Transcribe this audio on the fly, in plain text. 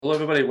Hello,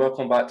 everybody.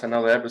 Welcome back to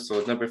another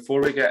episode. Now,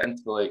 before we get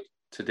into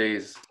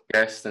today's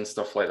guest and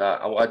stuff like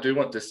that, I do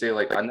want to say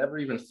I never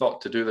even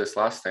thought to do this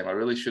last time. I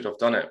really should have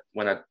done it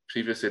when I'd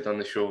previously done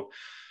the show,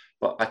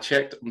 but I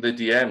checked the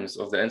DMs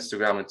of the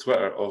Instagram and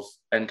Twitter of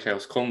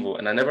NKL's Convo,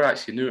 and I never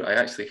actually knew I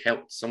actually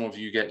helped some of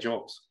you get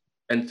jobs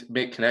and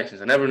make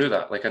connections. I never knew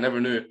that. I never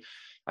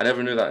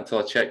knew that until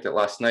I checked it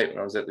last night when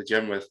I was at the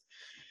gym with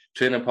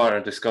training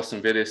partner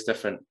discussing various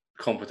different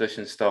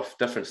competition stuff,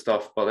 different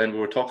stuff. But then we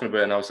were talking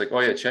about it and I was like,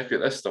 oh yeah, check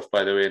out this stuff,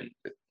 by the way. And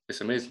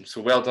it's amazing.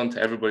 So well done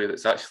to everybody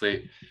that's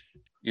actually,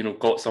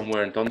 got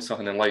somewhere and done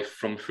something in life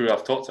from who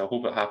I've talked to. I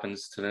hope it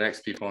happens to the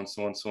next people and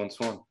so on, so on,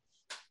 so on.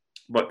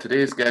 But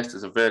today's guest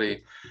is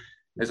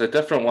a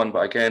different one,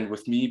 but again,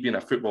 with me being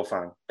a football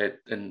fan,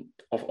 and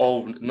of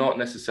all, not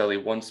necessarily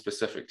one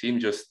specific team,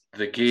 just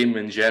the game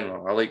in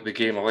general. I like the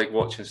game. I like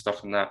watching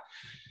stuff and that.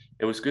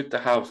 It was good to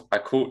have a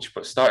coach,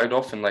 but started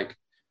off in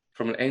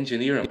from an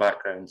engineering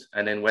background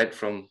and then went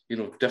from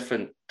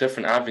different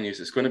avenues.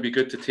 It's going to be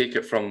good to take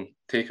it from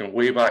taking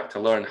way back to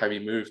learn how he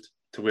moved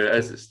to where it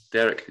is. It's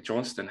Derek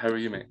Johnston. How are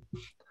you, mate?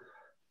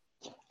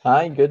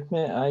 Aye, good,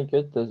 mate. Aye,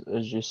 good.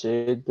 As you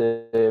said,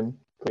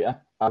 quite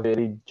a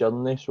varied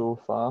journey so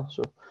far.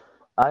 So,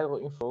 aye,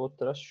 looking forward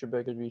to this. Should be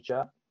a good wee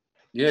chat.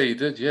 Yeah, you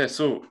did. Yeah,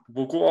 so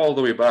we'll go all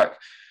the way back.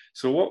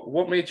 So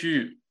what made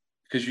you?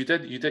 Because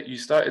you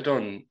started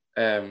on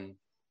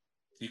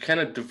you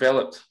kind of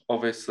developed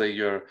obviously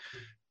your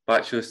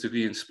bachelor's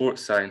degree in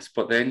sports science,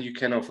 but then you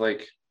kind of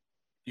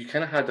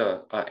had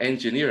a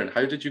engineering.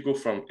 How did you go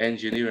from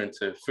engineering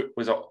to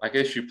I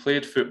guess you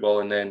played football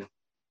and then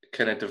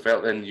kind of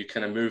developed and you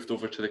kind of moved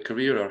over to the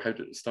career, or how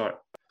did it start?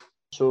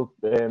 So,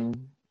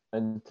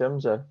 in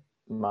terms of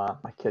my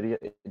career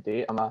to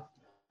date, I'm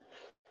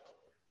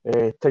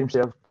a time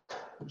served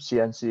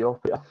CNC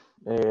operator.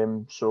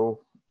 So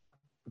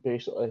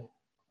basically,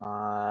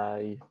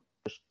 I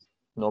just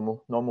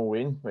normal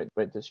Wayne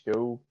went to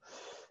school.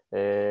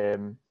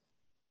 Didn't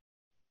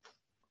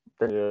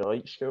really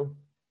like school.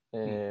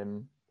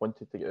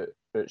 Wanted to get out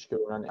of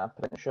school and into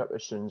apprenticeship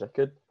as soon as I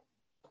could.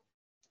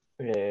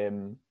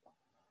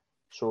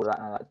 So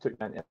that took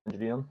me into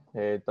engineering.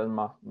 Done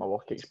my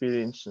work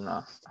experience in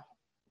a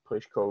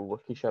place called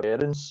Waukesha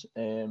Bearings,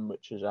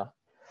 which is a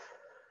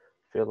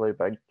fairly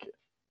big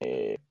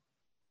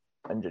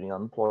engineering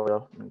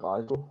employer in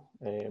Glasgow.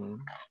 And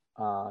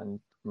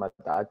my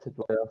dad had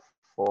worked there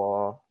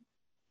for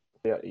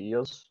 30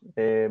 years.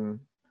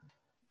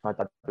 My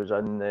dad was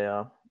in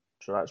there,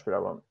 so that's where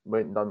I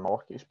went and done my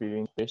work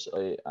experience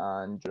basically.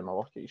 And during my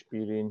work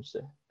experience,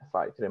 the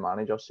factory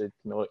manager said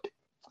to me, look,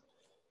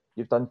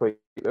 you've done quite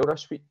well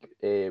this week.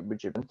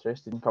 Would you be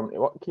interested in coming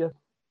to work here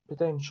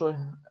potentially?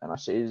 And I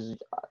says,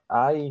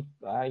 aye,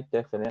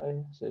 definitely.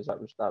 I says that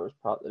was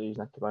part of the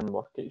reason I came in.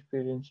 Work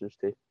experience was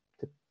to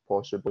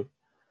possibly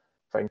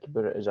think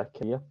about it as a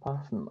career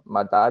path.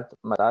 My dad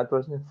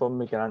wasn't for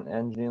me getting into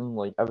engineering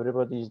like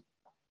everybody's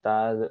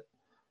dad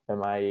at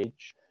my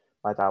age.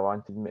 My dad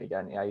wanted me to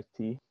get into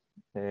IT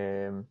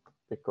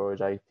because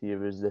IT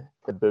was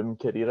the boom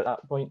career at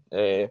that point.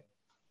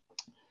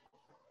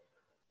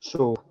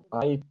 So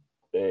I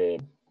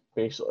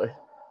basically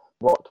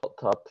worked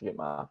hard to get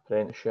my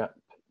apprenticeship.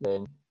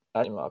 Then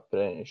after my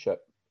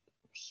apprenticeship,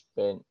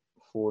 spent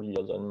 4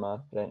 years in my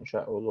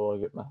apprenticeship, although I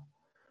got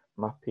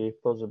my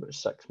papers about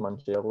 6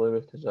 months early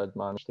because I'd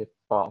managed to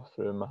part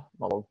through my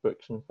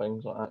logbooks and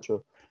things like that.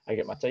 So I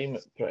get my time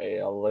pretty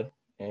early.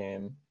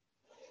 Then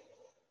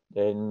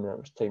it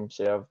was time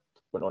served,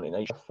 went on to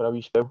night shift for a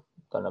wee spell,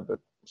 done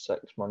about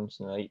 6 months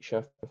in the night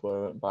shift before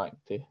I went back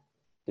to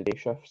the day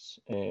shifts.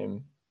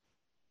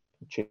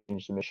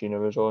 Changed the machine I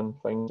was on,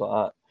 things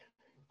like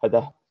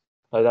that.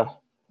 Had a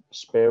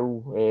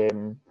spell,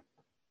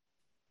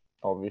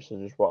 obviously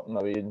just working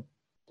away and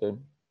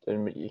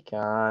doing what you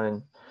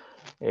can,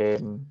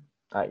 and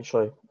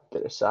actually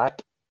get the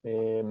sack.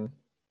 So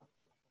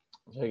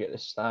I get the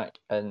sack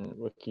in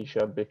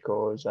Waukesha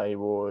because I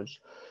was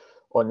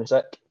on the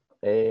sick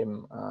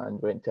and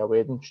went to a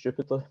wedding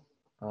stupidly,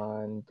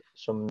 and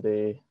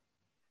somebody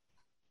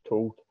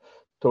told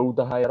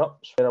the higher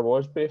ups where I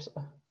was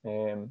basically,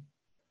 and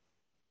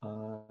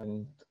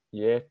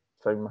yeah,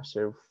 found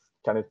myself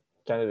can't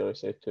really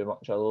say too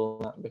much other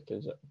than that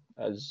because it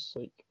is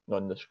like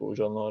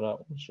non-disclosure and all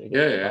that once you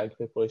get tagged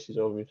to places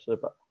obviously.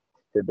 But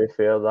to be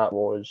fair, that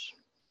was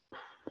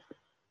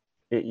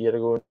 8 years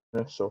ago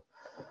now, so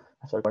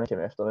if they're going to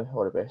come after me,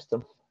 all the best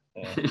of them.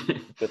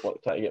 Good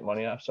luck trying to get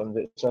money out of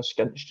somebody that's a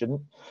skint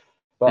student.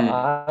 But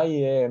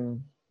I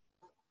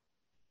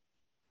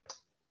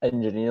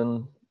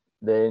engineering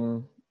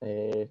then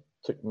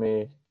took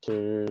me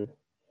to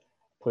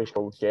a place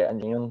called Jet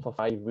Engineering for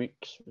 5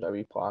 weeks. It was a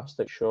wee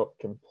plastic shop,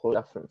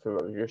 completely different from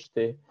what I was used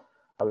to.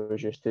 I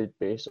was used to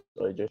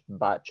basically just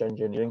batch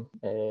engineering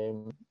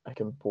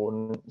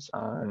components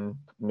and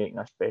making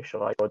a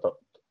specialised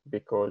product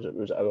because it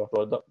was our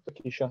product,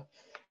 Waukesha.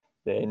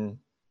 Then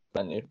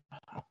went to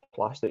a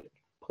plastic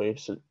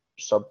place that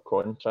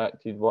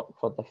subcontracted work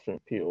for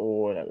different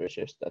people, and it was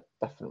just a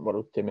different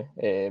world to me.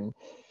 Didn't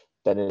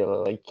really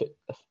like it,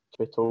 to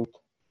be told.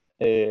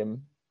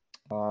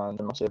 and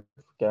myself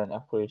getting into a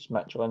place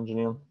Mitchell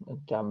Engineering in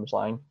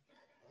Cambuslang.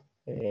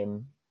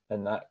 And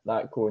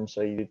that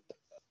coincided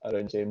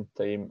around the same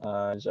time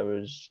as I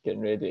was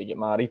getting ready to get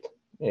married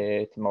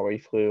to my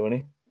wife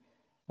Leonie,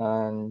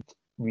 and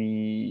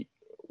we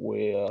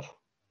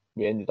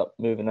ended up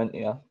moving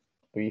into a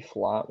wee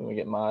flat when we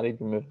get married.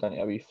 We moved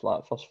into a wee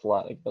flat, first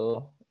flat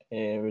together.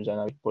 It was in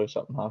a wee place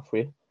up in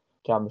Halfway,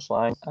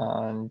 Cambuslang,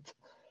 and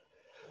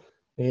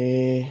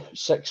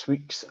 6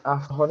 weeks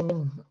after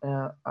honeymoon,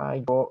 I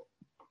got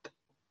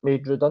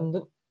made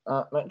redundant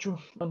at Mitchell,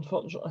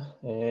 unfortunately.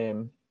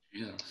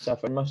 So I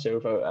found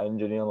myself out of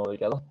engineering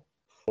altogether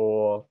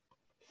for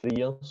 3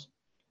 years.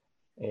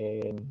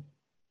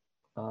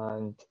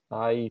 And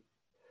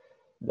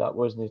that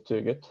wasn't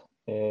too good.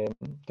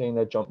 Kind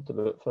of jumped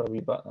about for a wee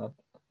bit. I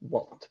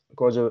worked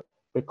because of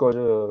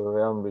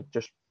we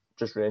just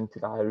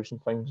rented a house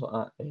and things like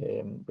that.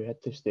 We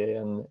had to stay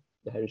in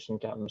the house in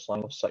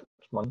Cambuslang for 6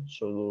 months.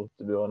 So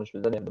to be honest,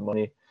 we didn't have the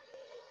money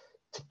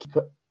to keep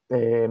it.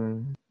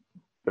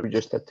 But we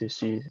just had to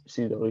see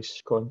the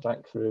lease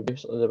contract through.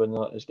 Basically, they wouldn't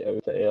let us get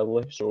out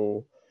early,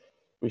 so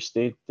we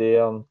stayed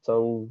there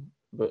until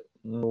about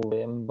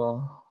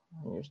November.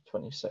 I think it was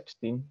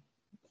 2016,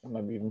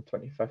 maybe even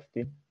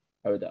 2015.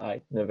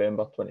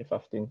 November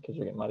 2015 because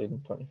we got married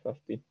in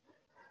 2015.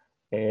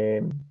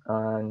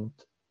 And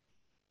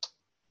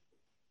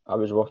I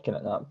was working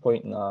at that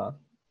point in a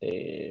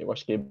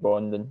whiskey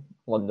bond in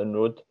London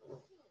Road,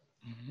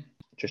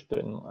 just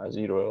doing a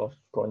 0-hour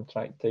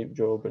contract type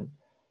job and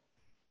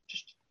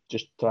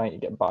just trying to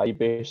get by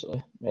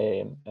basically.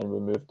 And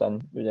we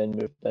then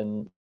moved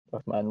in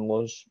with my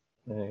in-laws,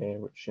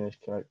 which came out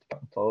to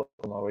Captain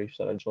my wife's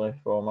originally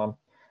from.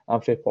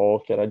 I'm from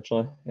Pollock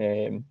originally,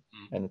 and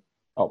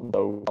up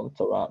until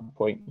that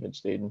point, I'd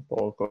stayed in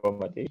Pollock all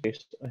my days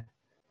basically.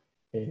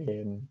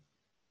 And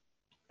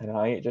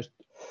I just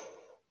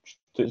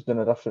took us down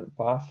a different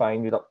path. I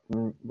ended up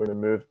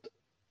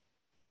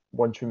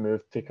once we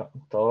moved to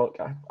Captain Tulloch,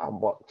 I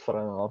worked for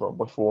another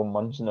 4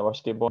 months in the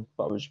whiskey bond,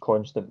 but I was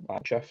constant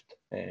back shift,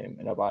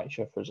 and a back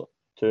shift was like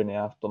 2 in the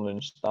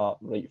afternoon start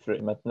right through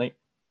to midnight.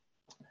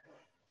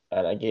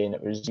 And again,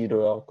 it was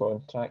 0-hour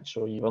contract,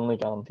 so you only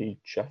guaranteed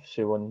shifts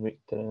from 1 week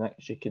to the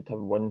next. You could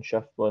have 1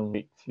 shift 1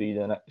 week, 3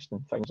 the next,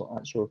 and things like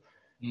that. So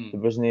there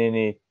wasn't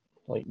any,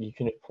 like, you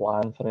couldn't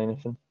plan for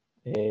anything.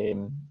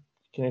 You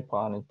couldn't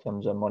plan in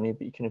terms of money,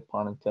 but you couldn't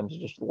plan in terms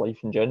of just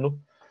life in general.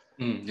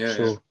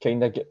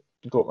 Kind of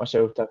got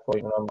myself to a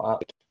point where I'm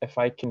like, if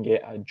I can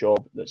get a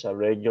job that's a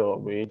regular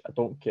wage, I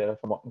don't care if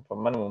I'm working for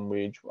minimum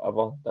wage,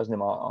 whatever, doesn't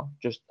matter,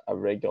 just a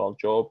regular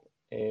job,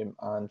 and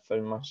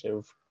found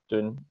myself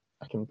doing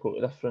a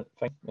completely different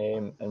thing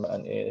in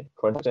the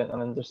content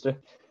industry.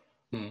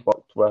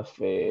 Worked with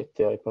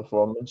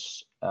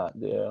Teleperformance at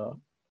their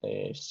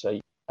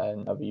site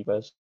in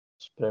Aviva's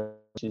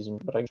premises in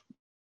Briggs.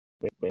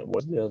 When it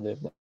was there,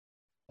 they've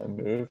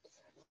moved.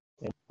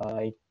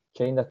 I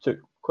kind of took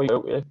quite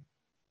out of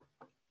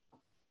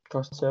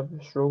customer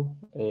service role.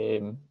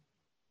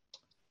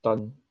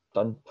 Done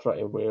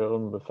pretty well,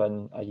 and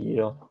within a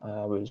year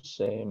I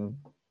was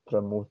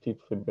promoted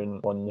from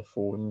being on the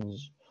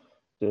phones,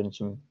 doing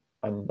some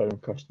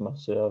inbound customer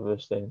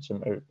service, then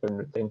some outbound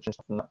retention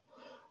stuff, and that.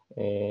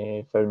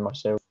 Found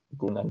myself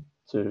going in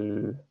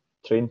to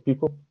train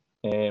people,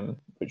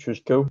 which was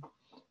cool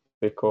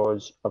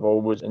because I've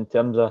always, in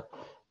terms of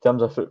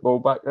football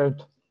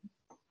background,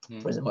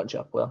 wasn't much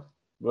of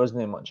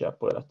a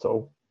player at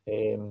all.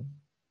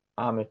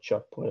 Amateur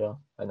player,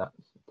 and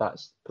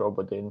that's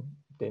probably doing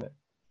it.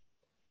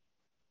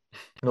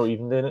 Not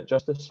even doing it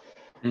justice.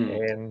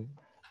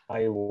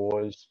 I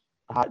was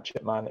a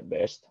hatchet man at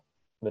best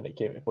when it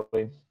came to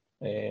playing.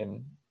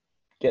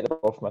 Get the ball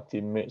off my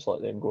teammates,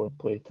 let them go and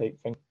play type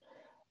thing.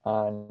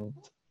 And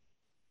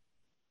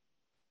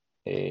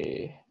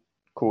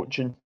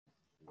coaching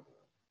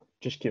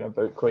just came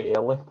about quite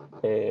early.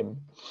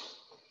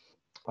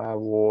 I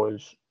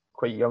was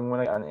quite young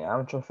when I got into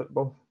amateur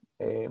football.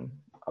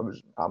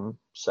 I'm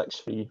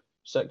 6'3".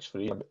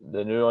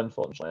 The new,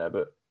 unfortunately,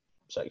 about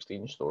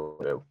 16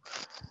 stone.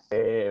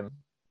 And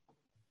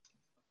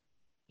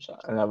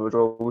I was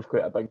always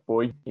quite a big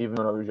boy, even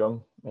when I was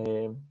young.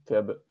 To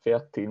about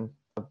 13,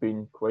 I've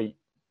been quite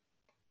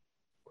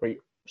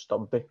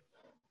stumpy.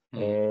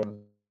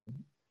 And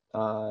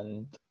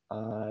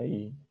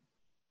I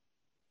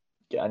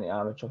get into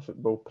amateur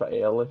football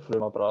pretty early through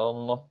my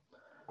brother-in-law.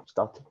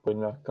 Started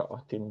playing a couple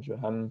of teams with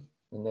him,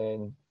 and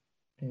then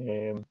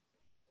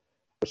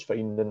was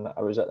finding that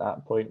I was at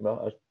that point where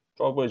I was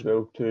probably as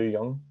well too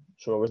young,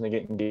 so I wasn't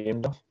getting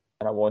games off,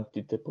 and I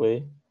wanted to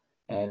play.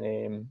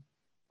 And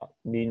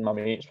me and my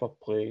mates were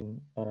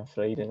playing on a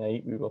Friday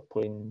night. We were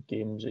playing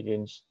games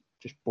against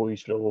just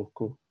boys for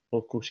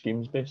local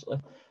schemes, basically.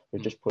 We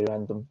just play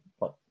random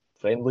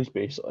friendlies,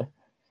 basically.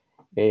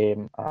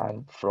 And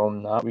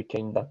from that, we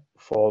kind of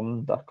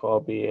formed a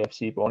club,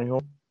 AFC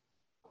Bonnyholm.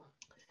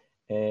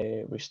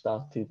 We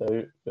started out,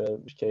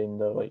 it was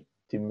kind of like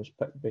team was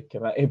picked by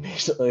committee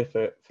basically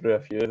through a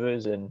few of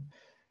us, and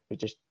we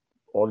just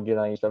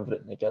organised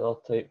everything together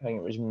type thing.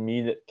 It was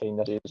me that kind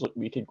of says, look,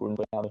 we could go and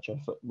play amateur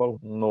football,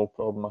 no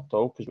problem at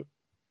all, because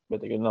we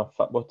had a good enough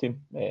football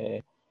team.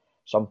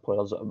 Some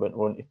players that went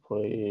on to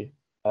play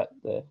at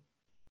the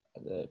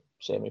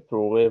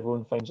semi-pro level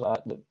and things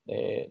like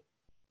that,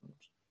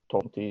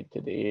 talking to you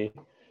today,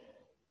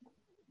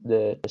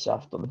 this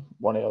afternoon,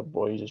 one of our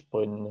boys is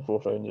playing in the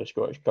 4th round of the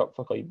Scottish Cup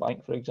for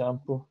Clydebank, for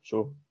example.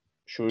 So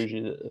shows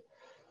you that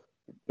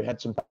we had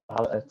some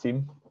talent in the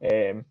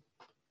team.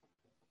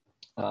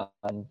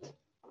 And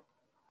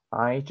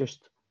I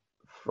just,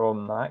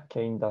 from that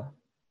kind of,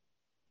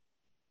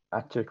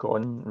 I took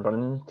on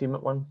running the team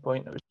at one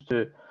point. It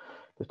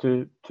was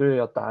two of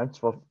our dads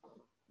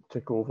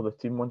took over the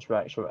team once we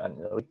actually went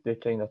into the league. They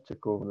kind of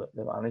took over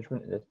the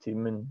management of the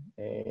team, and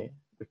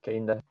we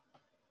kind of,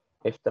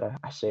 after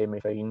a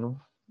semi-final,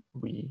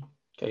 we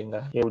kind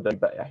of held a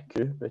bit of a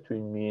coup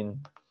between me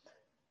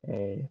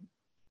and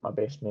my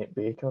best mate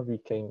Baker. We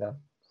kind of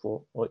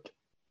thought, look,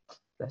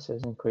 this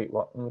isn't quite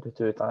working with the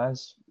two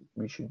dads.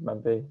 We should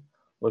maybe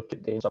look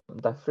at doing something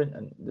different.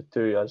 And the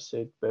two of us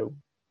said, well,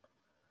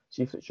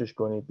 see if it's just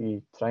going to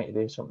be trying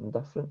to do something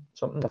different.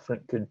 Something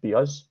different could be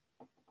us.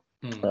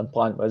 And the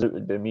plan was it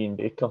would be me and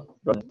Baker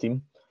run the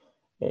team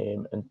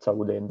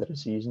until the end of the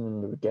season,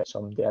 and we would get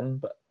somebody in.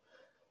 But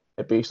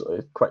it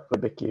basically quickly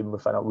became,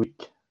 within a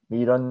week,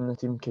 me running the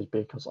team, because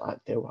Baker's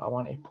like, Dale, I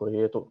want to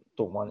play, I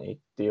don't want to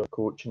do a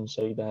coaching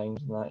side of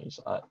things and that. He's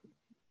like,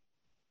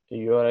 are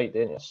you alright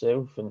doing it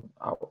yourself? And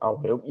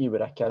I'll help you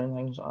with a can and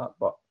things like that.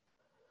 But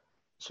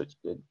so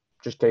it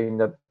just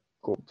kind of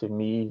got to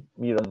me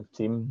running the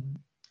team,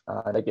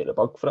 and I get the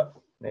bug for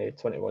it.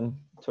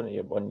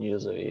 21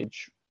 years of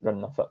age,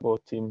 running a football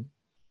team.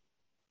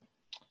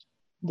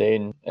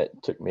 Then it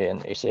took me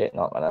into setting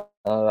up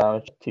another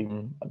amateur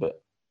team about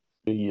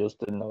 2 years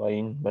down the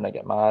line. When I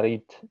got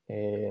married,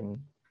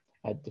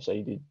 I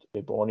decided to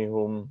be Bonnie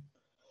home.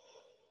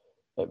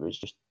 It was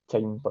just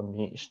time for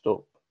me to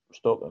stop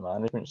the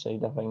management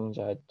side of things.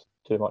 I had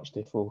too much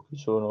to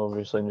focus on,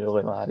 obviously,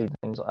 newly married,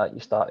 things like that.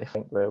 You start to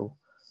think, well,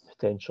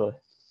 potentially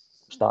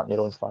starting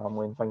your own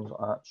family and things like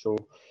that. So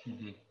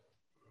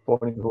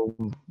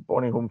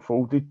Bonnie Home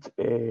folded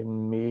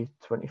in May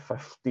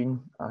 2015,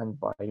 and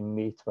by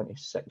May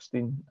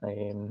 2016,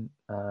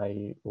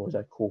 I was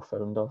a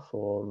co-founder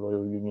for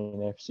Royal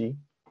Union FC,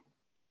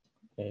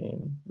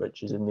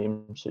 which, as the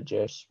name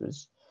suggests,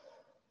 was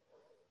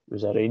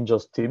a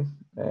Rangers team.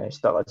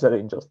 Still is a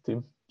Rangers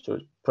team, so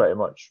it's pretty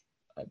much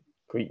a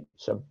quite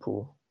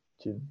simple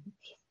team.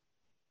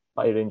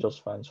 By Rangers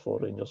fans, for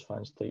Rangers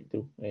fans type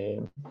deal.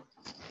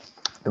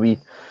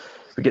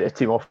 We get the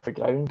team off the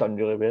ground, done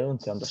really well in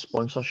terms of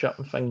sponsorship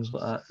and things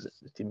like that.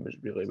 The team was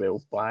really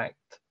well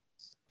backed,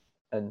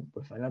 and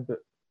within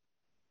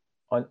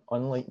about,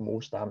 unlike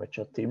most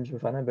amateur teams,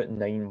 within about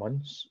 9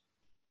 months,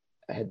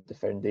 I had the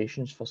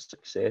foundations for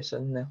success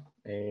in there.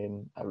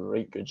 A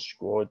right good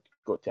squad,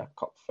 got to a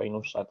cup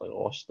final, sadly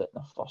lost it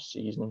in the first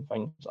season and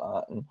things like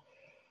that, and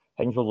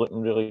things were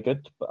looking really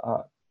good.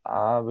 But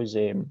I was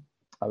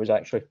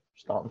actually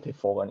starting to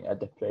fall into a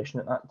depression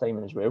at that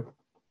time as well.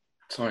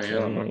 Sorry,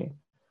 yeah,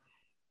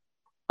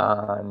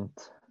 and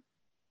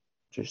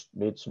just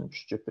made some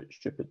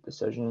stupid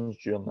decisions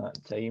during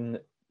that time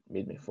that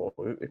made me fall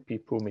out with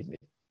people,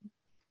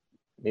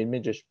 made me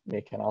just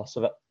make an arse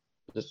of it.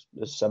 Just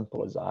as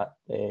simple as that.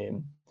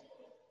 And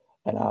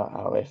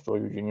I left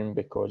Royal Union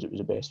because it was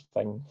the best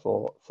thing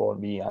for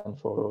me and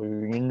for Royal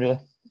Union, really,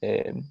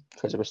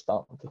 because it was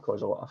starting to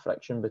cause a lot of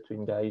friction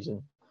between guys,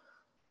 and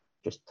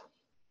just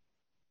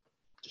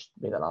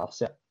made an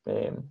arse of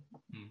it.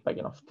 Big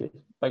enough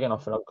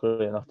and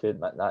ugly enough to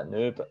admit that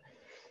now, but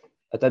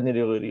I didn't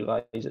really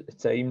realise at the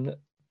time that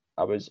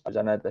I was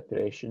in a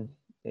depression,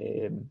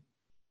 and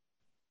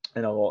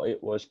a lot of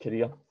it was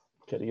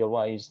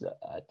career-wise, that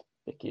I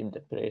became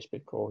depressed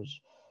because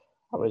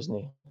I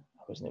wasn't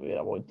where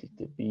I wanted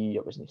to be.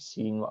 I wasn't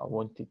seeing what I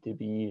wanted to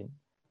be.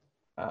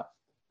 And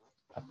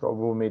I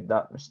probably made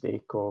that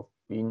mistake of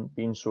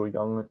being so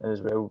young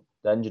as well.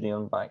 The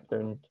engineering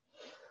background.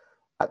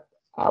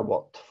 I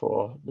worked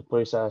for, the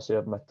place I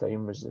served my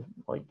time was the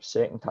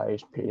second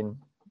highest paying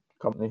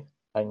company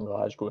in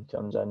Glasgow in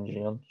terms of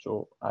engineering.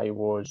 So I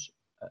was,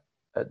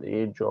 at the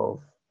age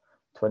of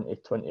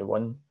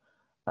 21,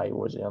 I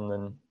was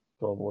earning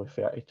probably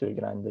 32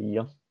 grand a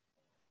year.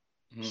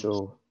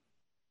 So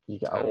you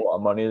get a lot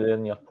of money there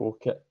in your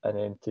pocket, and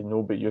then to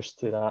not be used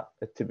to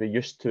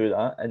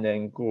that, and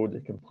then go the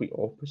complete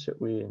opposite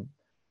way and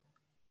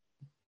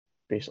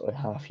basically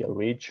half your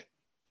wage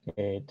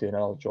doing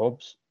other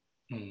jobs.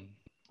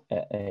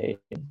 It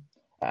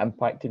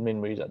impacted me in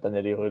ways I didn't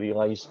really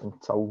realise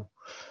until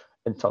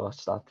I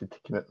started to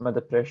commit my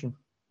depression.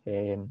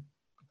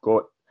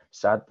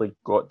 Sadly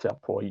got to a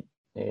point.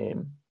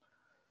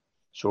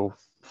 So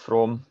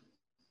from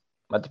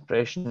my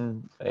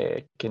depression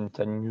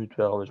continued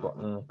while I was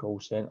working in the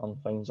call centre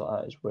and things like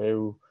that as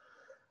well.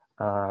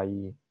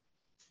 I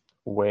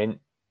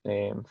went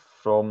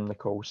from the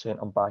call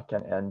centre back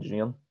into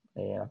engineering,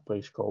 a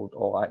place called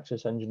All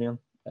Access Engineering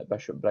at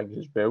Bishop Briggs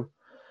as well.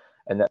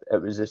 and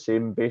it was the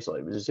same. Basically,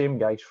 it was the same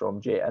guys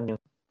from Jet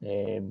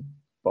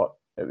but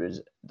it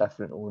was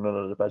different owner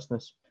of the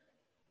business.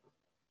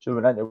 So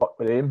went into work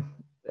with them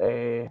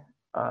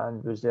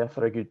and was there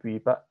for a good wee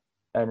bit,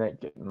 and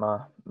it got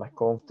my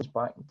confidence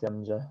back in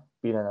terms of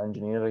being an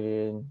engineer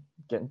again,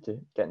 getting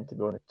to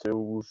be on the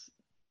tools,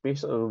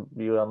 basically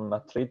relearning my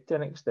trade to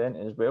an extent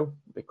as well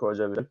because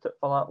I was out it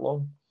for that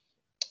long.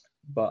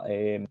 But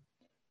I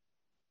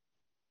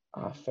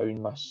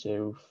found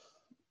myself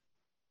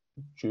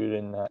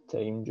during that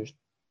time just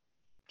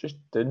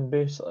doing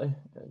basically.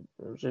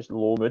 It was just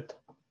low mood,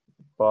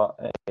 but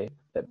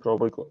it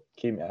probably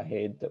came to a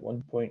head at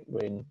one point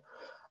when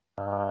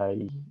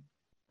I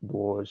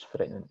was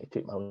threatening to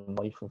take my own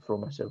life and throw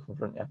myself in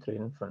front of a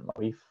train in front of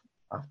my wife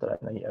after a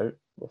night out,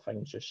 where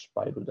things just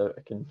spiralled out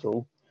of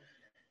control.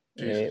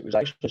 It was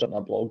actually something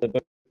I blogged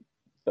about,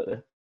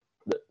 but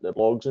the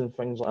blogs and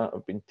things like that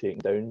have been taken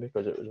down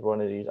because it was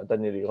one of these. I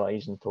didn't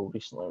realise until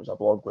recently it was a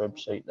blog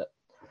website that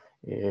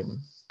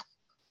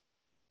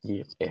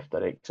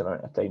after X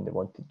amount of time they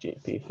wanted you to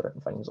pay for it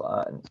and things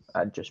like that, and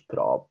I'd just put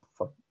it up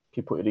for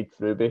people to read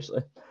through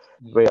basically.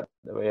 The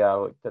way I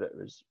looked at it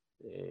was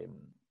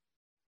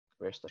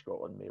West of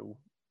Scotland Mail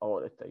a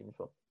lot of times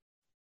were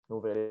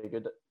not very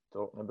good at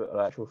talking about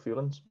our actual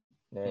feelings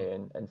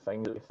and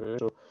things that we through.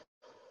 So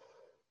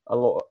a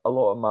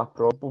lot of my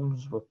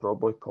problems were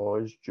probably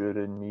caused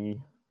during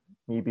me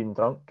being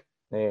drunk.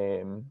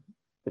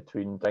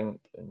 Between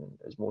drink and,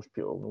 as most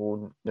people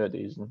know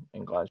nowadays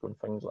in Glasgow and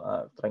things like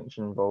that, drinks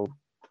involved,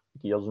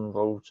 gears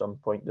involved some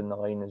point in the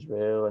line as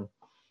well,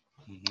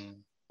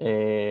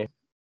 and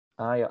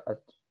I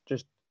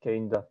just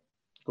kind of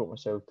got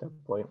myself to a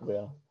point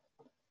where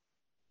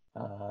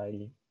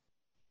I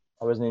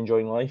wasn't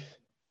enjoying life,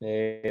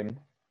 and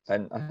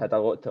I had a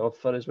lot to live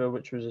for as well,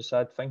 which was a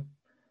sad thing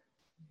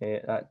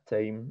at that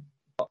time.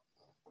 But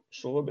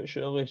slowly but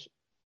surely,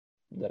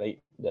 the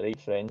right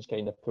friends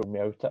kind of pulled me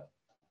out of it,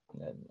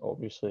 and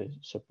obviously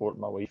support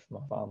my wife, my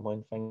family,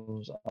 and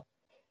things like that.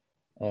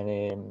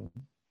 And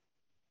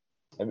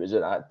it was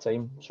at that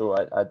time, so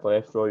I'd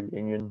left Royal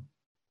Union,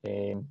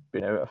 been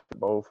out of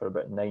football for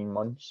about 9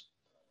 months,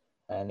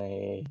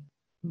 and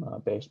my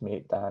best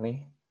mate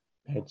Danny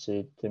had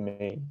said to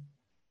me,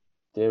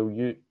 Dale,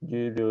 you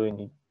really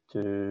need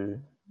to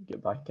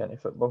get back into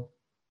football.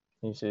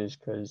 He says,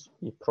 because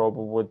you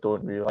probably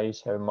don't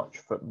realise how much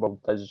football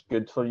does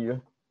good for you.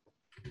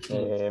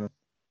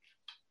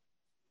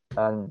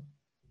 And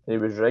he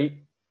was right.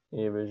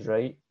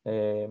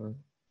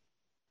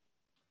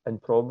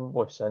 And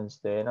probably since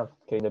then, I've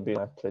kind of been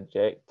on a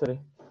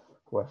trajectory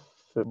with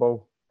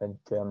football in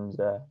terms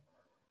of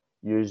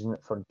using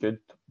it for good,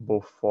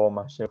 both for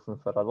myself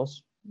and for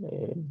others.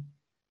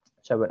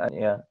 So I went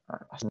into a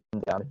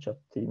Sunday amateur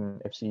team,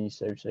 FC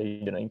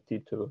Southside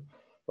United, who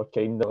were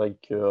kind of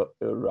like our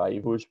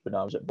rivals when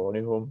I was at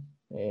Bonnyholm.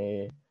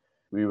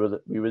 We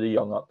were the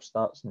young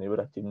upstarts, and they were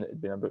a team that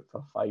had been about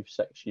for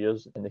 5-6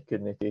 years, and they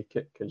couldn't take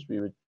it because we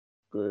would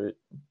go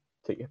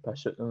take a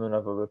piss at them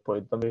whenever we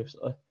played them,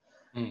 basically.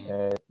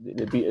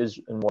 They beat us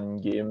in one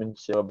game and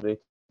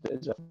celebrated it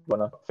as if we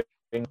won a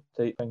thing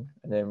type thing,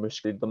 and then we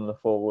screwed them the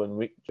following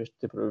week just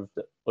to prove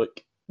that,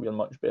 look, we're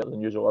much better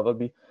than you will ever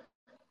be.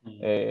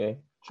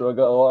 So I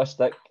got a lot of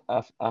stick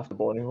after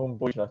Bonnyholm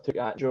boys, and I took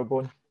that job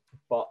on,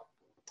 but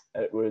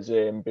it was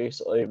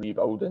basically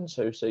rebuilding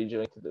Southside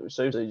United. It was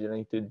Southside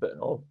United, but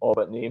all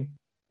but name.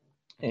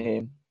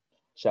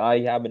 So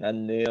I haven't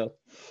in there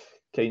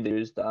kind of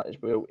used that as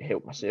well to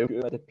help myself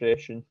out of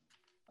depression,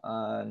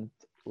 and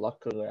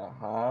luckily I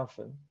have,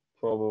 and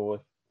probably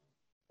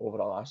over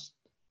the last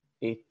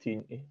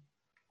 18 to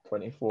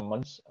 24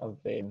 months I've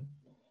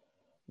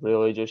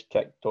really just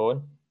kicked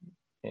on.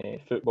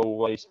 Football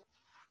wise,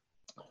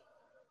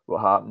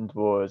 what happened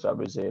was I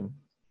was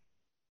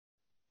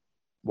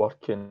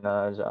working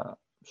as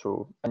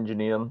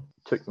engineering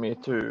took me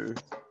to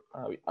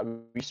a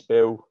wee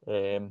spell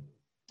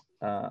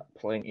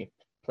plenty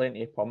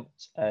of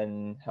pumps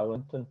in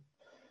Hillington,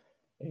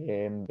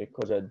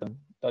 because I'd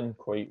done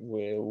quite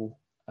well.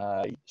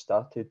 I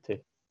started to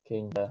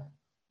kind of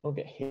not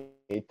get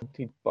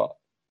headhunted, but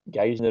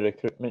guys in the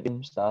recruitment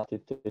team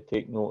started to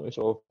take notice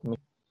of me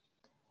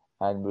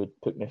and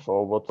would put me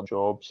forward for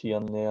jobs here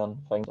and there and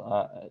things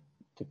like that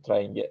to try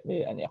and get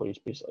me into a place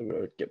basically where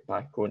I would get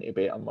back onto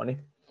better money.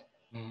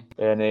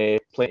 And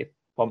plenty of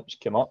pumps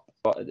came up,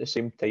 but at the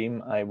same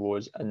time I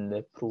was in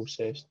the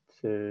process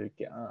to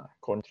get a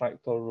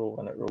contractor role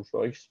in at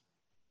Rolls-Royce,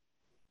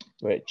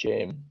 which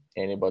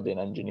anybody in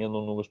engineering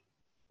knows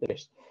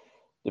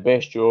the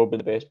best job and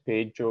the best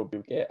paid job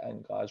you'll get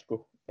in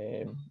Glasgow,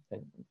 and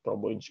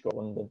probably in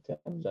Scotland in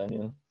terms of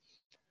engineering.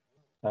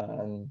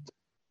 And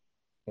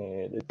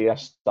the day I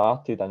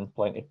started in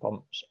Plenty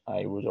Pumps,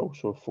 I was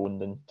also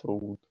phoned and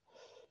told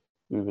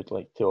we would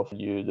like to offer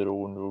you the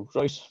role in Rolls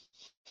Royce.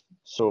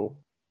 So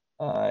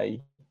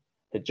I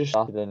had just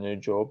started a new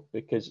job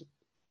because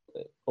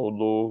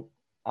although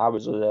I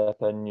was of the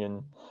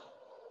opinion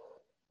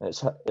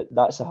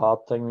that's a hard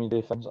thing when you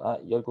do things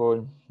like that. You're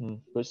going,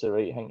 what's the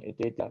right thing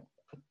to do?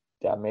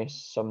 Do I mess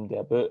somebody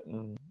about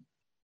and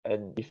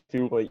and you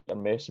feel like you're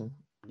messing.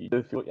 You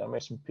do feel like you're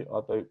messing people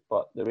about,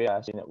 but the way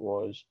I seen it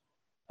was,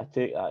 I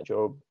take that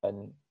job,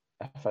 and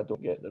if I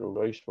don't get the Rolls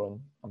Royce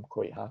one, I'm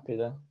quite happy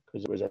there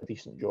because it was a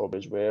decent job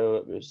as well.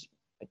 It was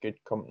a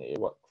good company to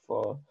work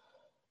for,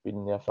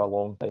 been there for a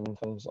long time and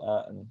things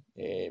like that.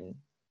 And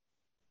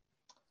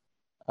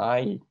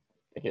I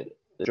get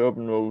the job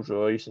in Rolls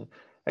Royce, and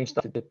things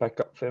started to pick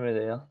up for me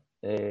there.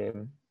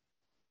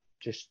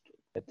 Just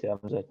in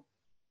terms of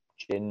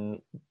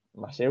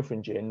myself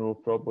in general,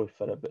 probably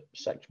for about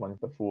 6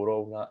 months before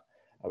all that,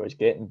 I was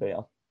getting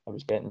better. I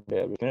was getting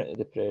going into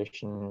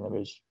depression. I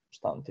was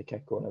starting to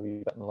kick on a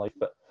wee bit in life.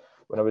 But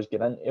when I was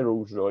getting into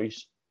Rolls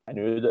Royce, I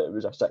knew that it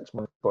was a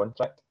 6-month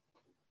contract.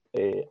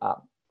 I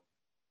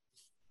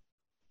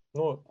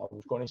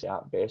was going to say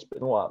at best,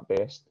 but not at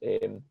best.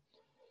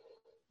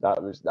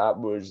 That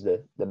was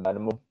the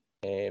minimum.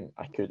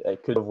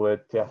 It could have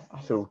led to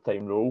a full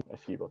time role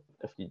if you'd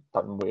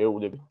done well.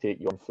 They would take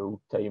you on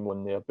full time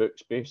on their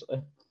books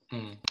basically.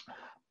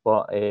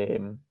 But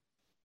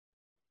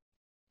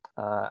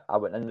I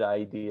went into the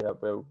idea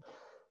that, well,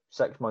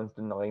 6 months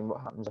down the line,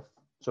 what happens if?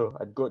 So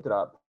I'd got to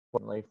that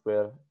point in life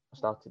where I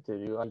started to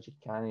realise you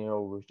can't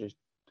always just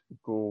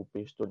go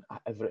based on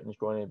everything's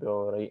going to be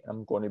all right.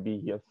 I'm going to be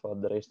here for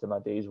the rest of my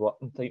days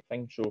working type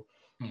thing. So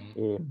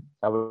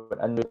I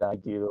went into the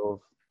idea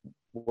of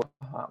what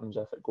happens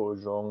if it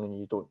goes wrong and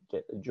you don't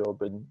get the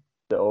job in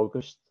the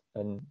August.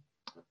 And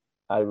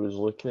I was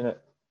looking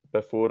at,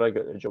 before I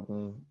got the job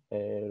in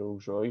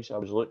Rolls Royce, I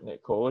was looking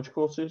at college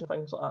courses and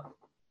things like that.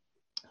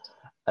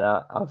 And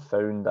I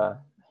found a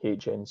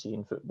HNC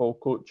in football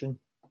coaching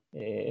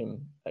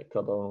at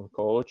Cardinal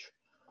College.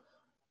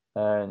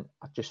 And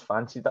I just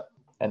fancied it.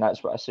 And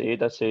that's what I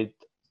said. I said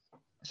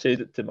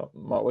it to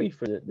my wife,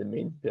 the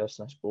main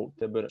person I spoke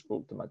to about it. I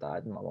spoke to my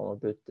dad and my mum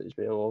about it as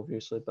well,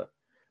 obviously. But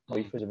my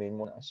wife was the main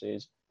one that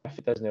says, if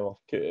it doesn't work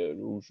out at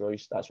Rolls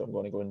Royce, that's what I'm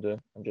going to go and do.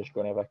 I'm just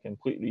going to have a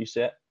complete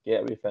reset,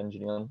 get away from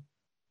engineering,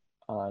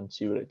 and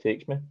see where it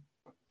takes me.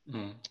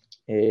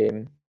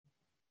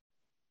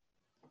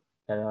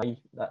 And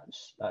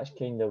that's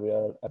kind of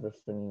where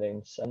everything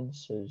then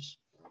since is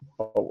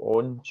built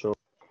on. So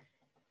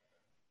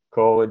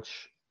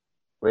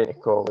went to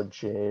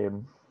college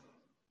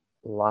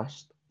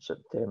last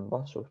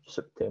September, so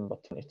September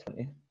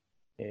 2020.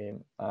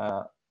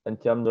 In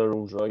terms of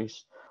Rolls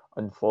Royce,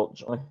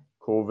 unfortunately,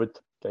 COVID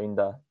kind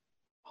of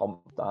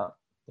humped that.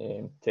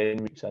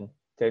 10 weeks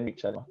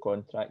in my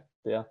contract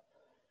there,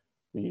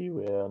 we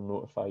were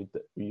notified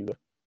that we were,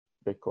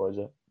 because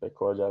of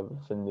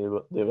everything,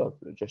 they were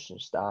reducing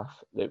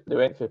staff. They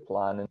went for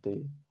planning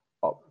to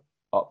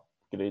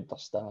upgrade their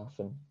staff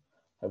and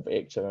have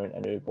X amount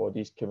of new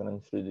bodies coming in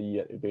through the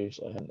year to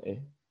basically have to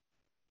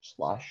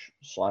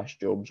slash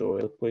jobs all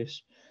over the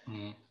place.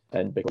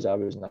 And because I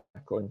was in a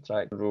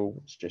contract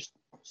role, it's just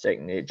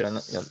second nature,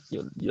 isn't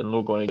it? You're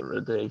not going to get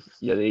rid of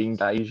your own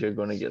guys. You're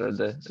going to get rid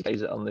of the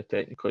guys that earn the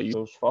technical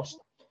use first.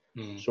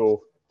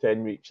 So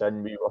 10 weeks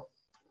in, we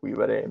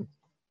were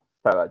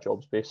put out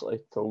jobs, basically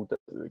told that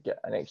we would get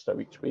an extra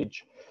week's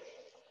wage.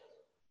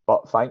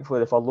 But thankfully,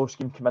 the furlough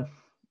scheme came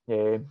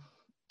in,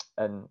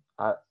 and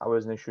I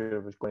wasn't sure I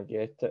was going to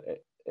get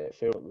it. It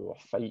felt like we were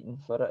fighting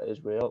for it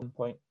as well at one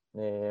point,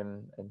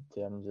 in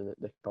terms of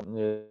the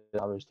company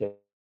that I was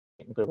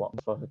technically working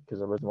for,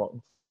 because I wasn't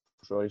working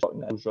for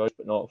Rolls Royce,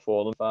 but not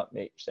for them. If that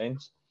makes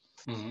sense,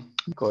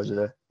 because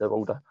of the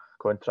older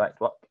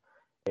contract work.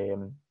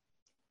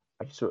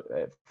 So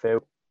it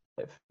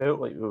felt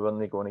like we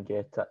weren't going to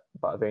get it,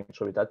 but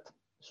eventually we did.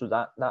 So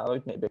that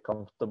allowed me to be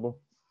comfortable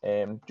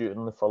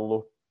during the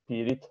furlough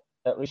period,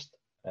 at least.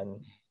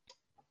 And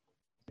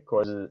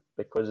because of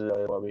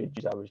the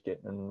wages I was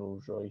getting in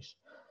Rolls Royce,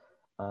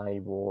 I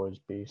was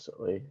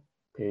basically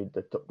paid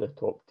the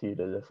top tier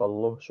of the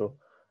furlough. So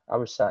I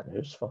was sat in the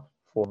house for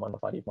 4 months,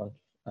 5 months,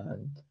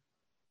 and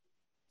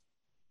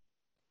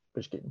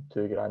was getting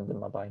 $2,000 in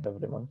my bank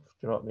every month. Do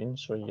you know what I mean?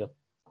 So you're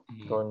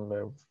going,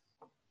 well,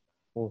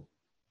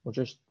 we'll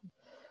just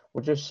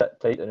sit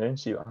tight and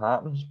see what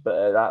happens. But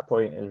at that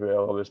point as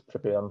well, I was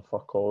preparing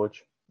for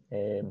college,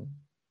 and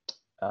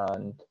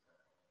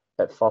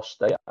at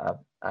first I got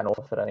an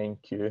offer for an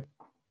NQ,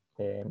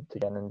 to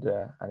get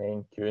into an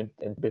NQ.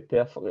 And to be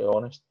perfectly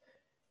honest,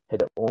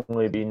 had it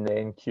only been the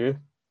NQ,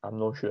 I'm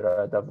not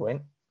sure I'd have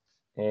went.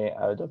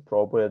 I would have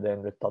probably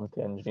then returned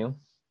to engineering.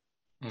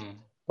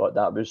 But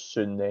that was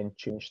soon then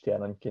changed to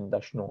an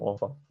unconditional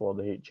offer for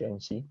the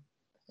HNC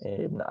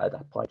that I'd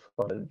applied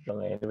for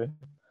originally anyway.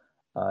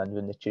 And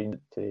when they changed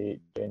it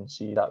to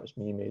HNC, that was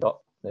me made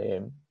up.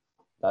 That's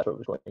what I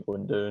was going to go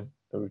and do.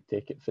 I would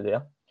take it for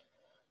there.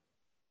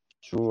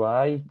 So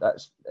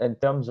that's in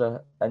terms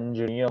of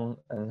engineering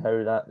and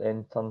how that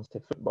then turns to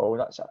football.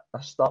 That's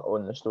a start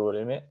on the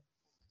story, mate.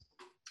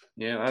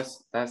 Yeah,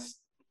 that's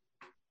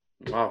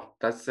wow.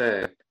 That's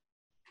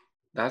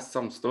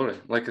some story.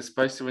 Like,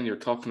 especially when you're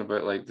talking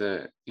about like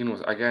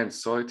again,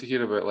 sorry to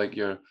hear about like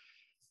your,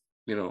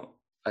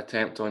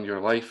 attempt on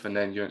your life, and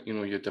then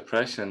your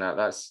depression and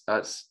that's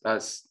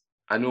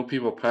I know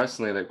people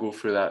personally that go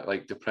through that,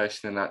 like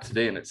depression and that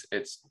today, and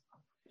it's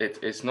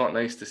it's not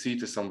nice to see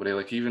to somebody.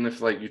 Like, even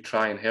if like you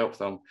try and help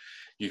them,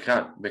 you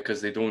can't,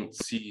 because they don't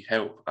see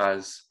help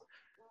as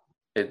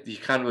it. You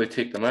can't really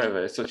take them out of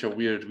it. It's such a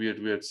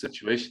weird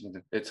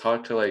situation. It's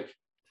hard to like.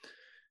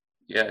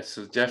 Yeah,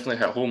 so definitely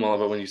hit home a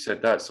little bit when you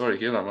said that. Sorry to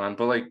hear that, man.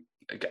 But like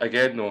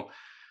again, no,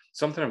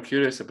 something I'm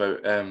curious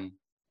about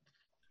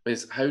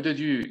is how did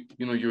you,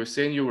 you were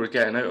saying you were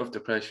getting out of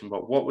depression,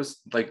 but what was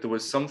like, there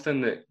was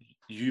something that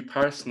you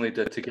personally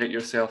did to get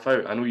yourself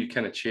out? I know you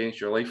kind of changed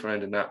your life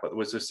around in that, but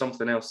was there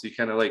something else you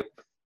kind of like,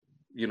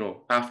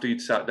 after you'd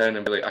sat down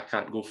and be like, I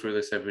can't go through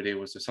this every day,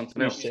 was there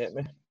something else? Reset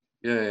me.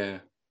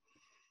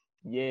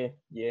 Yeah.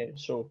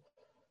 So,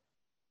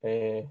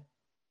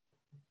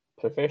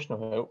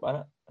 professional help,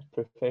 innit?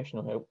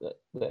 Professional help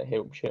that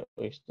helps you, at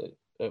least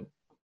that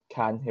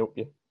can help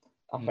you.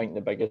 I think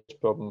the biggest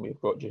problem we've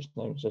got just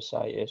now in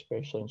society,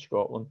 especially in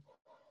Scotland,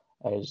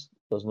 is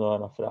there's not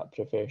enough of that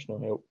professional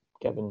help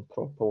given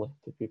properly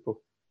to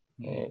people.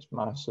 It's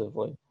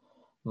massively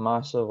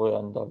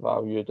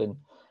undervalued, and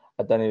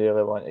I didn't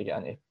really want to get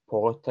into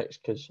politics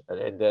because at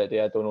the end of the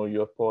day, I don't know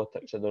your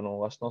politics, I don't know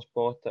listeners'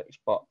 politics,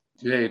 but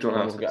Yeah, you don't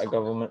when have we've to. got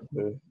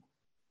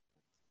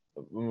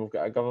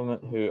a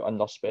government who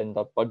underspend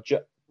their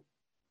budget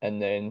and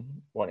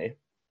then want to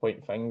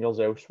point fingers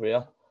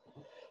elsewhere,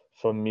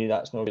 for me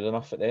that's not good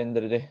enough at the end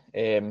of the day.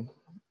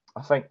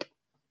 I think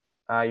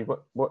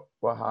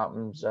what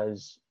happens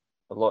is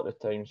a lot of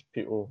times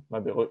people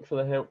maybe look for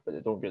the help, but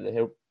they don't get the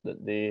help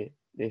that they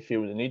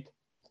feel they need.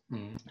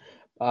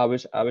 I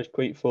was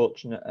quite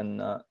fortunate in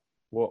that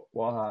what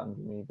happened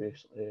to me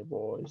basically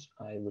was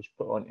I was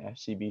put on a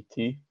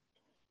CBT,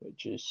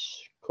 which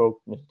is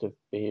cognitive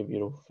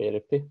behavioural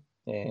therapy.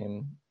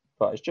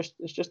 But it's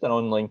just an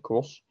online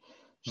course,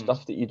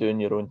 stuff that you do in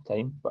your own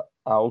time. But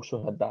I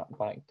also had that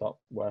backed up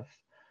with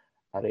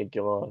a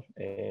regular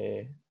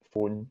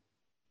phone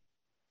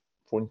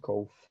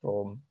call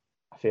from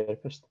a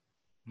therapist,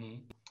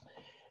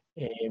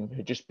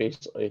 who just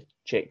basically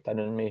checked in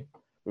on me.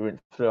 We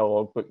went through a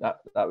logbook.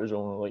 That was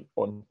only like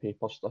on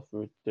paper stuff we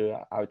would do.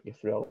 I would go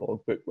through a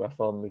logbook with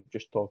her and we'd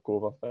just talk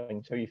over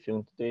things. How are you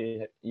feeling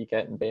today? Are you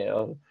getting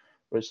better?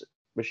 What's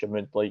your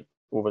mood like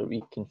over the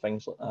week and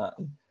things like that.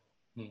 And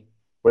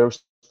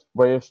whilst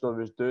I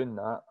was doing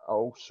that, I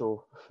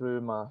also,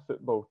 through my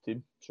football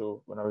team,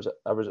 so when I was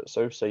at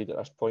Southside at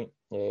this point,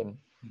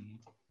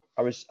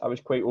 I was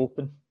quite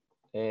open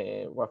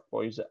with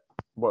boys at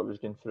what I was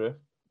going through,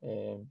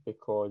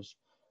 because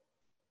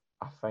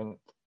I think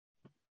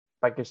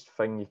biggest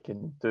thing you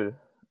can do,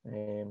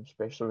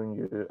 especially when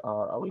you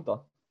are a leader,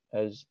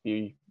 is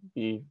be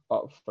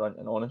upfront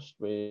and honest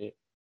with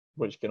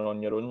what's going on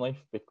in your own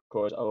life,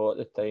 because a lot of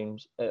the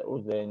times it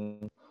will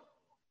then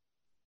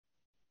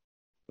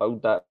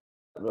build that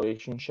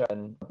relationship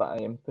and a bit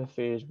of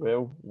empathy as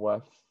well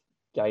with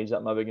guys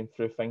that might be going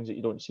through things that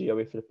you don't see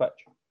away from the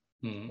pitch.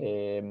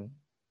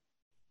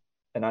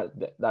 And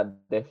that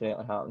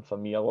definitely happened for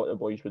me. A lot of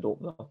boys would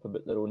open up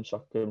about their own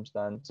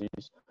circumstances,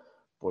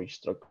 boys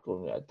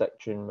struggling with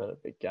addiction, whether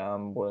it be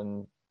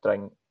gambling,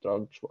 drink,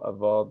 drugs,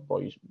 whatever,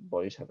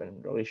 boys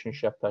having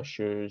relationship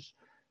issues,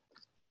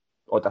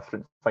 or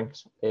different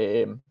things.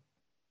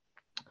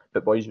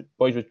 But boys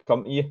would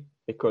come to you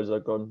because they're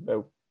going,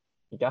 well,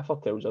 the gaffer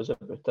tells us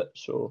about it,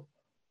 so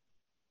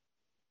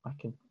I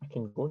can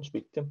go and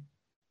speak to him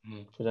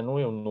because I know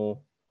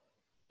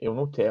he'll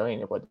not tell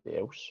anybody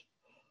else.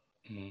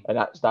 And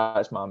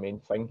that's my main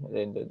thing. At the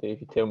end of the day,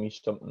 if you tell me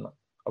something,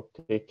 I'll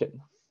take it.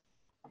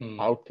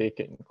 I'll take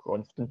it in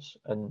confidence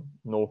and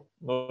no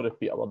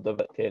repeat a word of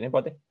it to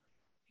anybody.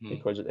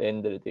 Because at the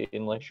end of the day,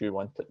 unless you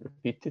want it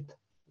repeated,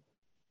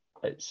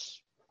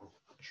 it's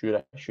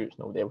your issue, it's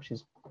nobody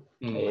else's.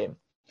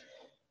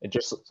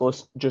 Just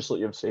like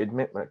you've said,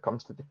 mate, when it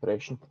comes to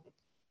depression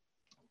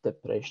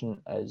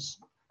is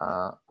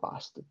a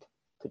bastard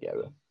to get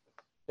out of.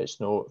 It's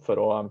no, for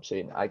all I'm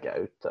saying, I get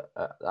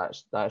out.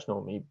 That's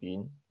not me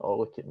being, oh,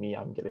 look at me,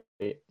 I'm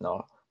great.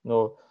 No,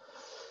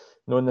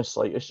 in the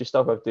slightest. You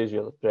still have days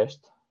you're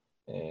depressed.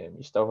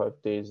 You still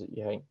have days that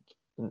you think.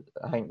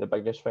 I think the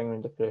biggest thing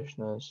with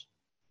depression is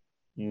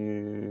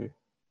you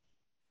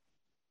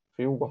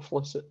feel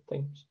worthless at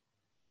times,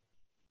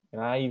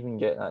 and I even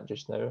get that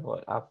just now.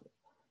 Like I've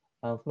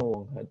no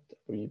long had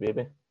a wee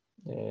baby.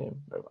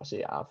 I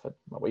say I've had,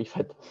 my wife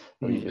had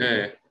a wee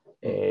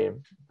baby.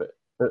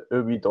 But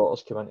our wee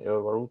daughters come into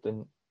our world,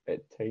 and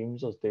at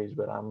times there's days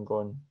where I'm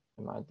going,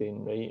 am I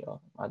doing right or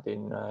am I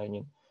doing wrong?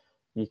 And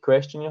you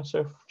question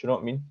yourself. Do you know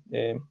what I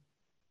mean?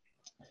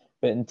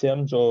 But in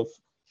terms of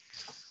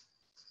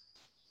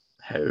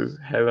how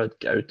I'd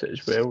get out it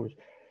as well,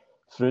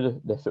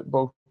 through the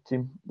football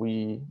team,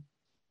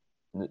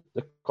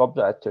 the club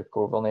that I took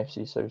over in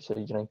FC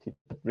Southside United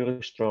had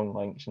really strong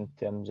links in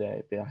terms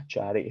of being a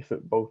charity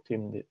football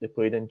team. They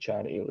played in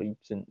charity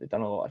leagues and they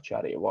done a lot of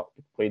charity work.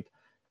 They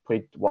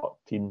played work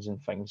teams and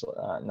things like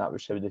that, and that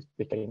was how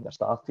they kind of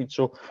started.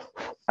 So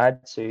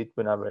I'd say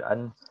when I went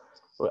in,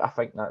 I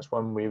think that's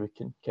one way we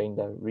can kind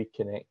of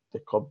reconnect the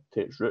club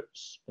to its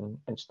roots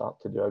and start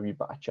to do a wee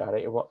bit of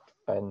charity work.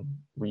 And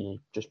we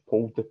just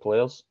pulled the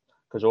players,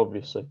 because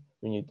obviously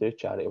when you do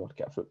charity work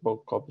at a football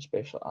club,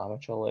 especially at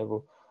amateur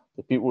level,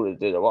 the people that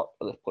do the work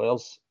are the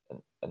players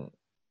and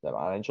the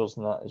managers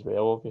and that as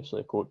well,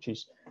 obviously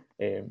coaches.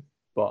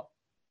 But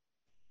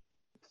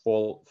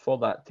for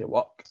that to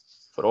work,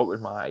 for what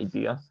was my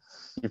idea,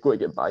 you've got to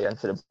get buy-in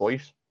for the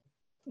boys.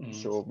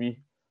 So we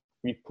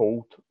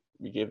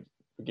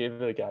gave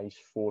the guys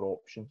 4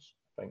 options.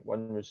 I think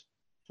one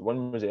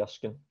was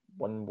Erskine,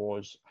 one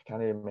was, I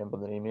can't even remember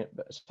the name of it,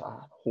 but it's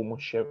a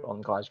homeless shelter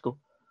in Glasgow.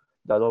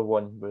 The other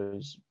one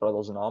was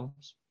Brothers in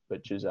Arms,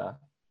 which is a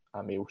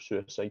male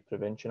suicide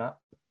prevention app,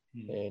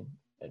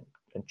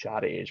 and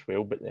charity as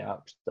well, but the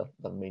app's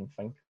their main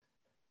thing.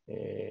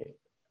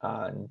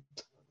 And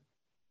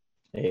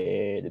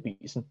the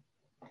Beatson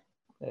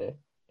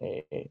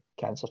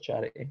cancer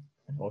charity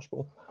in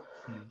hospital.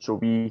 So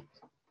we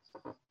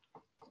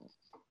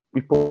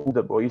pulled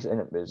the boys, and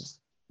it was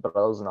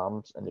Brothers in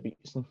Arms and the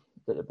Beatson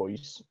that the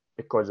boys,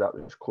 because that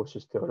was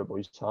closest to our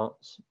boys'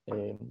 hearts.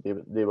 They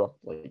were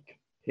like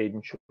head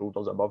and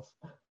shoulders above.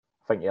 I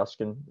think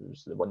Erskine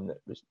was the one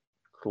that was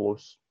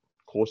close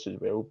as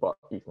well, but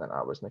even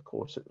that wasn't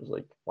close. It was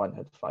like one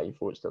had 5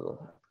 votes, the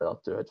other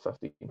 2 had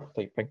 15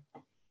 type thing.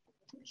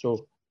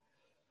 So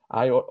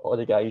all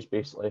the guys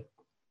basically,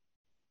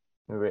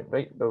 we went,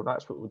 right, well,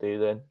 that's what we'll do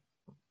then.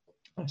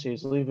 I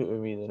says, leave it with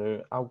me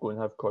then. I'll go and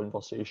have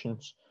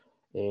conversations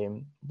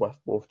with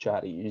both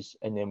charities,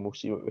 and then we'll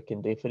see what we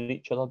can do for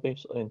each other,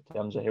 basically, in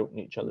terms of helping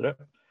each other out.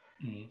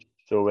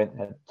 So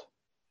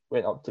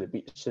went up to the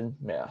Beatson,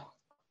 met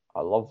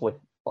a lovely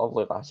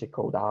lassie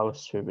called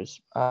Alice, who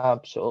was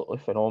absolutely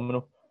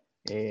phenomenal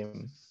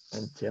in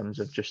terms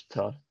of just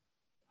her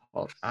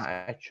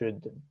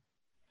attitude and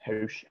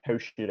how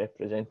she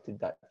represented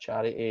that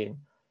charity and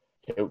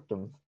helped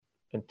them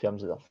in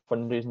terms of their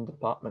fundraising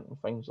department and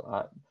things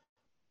like that.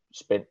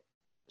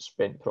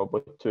 Spent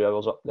probably 2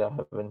 hours up there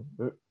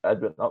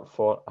I'd went up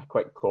for a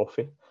quick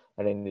coffee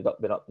and ended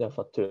up being up there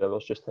for 2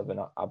 hours just having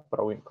a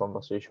brilliant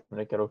conversation with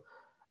a girl.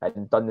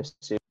 I'd done the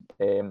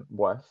same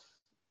with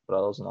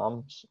Brothers in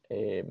Arms,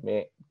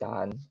 met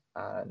Dan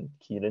and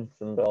Kieran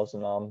from Brothers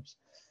in Arms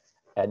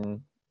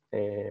in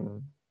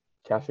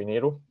Cafe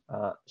Nero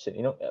at St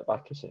Enoch, at the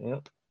back of St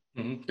Enoch.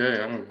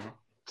 Yeah, I know.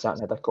 Sat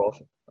and had a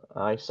coffee.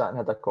 I sat and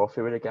had a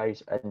coffee with the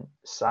guys and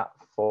sat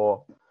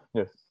for,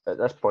 at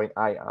this point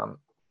I am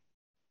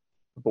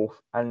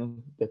both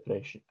in a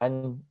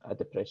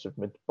depressive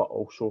mood, but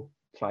also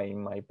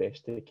trying my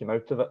best to come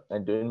out of it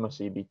and doing my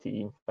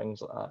CBT and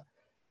things like that.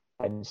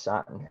 And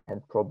sat and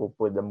had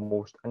probably the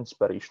most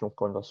inspirational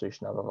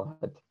conversation I've ever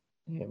had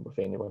with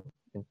anyone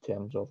in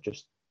terms of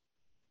just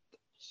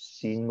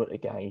seeing what the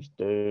guys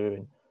do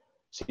and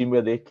seeing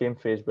where they came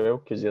from as well,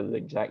 because they're the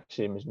exact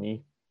same as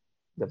me.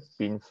 They've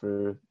been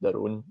through their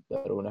own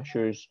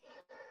issues.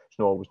 It's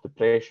not always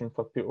depression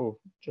for people.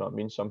 Do you know what I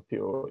mean? Some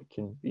people, it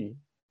can be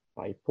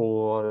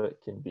bipolar,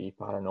 it can be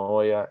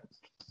paranoia.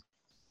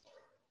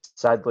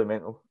 Sadly,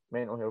 mental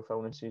health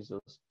illnesses,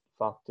 there's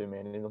far too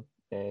many of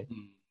them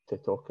to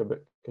talk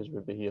about because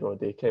we'd be here all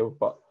day, Kyle.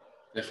 But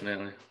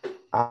definitely,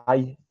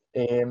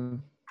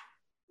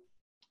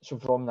 so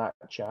from that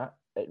chat,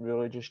 it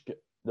really just got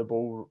the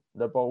ball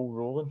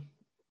rolling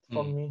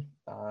for me,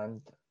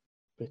 and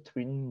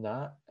between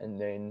that and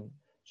then,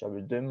 so I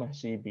was doing my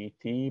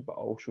CBT, but I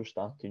also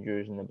started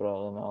using the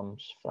Brothers in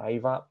Arms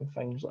Thrive app and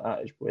things like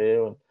that as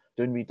well, and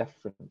doing me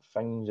different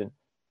things. And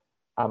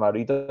I'm a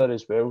reader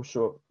as well,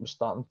 so I'm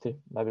starting to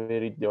maybe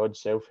read the odd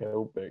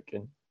self-help book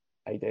and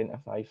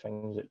identify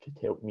things that could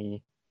help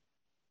me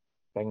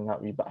bring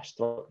that wee bit of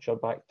structure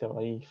back to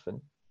life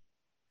and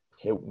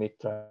help me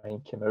try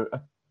and come out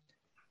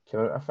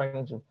of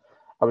things. And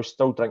I was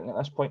still drinking at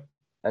this point,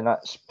 and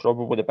that's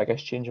probably the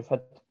biggest change I've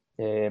had.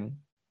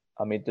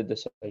 I made the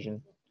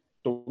decision.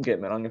 Don't get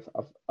me wrong, if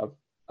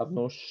I've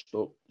not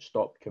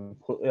stopped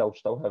completely. I'll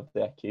still have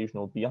the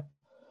occasional beer,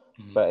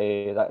 but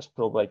that's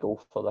probably a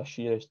goal for this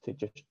year, is to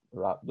just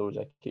wrap those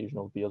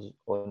occasional beers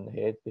on the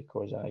head,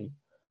 because I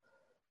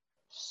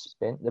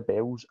spent the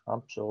bells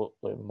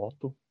absolutely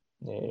mortal.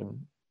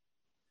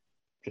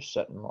 Just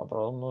sitting with my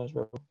brother-in-law as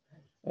well,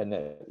 and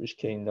it was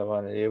kind of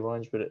one of the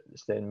ones where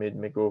it's then made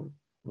me go,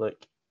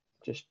 like,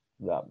 just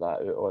wrap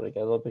that out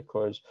altogether,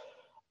 because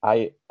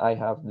I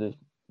have the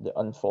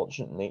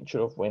unfortunate nature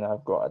of when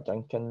I've got a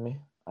drink in me,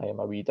 I am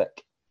a wee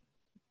dick.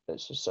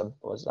 It's as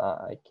simple as that.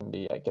 I can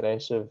be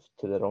aggressive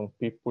to the wrong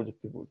people, the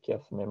people who care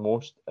for me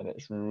most, and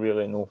it's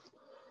really no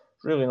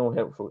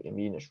helpful to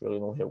me, and it's really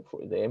no helpful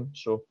to them.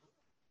 So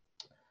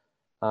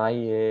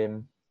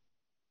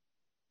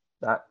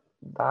that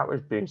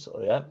was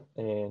basically it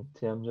in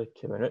terms of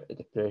coming out of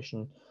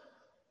depression.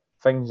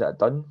 Things that I've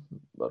done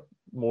were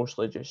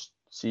mostly just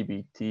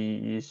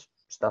CBTs,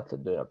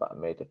 started doing a bit of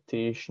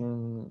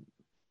meditation,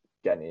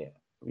 getting a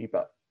wee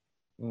bit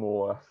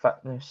more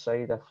fitness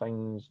side of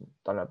things,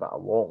 done a bit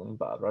of walking,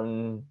 bit of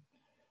running,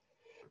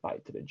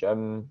 back to the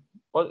gym,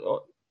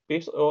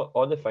 basically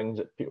all the things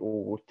that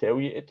people will tell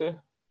you to do.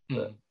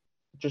 But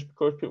just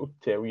because people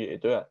tell you to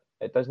do it,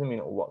 it doesn't mean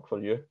it'll work for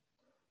you.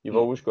 You've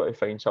always got to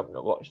find something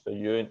that works for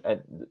you.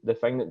 And the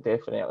thing that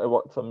definitely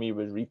worked for me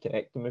was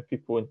reconnecting with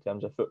people in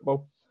terms of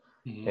football.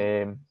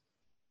 And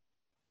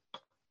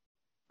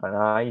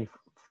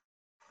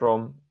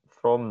from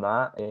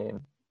that,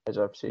 as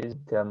I've said,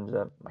 in terms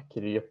of my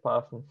career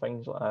path and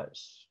things like that,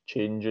 it's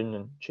changing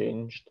and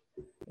changed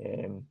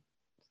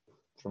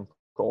from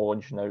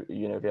college now to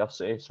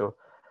university. So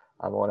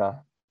I'm on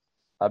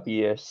a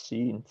BSc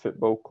in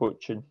football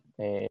coaching,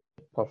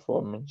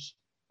 performance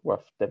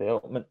with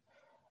development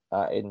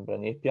at Edinburgh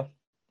Napier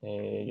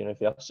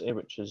University,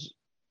 which is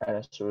in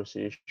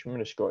association with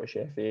the Scottish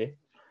FA.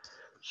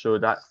 So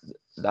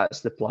that's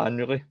the plan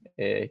really.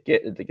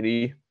 Get the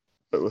degree,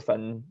 but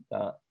within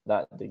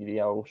that degree,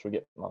 I also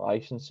get my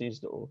licenses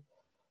that will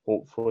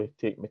hopefully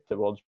take me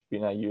towards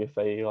being a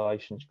UFA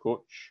licensed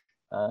coach,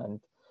 and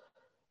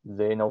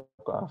then I'll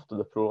go after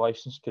the pro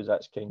license because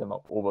that's kind of my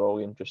overall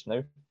interest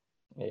now,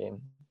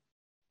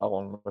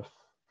 along with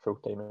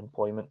full-time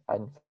employment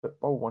in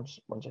football once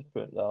I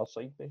put the other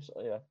side,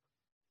 basically,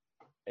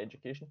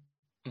 education.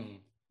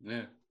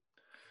 Yeah.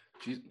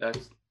 Jeez,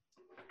 that's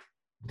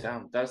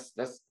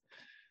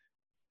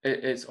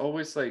it's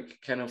always like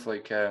kind of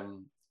like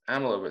I'm a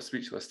little bit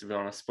speechless, to be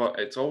honest, but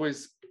it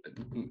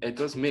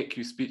does make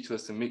you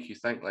speechless and make you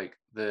think like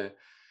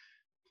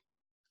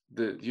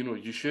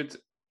you should.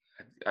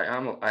 I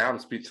am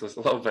speechless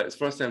a little bit. It's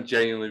the first time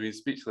genuinely being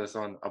speechless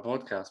on a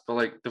podcast, but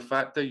like the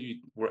fact that you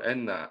were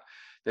in that,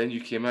 then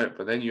you came out,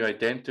 but then you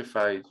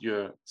identified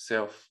your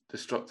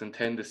self-destructing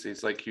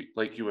tendencies, like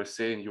you were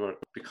saying, you were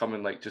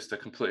becoming like just a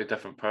completely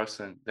different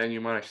person. Then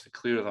you managed to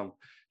clear them.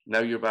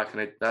 Now you're back,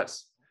 and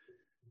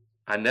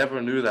I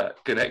never knew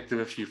that connected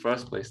with you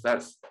first place.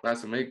 That's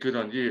amazing. Good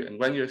on you. And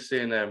when you're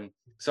saying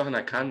something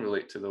I can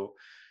relate to though,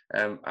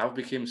 I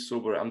became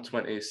sober. I'm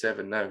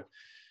 27 now.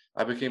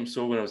 I became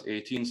sober when I was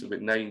 18, so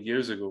about 9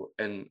 years ago.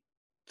 And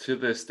to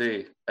this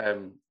day,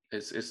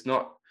 it's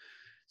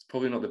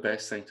probably not the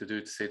best thing to do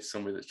to say to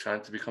somebody that's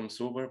trying to become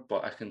sober,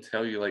 but I can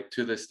tell you, like,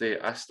 to this day,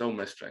 I still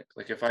miss drink.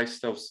 Like,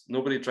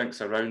 nobody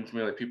drinks around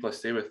me. Like, people I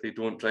stay with, they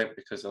don't drink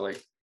because they're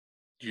like,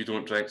 you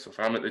don't drink. So if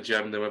I'm at the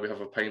gym, they maybe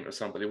have a pint or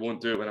something. They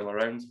won't do it when I'm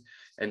around.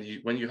 And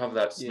when you have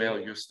that smell,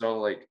 you're still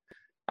like,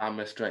 I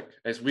miss drink.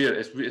 It's weird.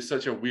 It's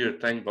such a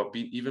weird thing. But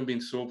even being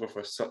sober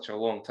for such a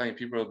long time,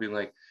 people will be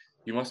like,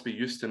 you must be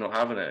used to not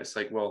having it. It's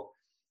like, well,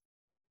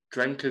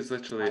 drink is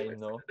literally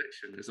an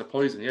addiction. It's a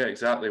poison. Yeah,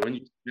 exactly. When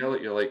you smell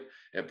it, you're like,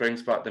 it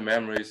brings back the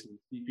memories. And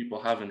you see people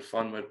having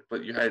fun with,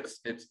 but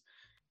it's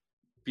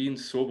being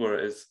sober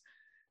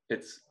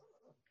it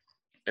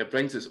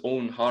brings its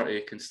own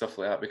heartache and stuff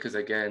like that, because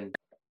again,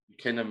 you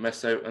kind of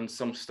miss out on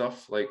some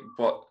stuff. Like,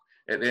 but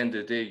at the end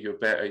of the day, you're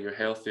better, you're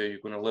healthier, you're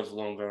going to live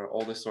longer,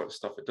 all this sort of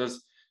stuff. It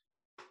does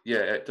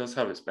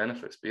have its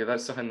benefits. But yeah,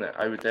 that's something that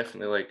I would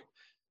definitely like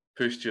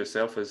push to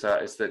yourself, is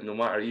that no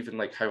matter even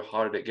like how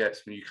hard it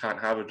gets when you can't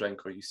have a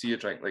drink or you see a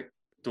drink, like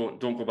don't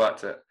go back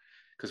to it,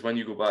 because when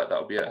you go back,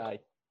 that'll be it. Aye.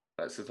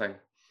 That's the thing.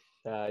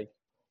 Aye.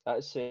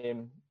 That's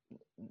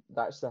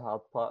the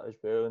hard part as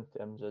well in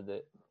terms of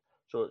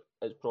so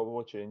it's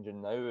probably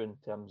changing now in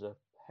terms of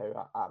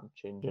how I'm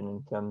changing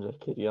in terms of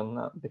career and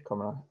that,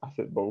 becoming a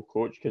football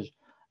coach, because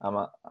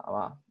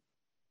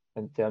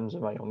in terms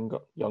of my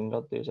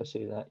younger days, I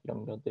say that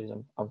younger days,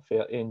 I'm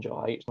 30 in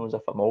July. It's not as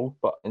if I'm old,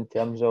 but in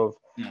terms of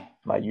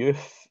my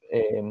youth,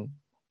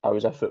 I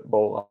was a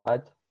football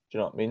lad. Do you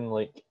know what I mean?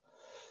 Like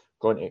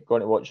going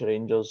to watch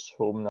Rangers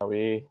home and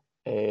away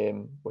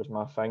was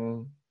my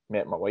thing.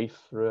 Met my wife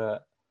through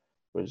it.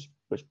 Was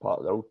part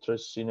of the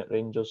ultras scene at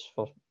Rangers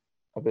for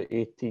about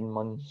 18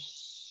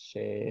 months.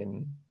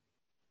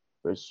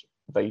 Was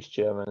vice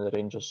chairman of the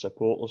Rangers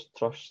Supporters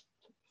Trust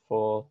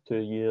for 2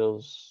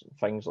 years,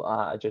 things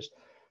like that.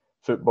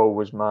 Football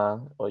was my,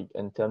 like,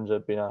 in terms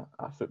of being a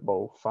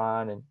football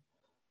fan, and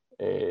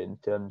in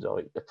terms of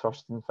like the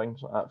trust and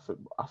things like that,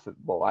 a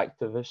football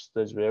activist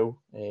as well.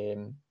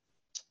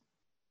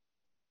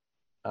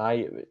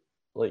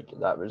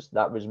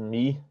 That was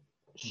me.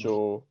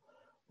 So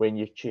when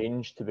you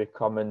change to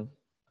becoming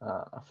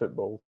a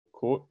football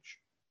coach,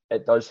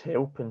 it does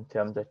help in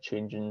terms of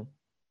changing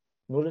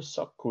not the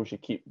circles you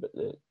keep, but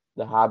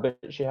the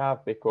habits you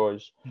have,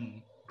 because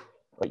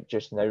like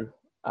just now,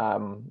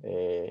 I'm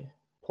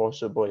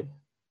possibly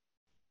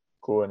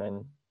going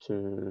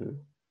into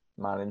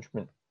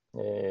management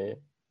that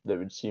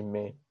would see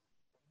me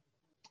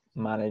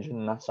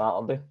managing a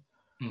Saturday.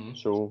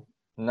 So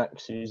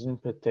next season,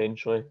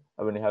 potentially,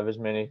 I wouldn't have as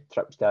many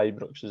trips to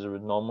Ibrox as I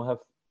would normally have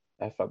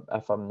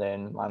if I'm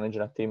then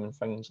managing a team and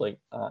things like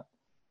that.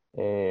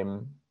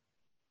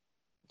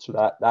 So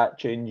that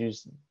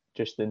changes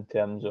just in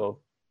terms of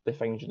the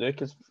things you do,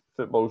 because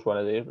football's one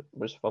of the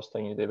was the first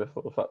thing you do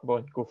before the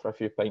football. Go for a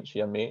few pints with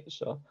your mates.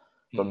 So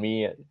for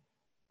me,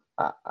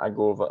 I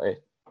go over to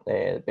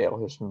the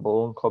Bellhouston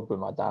Bowling Club with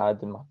my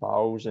dad and my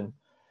pals and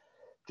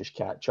just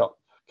catch up,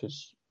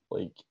 because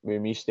like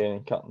with me staying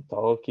in Kirton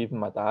Tulloch, even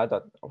my dad,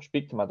 I'll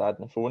speak to my dad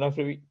on the phone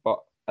every week, but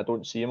I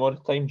don't see him all the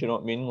time. Do you know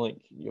what I mean?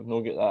 Like, you've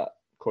not got that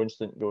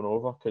constant going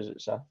over, because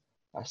it's a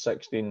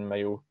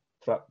 16-mile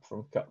trip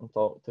from Kirton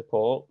to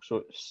Pollock,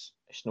 so it's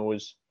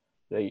knows,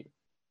 right,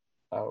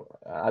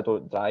 I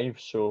don't drive,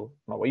 so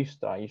my wife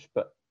drives,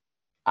 but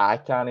I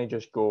can't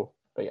just go,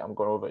 right, I'm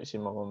going over to see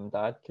my mum and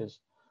dad, because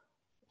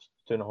it's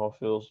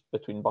 2.5 hours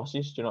between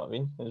buses, do you know what I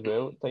mean, as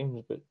well at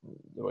times, but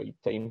the way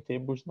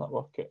timetables and that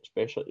work out,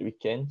 especially at the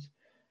weekends.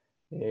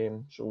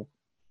 So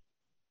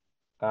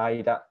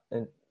aye, that,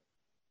 and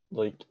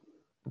like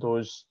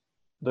those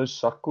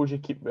circles you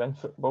keep within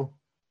football,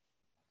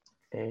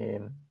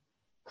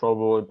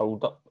 probably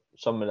build up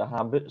some of the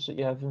habits that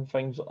you have and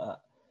things like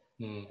that.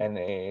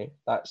 And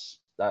that's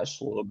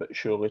slowly but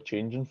surely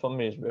changing for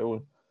me as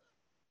well.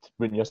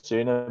 When you're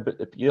saying about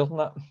the beer and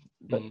that,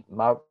 but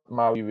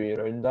my way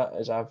around that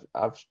is I've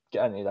got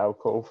into the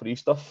alcohol-free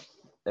stuff,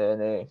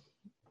 and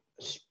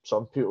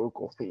some people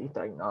go for you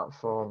drink that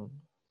for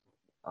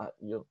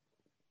you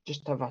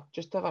just have a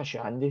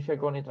shandy if you're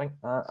going to drink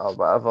that or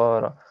whatever,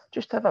 or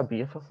just have a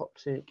beer for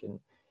fuck's sake, and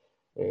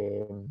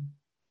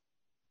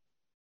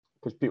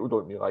because people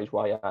don't realise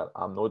why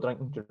I'm not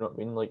drinking, do you know what I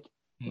mean? Like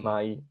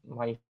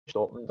my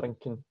stopping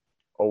drinking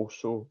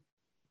also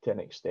to an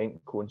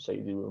extent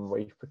coincided with my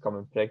wife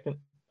becoming pregnant.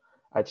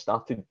 I'd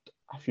started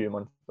a few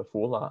months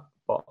before that,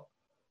 but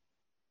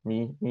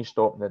me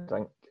stopping the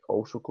drink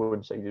also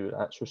coincided with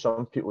that. So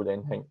some people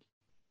then think,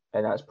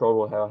 and that's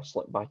probably how I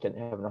slipped back into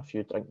having a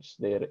few drinks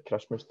there at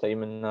Christmas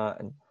time and that,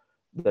 and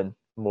then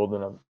more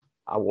than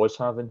I was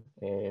having,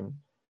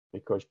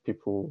 because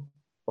people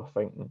were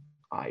thinking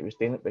I was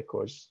doing it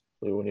because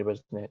Leonie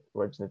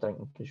wasn't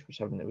drinking because she was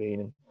having the rain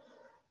and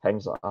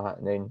things like that.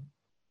 And then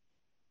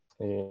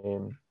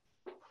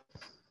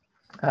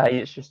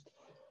it's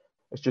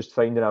just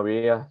finding a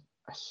way of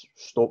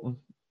stopping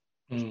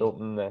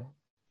the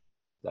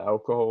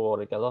alcohol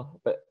altogether.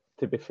 But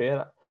to be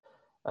fair,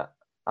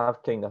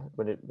 I've kind of,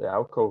 when the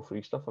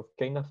alcohol-free stuff, I've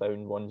kind of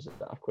found ones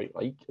that I quite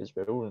like as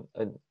well,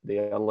 and they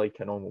are like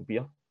a normal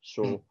beer.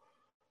 So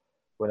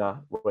when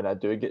I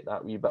do get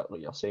that wee bit,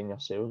 like you're saying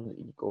yourself, that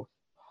you go,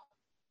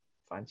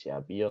 fancy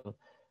a beer,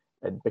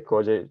 and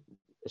because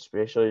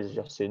especially as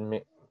you're saying,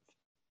 mate,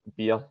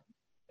 beer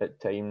at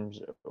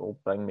times will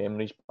bring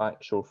memories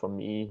back. So for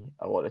me,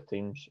 a lot of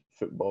times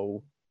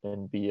football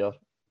and beer,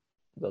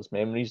 there's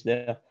memories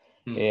there.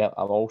 I'm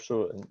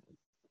also,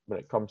 when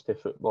it comes to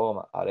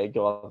football, I'm a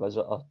regular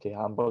visitor to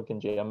Hamburg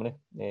in Germany.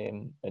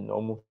 In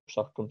normal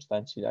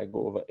circumstances, I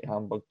go over to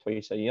Hamburg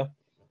twice a year.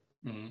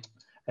 And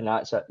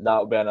that's it.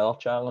 That'll be another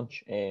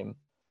challenge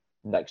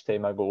next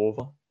time I go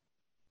over,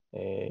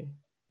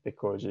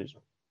 because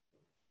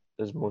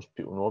as most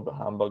people know about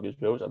Hamburg as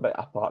well, it's a bit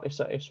of a party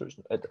city, so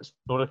it's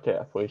not the kind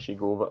of place you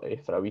go over to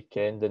for a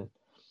weekend and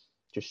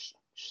just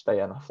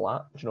stay in a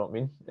flat, do you know what I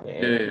mean?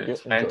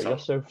 Enjoy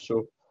yourself.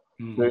 So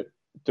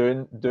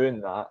doing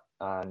that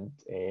and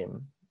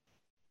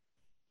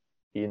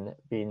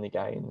being the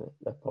guy in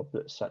the pub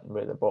that's sitting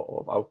with a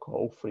bottle of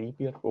alcohol-free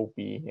beer will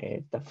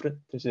be different,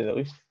 to say the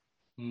least.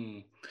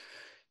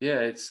 Yeah,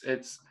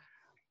 it's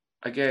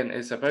again,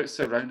 it's about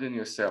surrounding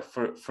yourself.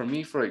 For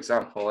me, for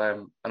example, I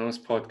know this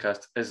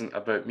podcast isn't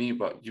about me,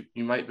 but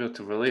you might be able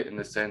to relate in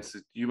the sense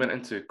that you went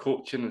into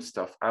coaching and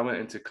stuff. I went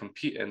into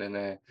competing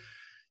and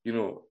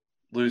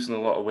losing a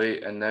lot of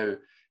weight, and now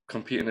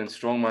competing in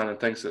strongman and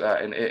things like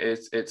that. And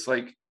it's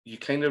like you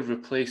kind of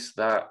replace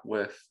that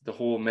with the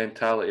whole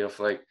mentality of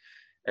like,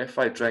 if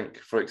I drink,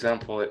 for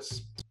example,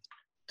 it's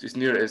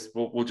near it is.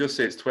 We'll just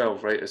say it's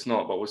 12, right? It's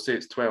not, but we'll say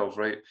it's 12,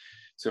 right?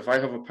 So if I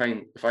have a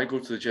pint, if I go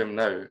to the gym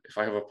now, if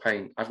I have a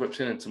pint, I've got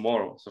training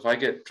tomorrow. So if I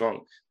get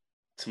drunk,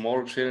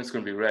 tomorrow training is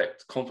going to be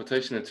wrecked.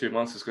 Competition in 2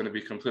 months is going to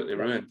be completely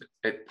ruined.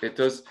 It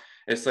does.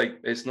 It's like,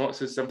 it's not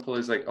so simple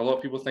as like a lot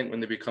of people think when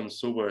they become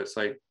sober, it's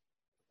like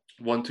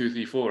 1, 2,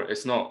 3, 4.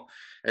 It's not.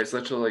 It's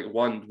literally like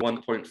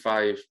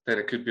 1.5, then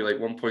it could be like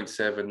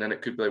 1.7, then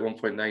it could be like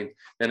 1.9,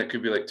 then it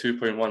could be like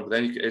 2.1. But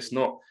then it's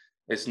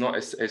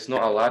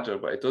not a ladder,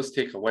 but it does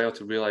take a while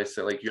to realize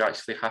that like you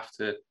actually have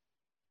to,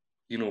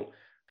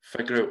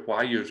 figure out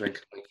why you're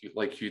drinking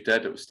like you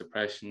did. It was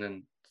depression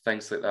and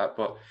things like that.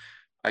 But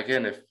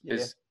again,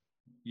 as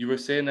you were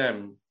saying,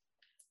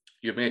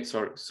 your mates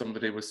or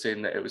somebody was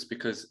saying that it was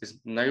because, is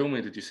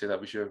Naomi, did you say that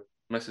was your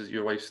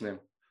wife's name?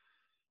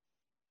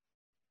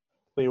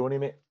 Leonie,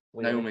 mate.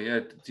 Naomi,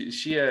 yeah.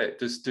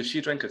 Does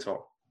she drink at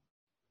all?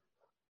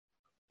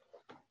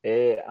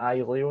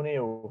 Aye, Leonie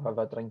will have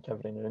a drink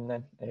every now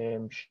and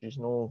then. She's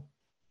not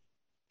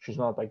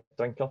a big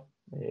drinker.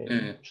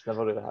 She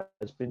never really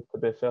has been, to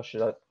be fair.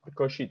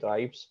 Because she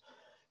drives,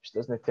 she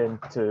doesn't tend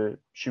to.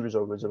 She was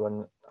always the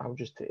one, I'll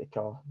just take a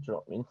car, do you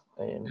know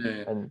what I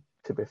mean? And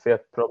to be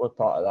fair, probably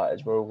part of that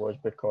as well was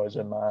because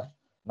of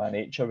my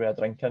nature with a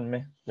drink in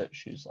me, that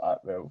she's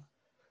like, well,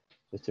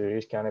 the two of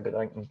you can't be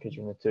drinking, because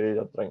when the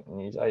two are drinking,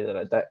 he's either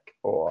a dick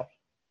or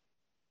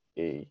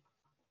he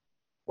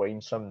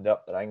winds somebody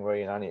up the ring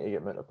way and I need to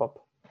get him out the pub.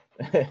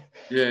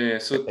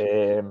 So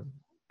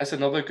that's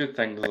another good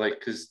thing, like,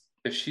 because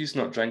if she's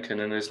not drinking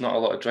and there's not a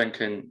lot of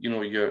drinking,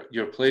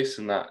 your place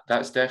in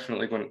that's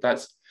definitely going.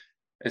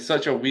 It's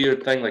such a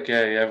weird thing. Like,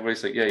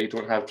 everybody's like, you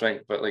don't have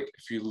drink, but like,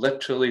 if you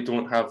literally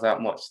don't have that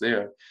much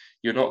there,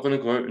 you're not going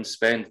to go out and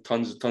spend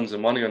tons of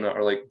money on it,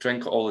 or like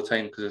drink it all the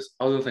time, because there's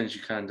other things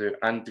you can do,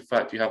 and the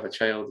fact you have a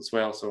child as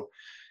well. So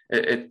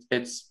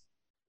it's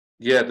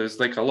yeah, there's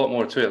like a lot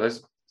more to it.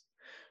 There's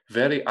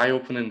very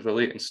eye-opening,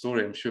 relating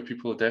story. I'm sure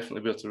people will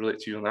definitely be able to relate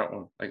to you on that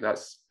one. Like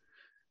that's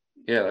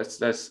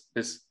it's, as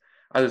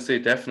I say,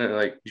 definitely,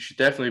 like, you should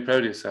definitely be proud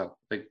of yourself.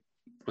 Like,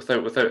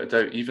 without a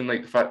doubt. Even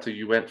like the fact that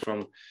you went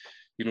from,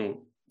 you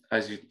know, I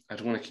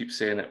don't want to keep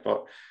saying it,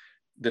 but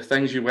the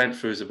things you went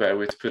through is a better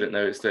way to put it now.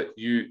 Is that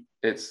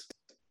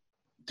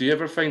do you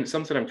ever find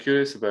something I'm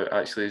curious about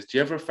actually? Is do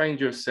you ever find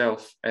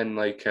yourself in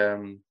like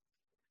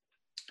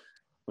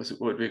what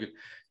would be good?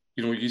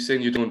 You know, you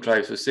saying you don't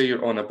drive, so say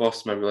you're on a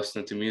bus, maybe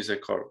listening to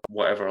music or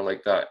whatever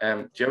like that.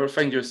 Do you ever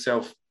find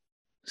yourself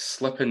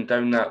slipping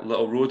down that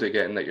little road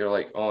again, that you're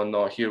like, oh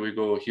no, here we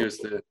go, here's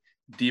the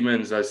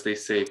demons, as they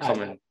say,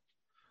 coming?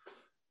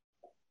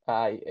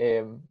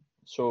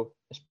 So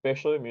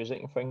especially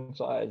music and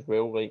things like that as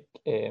well, like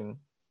I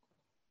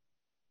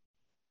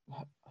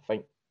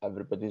think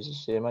everybody's the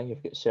same.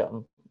 You've got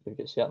certain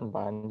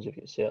bands, you've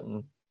got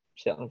certain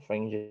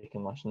things you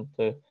can listen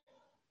to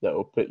that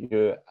will put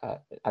you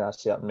in a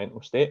certain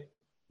mental state.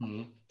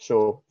 Mm-hmm.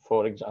 So,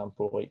 for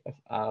example, like if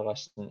I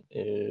listen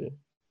to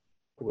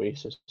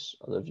Oasis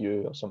or The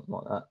View or something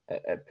like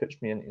that, it puts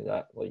me into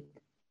that like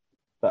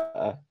bit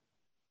of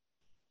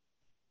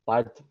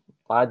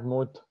bad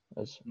mode.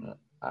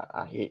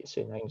 I hate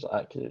saying things like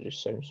that because it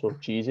just sounds so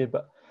cheesy,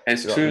 but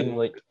it's you know true. what I mean?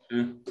 Like,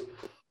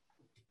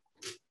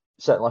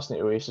 sit and listen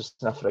to Oasis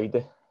on a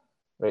Friday,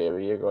 right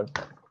away you're going,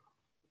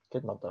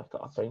 good mother, a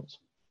couple of pints.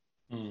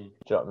 Do you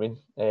know what I mean?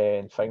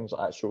 And things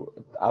like that. So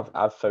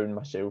I've found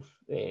myself,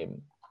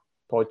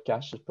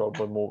 podcasts is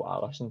probably more what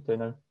I listen to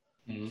now,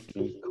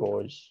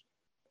 because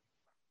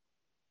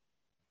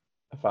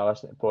if I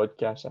listen to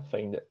podcasts, I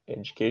find it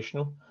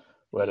educational.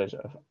 Whereas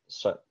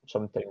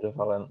sometimes if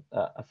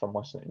I'm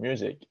listening to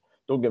music,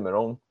 don't get me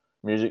wrong,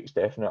 music's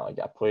definitely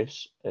got a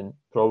place, and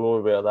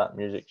probably where that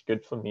music's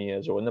good for me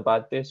is on the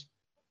bad days.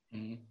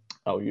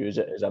 I'll use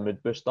it as a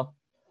mood booster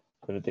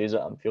for the days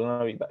that I'm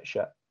feeling a wee bit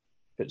shit.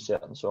 Put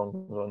certain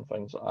songs on,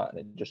 things like that, and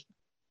it just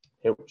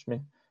helps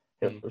me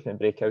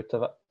break out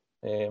of it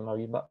a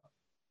wee bit.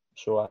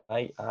 So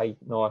I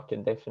know I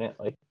can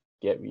definitely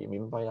get what you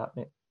mean by that,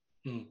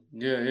 mate.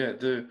 Yeah.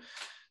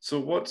 So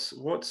what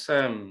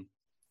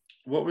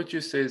would you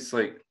say is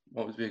like,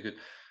 what would be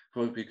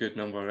a good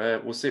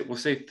number? We'll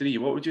say 3.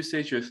 What would you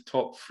say is your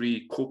top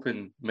 3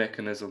 coping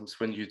mechanisms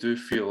when you do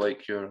feel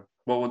like you're,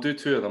 well, we'll do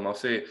 2 of them. I'll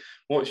say,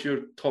 what's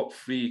your top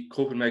 3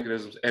 coping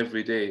mechanisms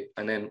every day?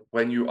 And then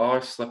when you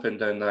are slipping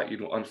down that, you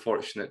know,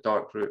 unfortunate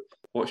dark route,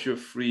 what's your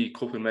 3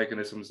 coping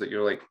mechanisms that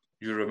you're like,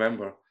 you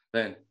remember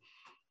then?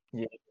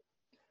 Yeah.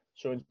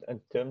 So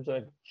in terms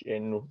of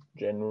general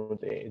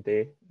day to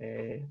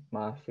day,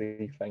 my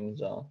 3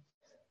 things are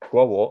go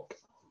a walk,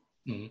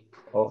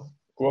 or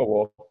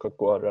go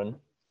a run,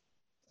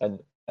 and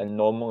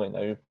normally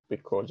now,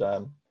 because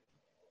I'm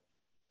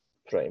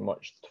pretty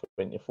much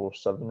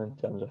 24/7 in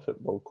terms of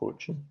football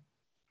coaching,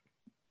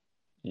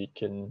 you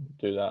can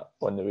do that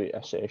on the way to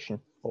a session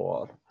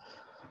or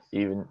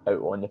even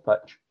out on the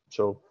pitch.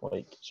 So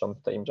like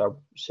sometimes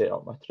I'll set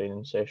up my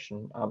training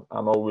session.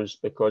 I'm always,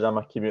 because I'm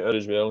a commuter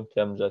as well in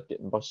terms of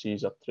getting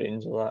buses or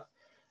trains or that,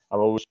 I'm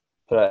always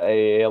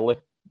pretty early.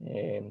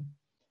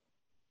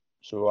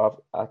 So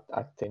I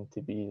tend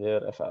to be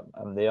there. If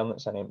I'm there and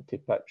it's an empty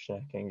pitch, and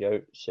I can go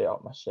out, set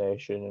up my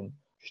session and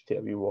just take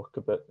a wee walk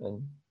a bit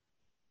and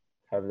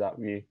have that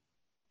wee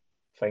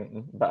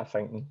bit of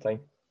thinking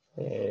time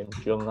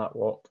during that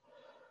walk.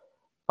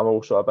 I'm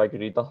also a big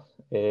reader.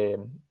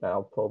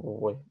 I'll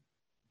probably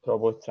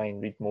try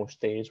and read most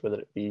days, whether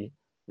it be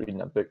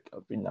reading a book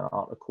or reading an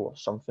article or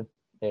something.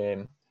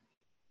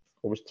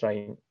 Always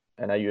trying,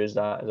 and I use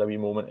that as a wee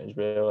moment as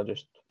well. I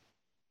just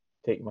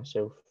take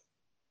myself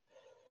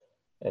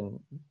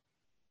and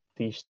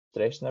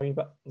de-stressing a wee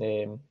bit.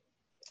 I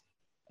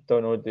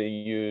don't know,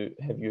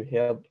 have you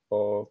heard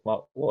of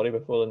Mark Laurie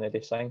before, the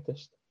Neddy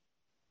Scientist?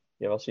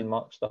 You ever seen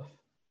Mark's stuff?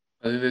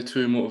 Are they the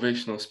 2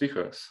 motivational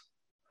speakers?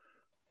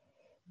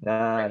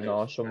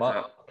 No. So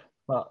Mark,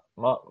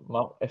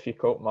 if you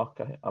call Mark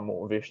a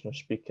motivational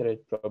speaker,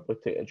 he'd probably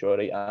take a jaw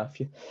right off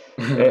you.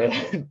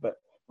 But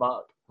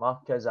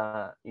Mark is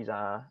he's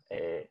a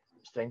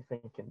strength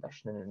and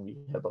conditioning and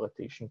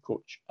rehabilitation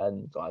coach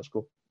in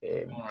Glasgow.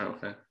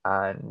 Okay.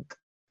 And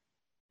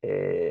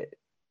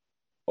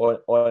on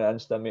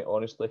Insta, mate,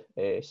 honestly,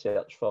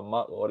 search for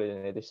Mark Laurie, the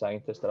Neddy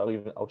Scientist, or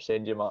I'll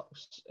send you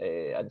Mark's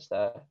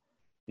Insta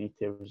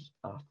details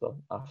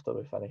after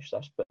we finish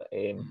this. But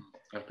I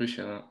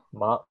appreciate that.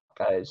 Mark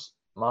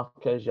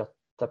is your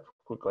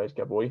typical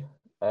Glasgow boy,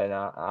 and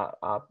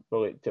I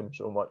relate to him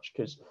so much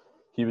because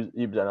he was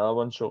another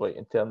one. So like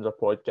in terms of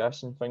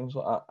podcasts and things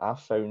like that, I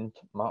found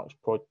Mark's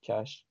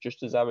podcast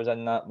just as I was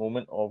in that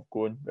moment of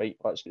going, right,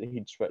 let's get the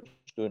heat switch,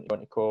 going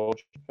to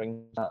college and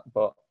things like that.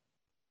 But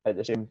at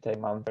the same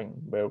time, I'm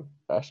thinking, well,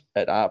 at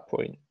that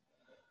point,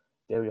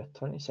 Dale, you're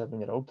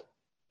 27-year-old. Do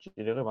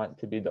you really want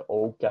to be the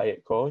old guy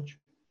at college?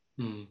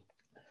 And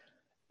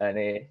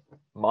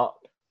Mark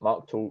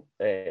Mark done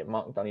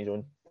his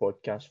own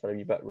podcast for a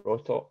wee bit, Raw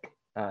Talk,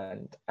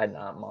 and in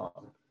that Mark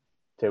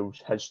tells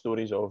his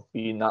stories of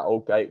being that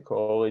old guy at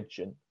college,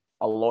 and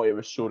a lot of it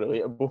was so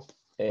relatable.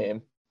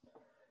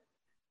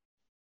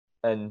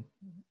 And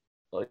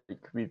like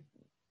we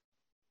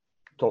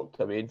talked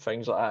away and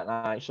things like that, and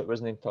actually it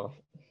wasn't until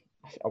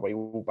a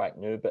while back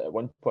now, but at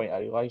one point I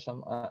realised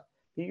I'm like,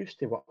 he used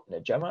to work in the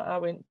gym I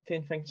went to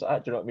and things like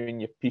that. Do you know what I mean?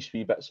 You piece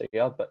wee bits of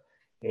here, but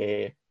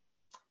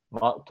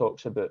Mark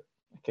talks about,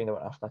 I kind of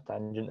went off a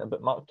tangent,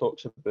 but Mark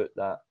talks about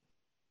that.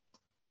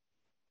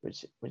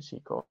 What's he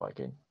called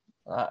again?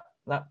 That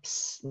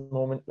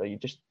moment where you're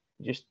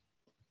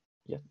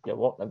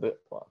walking about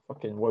like a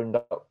fucking wound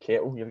up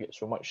kettle. You've got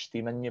so much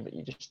steam in you, but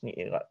you just need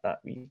to let that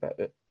wee bit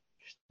out.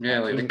 Yeah,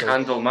 like the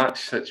candle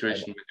match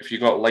situation. If you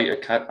got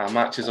light a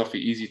matches off, it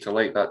easy to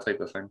light, that type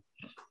of thing.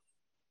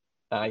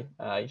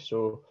 Aye.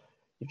 So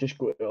you've just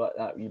got to let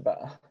that wee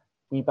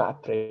bit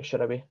of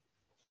pressure away,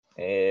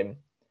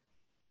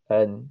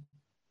 and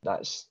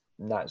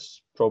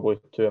that's probably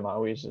two of my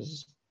ways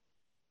is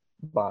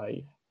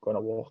by going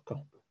a walk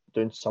or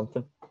doing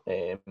something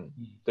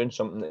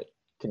that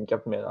can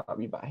give me that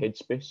wee bit of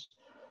headspace,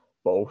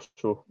 but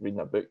also reading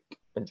a book.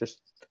 And just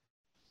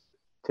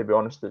to be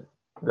honest,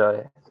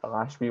 the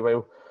last wee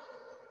while,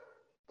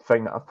 the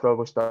thing that I've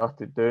probably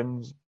started doing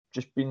is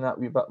just being that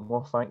wee bit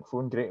more thankful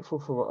and grateful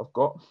for what I've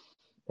got.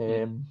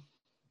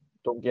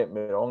 Don't get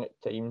me wrong,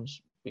 at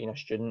times being a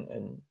student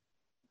and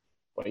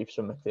life's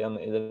on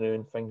maternity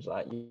and things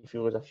like that, you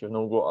feel as if you've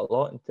not got a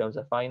lot in terms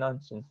of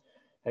finance and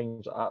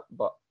things like that,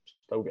 but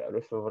still get a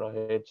roof over our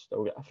head,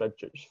 still get a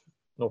fridge that's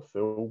not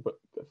full but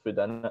got food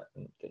in it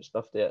and get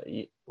stuff there to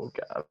eat. We'll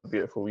get a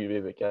beautiful wee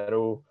baby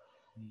girl,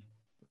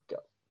 get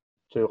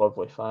two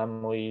lovely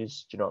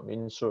families, do you know what I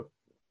mean? So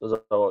there's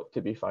a lot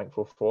to be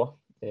thankful for.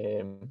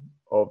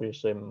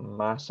 Obviously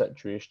my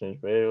situation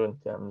as well in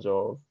terms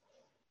of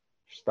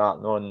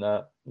starting on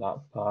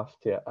that path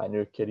to a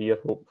new career,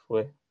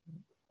 hopefully.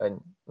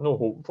 And no,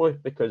 hopefully,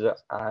 because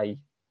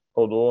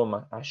although I'm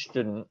a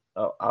student,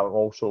 I'm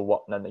also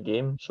working in the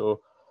game.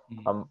 So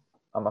I'm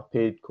a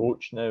paid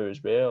coach now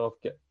as well.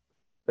 I've got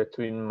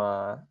between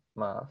my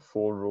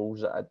 4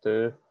 roles that I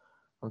do,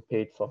 I'm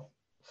paid for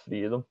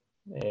 3 of them.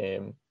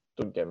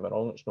 Don't get me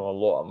wrong, it's not a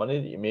lot of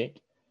money that you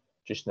make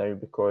just now,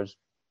 because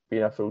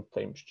being a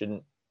full-time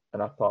student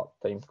and a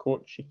part-time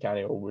coach, you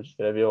can't always,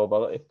 for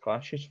availability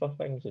clashes for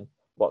things, and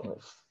working at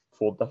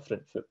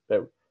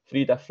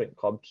 3 different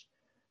clubs,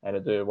 and I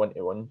do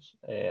one-to-ones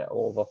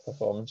all over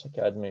Performance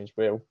Academy as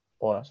well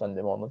on a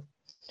Sunday morning.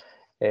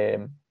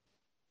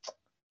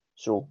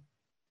 So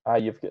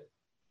you've got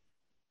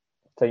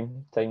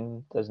time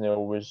doesn't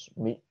always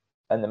meet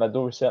in the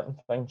middle with certain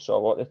things, so a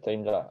lot of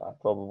times I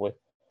probably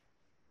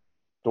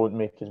don't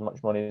make as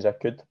much money as I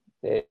could,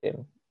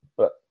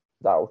 but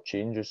that'll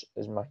change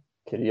as my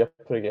career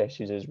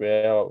progresses as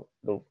well.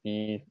 There'll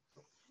be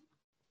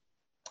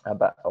a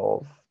bit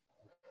of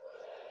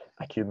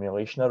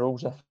accumulation of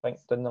roles, I think,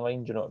 down the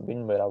line, do you know what I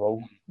mean, where I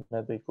will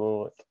maybe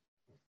go like,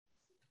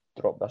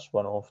 drop this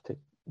one off to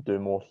do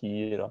more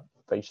here or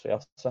vice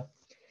versa.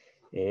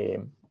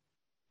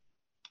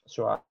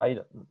 So I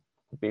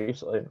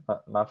basically,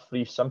 my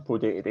 3 simple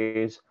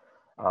day-to-days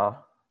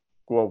are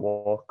go a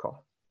walk or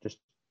just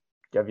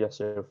give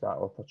yourself that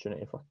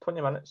opportunity for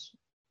 20 minutes.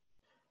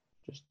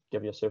 Just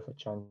give yourself a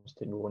chance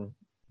to go and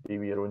be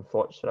with your own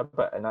thoughts for a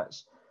bit. And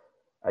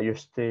I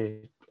used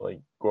to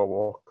like go a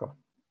walk or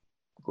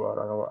go a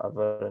run or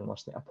whatever and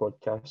listen to a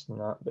podcast and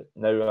that, but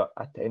now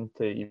I tend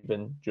to,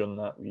 even during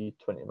that wee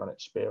 20-minute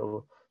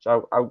spell,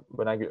 so I'll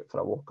when I go out for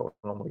a walk, I'll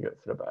normally go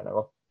out for about an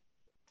hour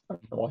and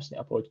listen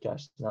to a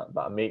podcast and that,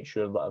 but I make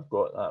sure that I've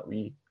got that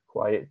wee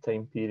quiet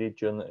time period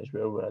during it as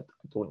well, where I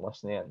don't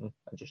listen to anything,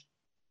 I just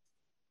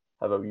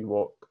have a wee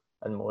walk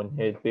in my own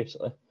head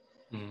basically,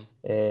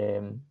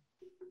 and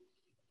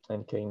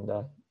kind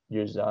of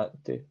use that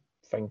to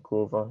think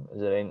over,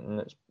 is there anything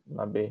that's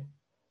maybe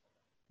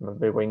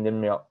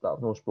winding me up that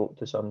I've not spoke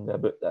to somebody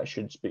about that I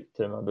should speak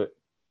to them about,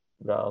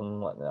 rather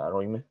than letting it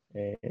annoy me.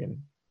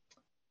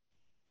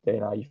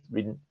 Then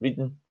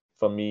reading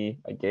for me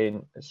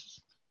again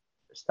is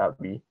that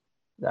wee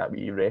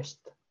rest,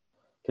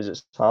 because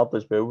it's hard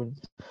as well.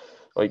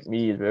 Like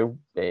me as well.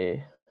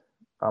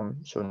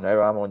 So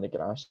now I'm on the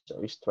grass at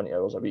least 20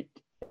 hours a week.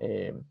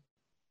 I'm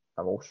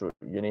also at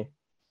uni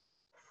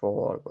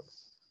for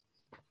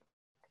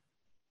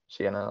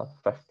say another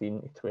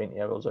 15 to 20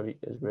 hours a week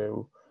as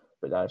well,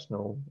 but that's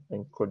no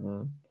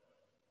including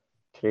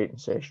creating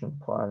session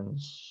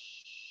plans,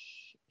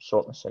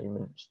 sorting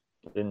assignments,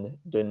 doing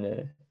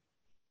the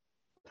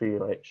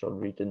pre-lecture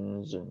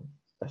readings and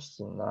this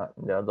and that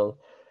and the other.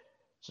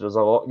 So there's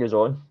a lot goes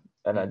on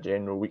in a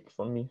general week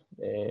for me.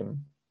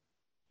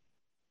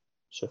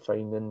 So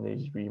finding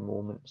these wee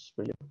moments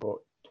where you've got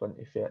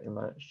 20, 30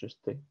 minutes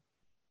just to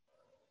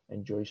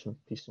enjoy some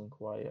peace and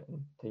quiet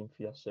and time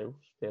for yourself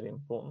is very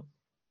important.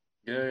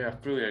 Yeah, I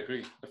fully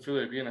agree.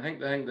 And I think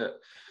the thing that,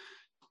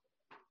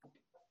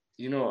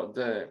 you know,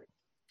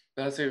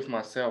 that's it with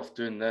myself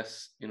doing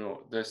this, you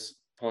know, this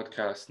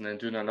podcast and then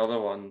doing another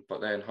one,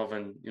 but then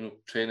having,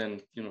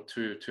 training,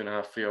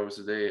 2.5, 3 hours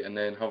a day, and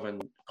then having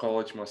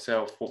college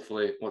myself,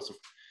 hopefully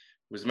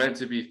was meant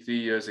to be 3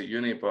 years at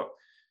uni, but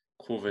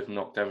COVID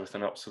knocked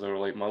everything up. So they were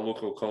like, my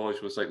local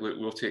college was like, look,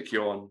 we'll take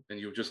you on and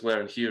you'll just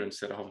learn here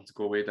instead of having to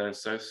go way down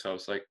south. So I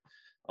was like,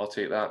 I'll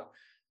take that.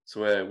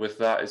 So with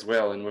that as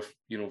well, and with,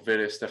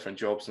 various different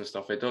jobs and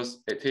stuff, it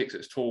takes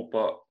its toll.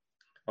 But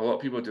a lot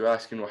of people do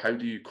ask, how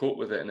do you cope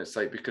with it? And it's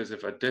like, because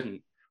if I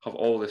didn't have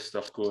all this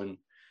stuff going,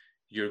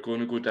 you're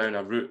going to go down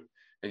a route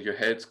and your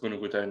head's going to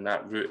go down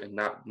that route and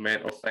that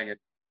mental thing. And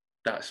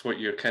that's what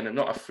you're kind of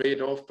not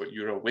afraid of, but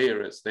you're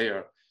aware it's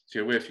there. So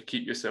you're aware if you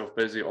keep yourself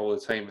busy all the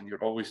time and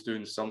you're always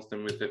doing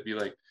something with it, be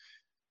like,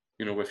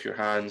 with your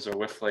hands or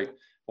with like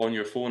on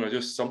your phone or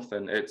just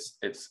something, it's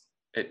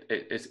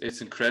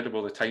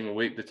incredible the time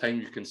awake, the time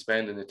you can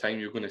spend and the time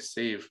you're going to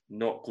save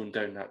not going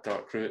down that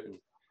dark route and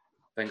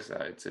things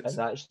like that. And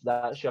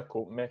that's your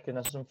coping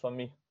mechanism for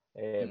me.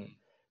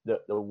 The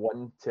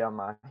one term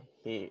I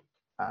hate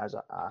as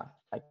a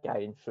guy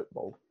in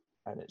football,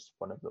 and it's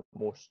one of the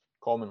most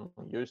commonly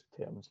used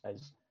terms,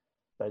 is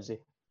busy.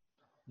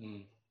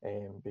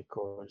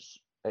 Because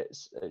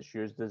it's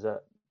used as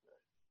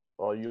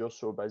you're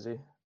so busy,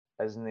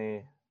 isn't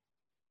it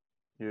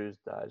used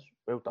as,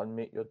 well done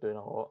mate, you're doing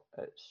a lot.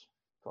 It's,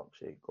 fuck's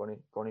sake, gonna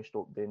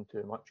stop doing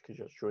too much because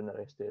you're showing the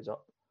rest of us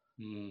up.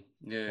 You're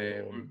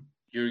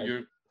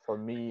for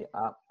me,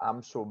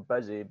 I'm so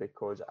busy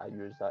because I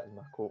use that as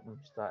my coping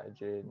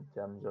strategy in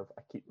terms of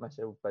I keep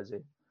myself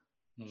busy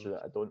so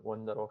that I don't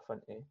wander off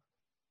into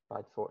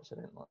bad thoughts or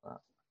anything like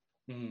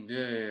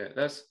that.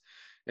 That's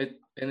it.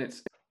 And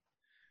it's,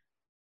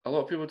 a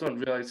lot of people don't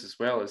realize as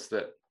well is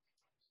that,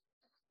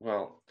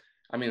 well,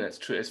 I mean, it's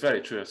true. It's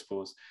very true, I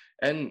suppose.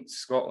 In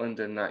Scotland,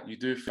 in that you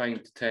do find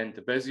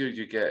the busier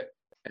you get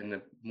and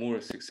the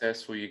more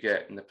successful you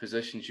get and the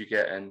positions you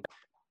get in,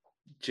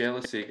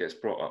 jealousy gets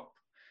brought up.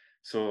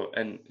 So,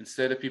 and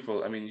instead of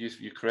people, I mean,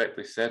 you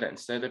correctly said it,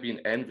 instead of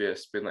being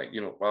envious, being like,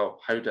 wow,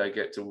 how do I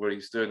get to where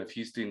he's doing? If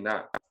he's doing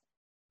that,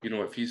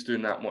 if he's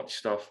doing that much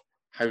stuff,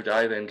 how do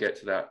I then get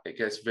to that? It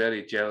gets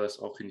very jealous.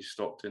 Oh, can you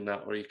stop doing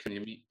that? Or can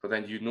you meet? But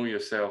then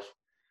yourself.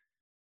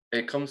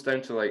 It comes down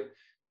to like,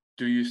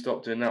 do you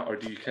stop doing that? Or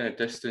do you kind of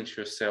distance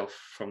yourself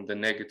from the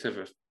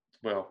negative?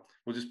 Well,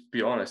 we'll just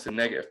be honest, the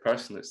negative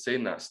person that's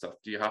saying that stuff.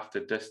 Do you have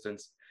to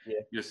distance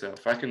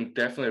yourself? I can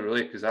definitely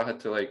relate because I had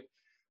to like,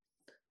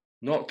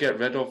 not get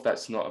rid of,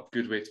 that's not a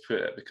good way to put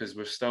it, because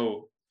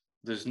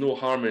there's no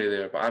harmony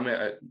there. But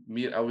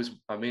I was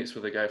mates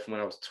with a guy from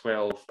when I was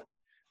 12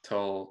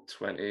 till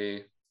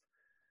 20,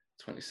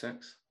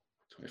 26,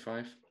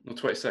 25, no,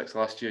 26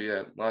 last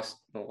year, not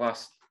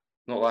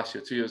last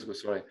year, 2 years ago,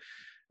 sorry,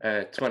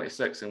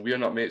 26, and we're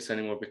not mates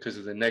anymore because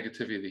of the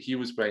negativity that he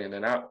was bringing,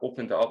 and I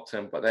opened it up to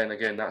him. But then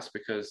again, that's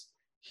because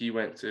he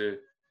went to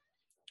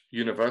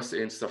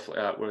university and stuff like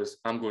that, whereas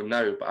I'm going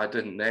now, but I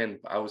didn't then,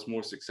 but I was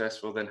more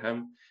successful than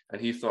him. And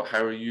he thought,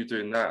 how are you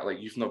doing that? Like,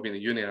 you've not been to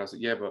uni. And I was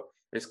like, yeah, but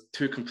it's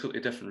two completely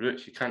different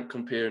routes. You can't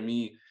compare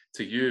me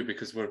to you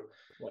because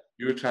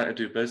you were trying to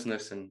do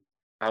business and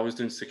I was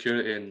doing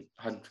security and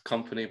had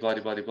company, blah,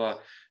 blah, blah, blah.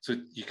 So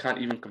you can't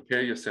even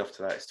compare yourself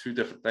to that. It's two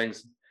different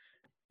things.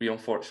 We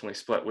unfortunately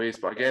split ways.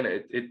 But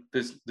again,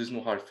 there's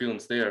no hard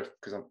feelings there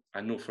because I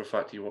know for a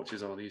fact he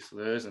watches all these, so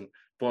there isn't.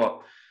 But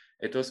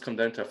it does come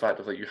down to a fact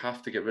of like, you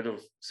have to get rid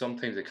of,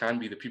 sometimes it can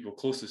be the people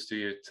closest to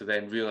you to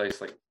then realize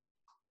like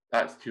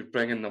you're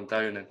bringing them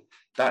down, and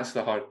that's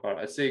the hard part.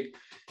 I'd say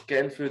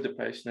getting through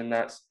depression,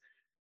 and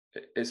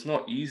it's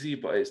not easy,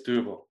 but it's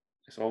doable.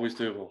 It's always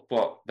doable.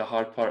 But the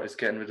hard part is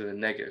getting rid of the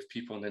negative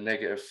people and the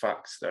negative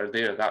facts that are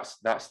there. That's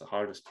the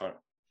hardest part.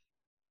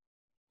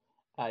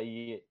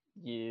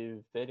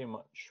 You very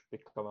much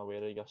become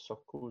aware of your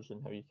circles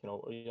and how you can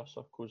alter your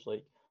circles.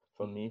 Like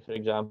for me, for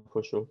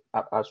example, so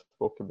I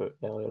spoke about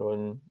earlier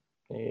on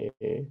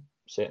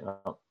setting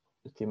up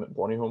the team at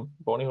Bonnyholm.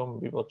 Bonnyholm,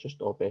 we were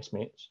just all best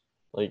mates.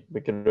 Like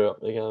we grew up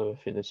together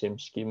for the same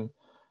scheme,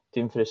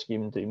 team for a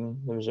scheme dream.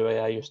 That was the way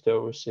I used to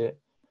always say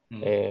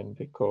it,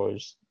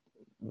 because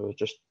we were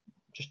just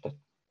a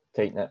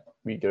tight knit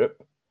wee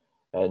group,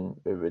 and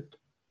we would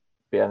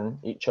be in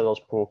each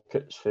other's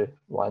pockets for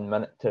 1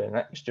 minute to the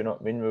next. Do you know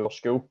what I mean? We were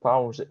school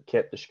pals that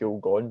kept the school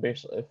going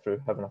basically through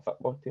having a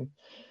football team.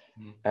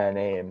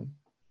 And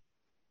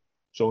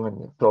so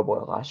in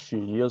probably the last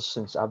few years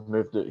since I've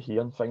moved out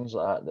here and things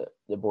like that,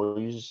 the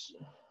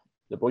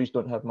boys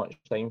don't have much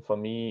time for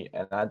me,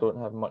 and I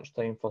don't have much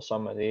time for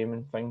some of them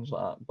and things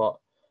like that. But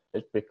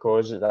it's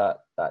because of that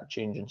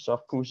change in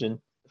circles, and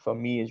for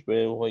me as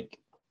well, like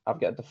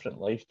I've got a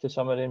different life to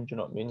some of them. Do you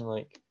know what I mean?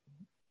 Like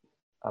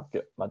I've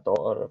got my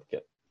daughter, I've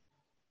got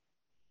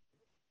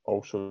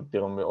also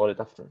dealing with all the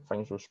different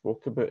things we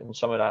spoke about, and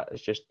some of that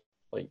is just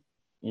like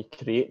you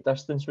create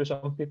distance with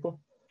some people,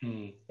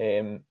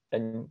 and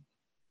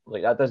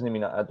like that doesn't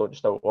mean that I don't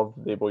still love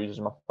the boys as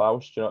my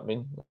pals. Do you know what I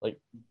mean? Like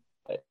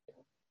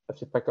if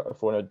they pick up the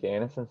phone, I'd do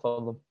anything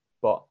for them,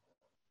 but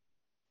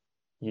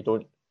you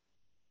go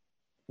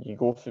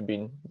from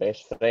being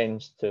best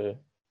friends to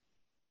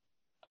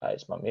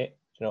it's my mate.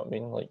 Do you know what I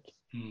mean? Like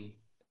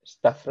It's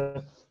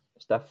different.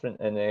 It's different,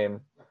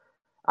 and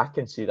I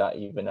can see that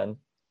even in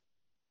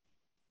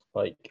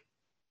like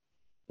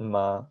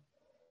my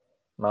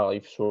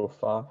life so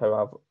far, how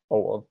I've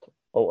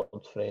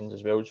altered friends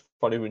as well. It's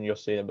funny when you're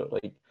saying about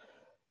like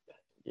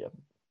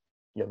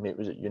your mate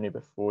was at uni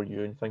before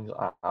you and things like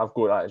that. I've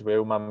got that as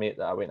well. My mate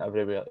that I went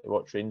everywhere to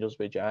watch Rangers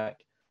with,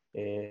 Jack.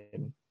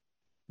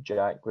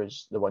 Jack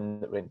was the one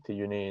that went to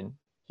uni and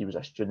he was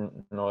a student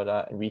and all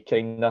that, and we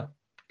kind of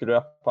grew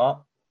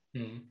apart.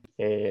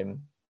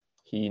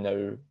 He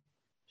now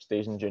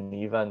stays in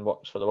Geneva and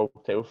works for the World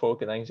Health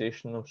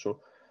Organisation.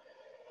 So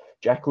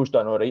Jacko's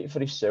done all right for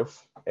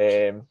himself.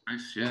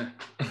 Nice, yeah.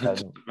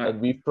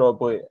 and we've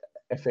probably,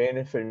 if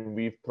anything,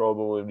 we've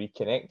probably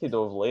reconnected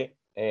of late,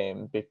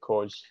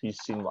 because he's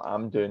seen what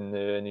I'm doing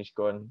now and he's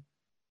gone,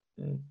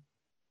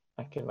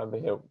 I can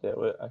maybe help deal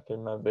with it. I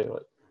can maybe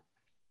like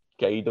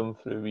guide him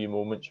through wee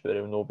moments where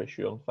he'll not be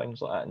sure and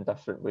things like that in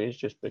different ways,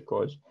 just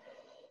because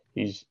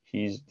he's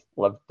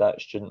lived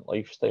that student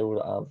lifestyle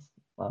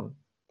that I'm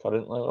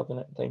currently living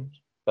at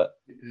times. But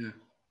yeah.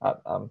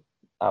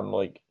 I'm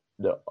like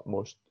the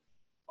most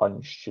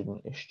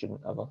unstudent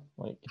student ever.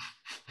 Like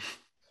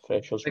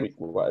Freshers Week,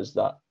 what is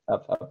that?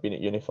 I've been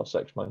at uni for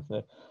 6 months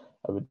now.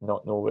 I would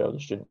not know where the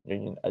student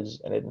union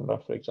is in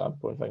Edinburgh, for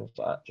example, and things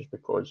like that, just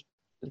because,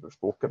 as we've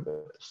spoken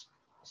about,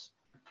 it's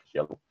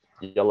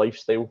your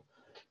lifestyle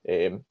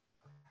is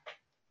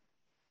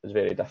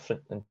very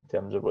different in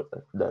terms of what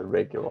the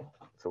regular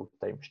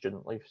full-time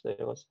student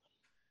lifestyle is.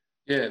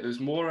 Yeah, there's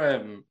more.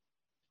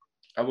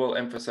 I will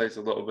emphasize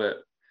a little bit,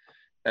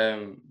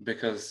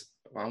 because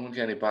I won't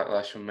get any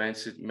backlash from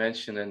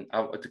mentioning.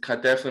 I'm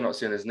definitely not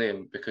saying his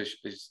name because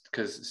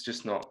it's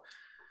just not.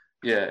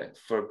 Yeah,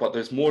 but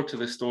there's more to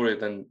the story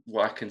than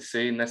what I can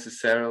say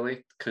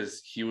necessarily,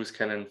 because he was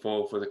kind of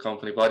involved with the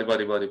company, blah, blah,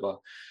 blah, blah, blah.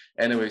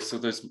 Anyway, so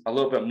there's a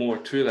little bit more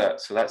to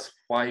that. So that's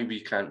why we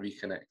can't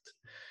reconnect.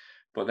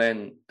 But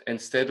then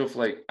instead of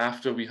like,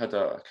 after we had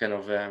a kind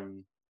of,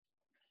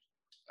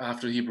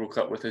 after he broke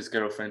up with his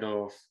girlfriend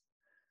of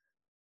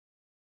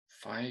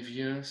 5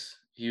 years,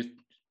 you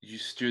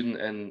student,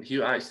 and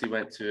he actually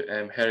went to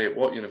Heriot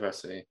Watt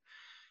University.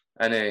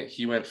 And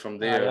he went from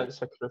there.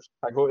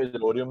 I go to the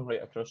Orium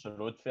right across the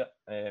road for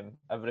it.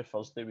 Every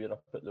Thursday we're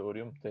up at the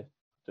Orium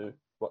to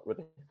work with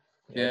it.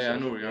 Yeah, I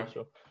know where you are.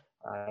 So,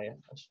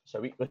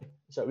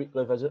 it's a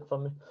weekly visit for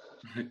me.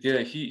 Yeah,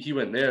 he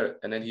went there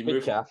and then he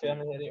moved. Cafe in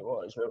Heriot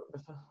Watt as well.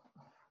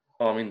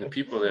 Oh, I mean, the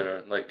people there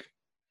are like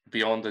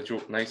beyond the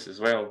joke nice as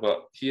well.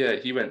 But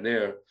he went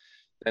there,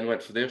 then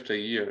went for there for a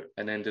year,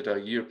 and then did a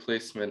year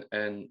placement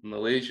in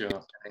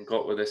Malaysia and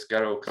got with this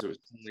girl because it was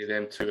only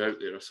them two out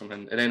there or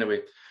something. And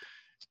anyway,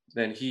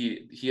 then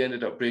he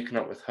ended up breaking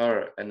up with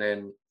her, and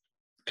then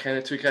kind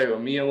of took out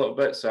on me a little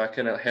bit, so I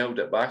kind of held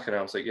it back, and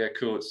I was like, yeah,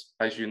 cool, it's,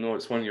 as you know,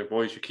 it's one of your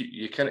boys,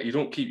 you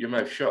don't keep your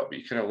mouth shut, but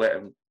you kind of let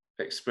him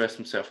express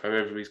himself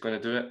however he's going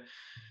to do it.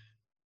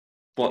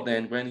 But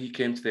then when he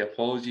came to the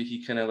apology,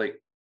 he kind of like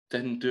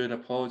didn't do an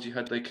apology,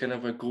 had like kind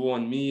of a go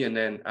on me, and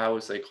then I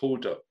was like,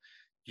 hold up,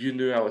 you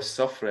knew I was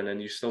suffering and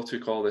you still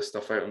took all this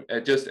stuff out.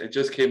 It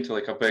just came to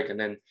like a big, and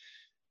then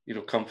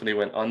company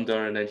went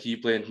under, and then he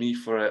blamed me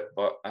for it,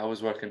 but I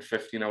was working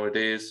 15-hour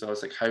days, so I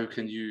was like, how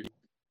can you,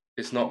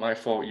 it's not my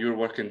fault, you're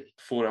working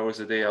 4 hours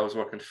a day, I was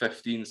working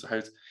 15, so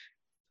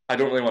I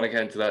don't really want to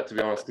get into that, to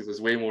be honest, because there's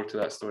way more to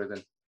that story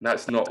than,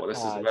 that's not what this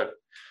is about.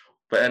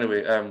 But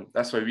anyway,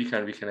 that's why we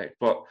can reconnect.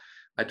 But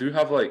I do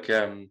have like,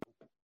 I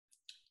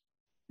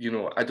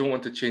don't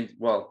want to change,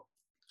 well,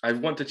 I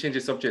want to change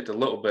the subject a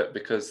little bit,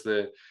 because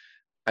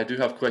I do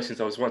have questions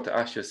I was wanting to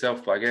ask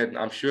yourself, but again,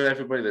 I'm sure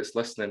everybody that's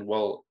listening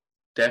will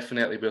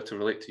definitely be able to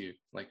relate to you,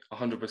 like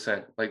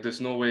 100%. Like there's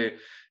no way,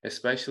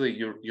 especially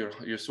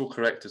you're so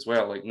correct as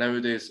well. Like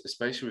nowadays,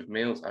 especially with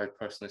males, I would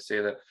personally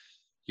say that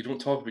you don't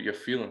talk about your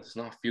feelings. It's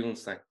not a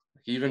feelings thing.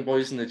 Like even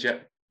boys in the gym,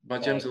 my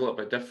gym's a little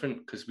bit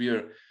different because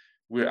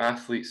we're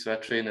athletes. So I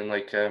train in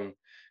like I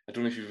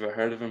don't know if you've ever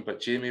heard of him,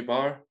 but Jamie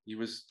Barr. He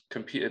was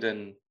competed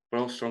in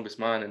World's Strongest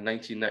Man in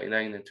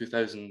 1999 and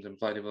 2000 and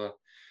blah blah blah.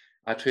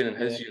 I train in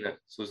his unit,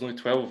 so there's only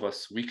 12 of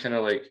us. We kind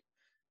of like,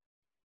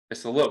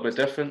 it's a little bit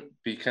different,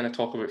 but you kind of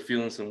talk about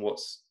feelings and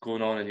what's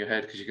going on in your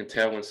head, because you can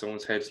tell when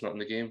someone's head's not in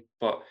the game.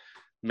 But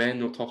men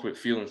don't talk about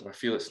feelings, and I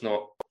feel it's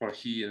not, or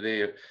he,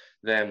 they,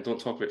 them don't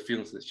talk about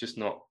feelings. It's just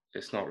not,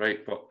 it's not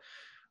right. But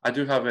I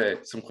do have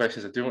some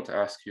questions I do want to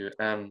ask you.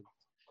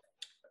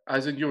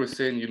 As you were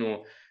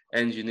saying,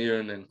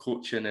 engineering and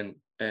coaching and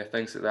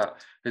things like that.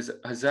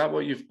 Has that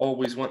what you've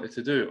always wanted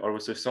to do, or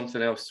was there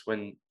something else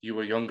when you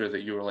were younger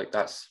that you were like,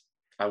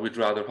 I would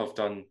rather have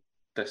done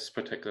this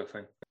particular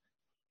thing?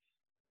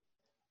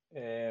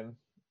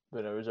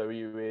 When I was a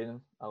wee Wayne,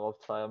 I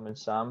loved Fireman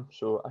Sam.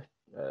 So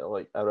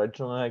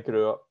originally I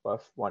grew up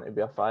with wanting to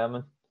be a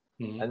fireman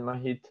in my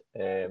head,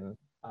 and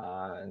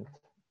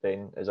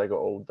then as I got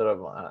older,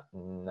 I'm like,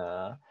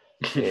 nah.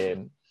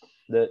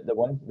 The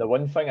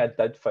one thing I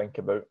did think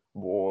about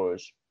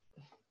was,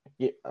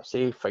 I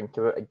say think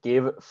about, I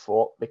gave it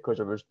thought because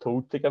I was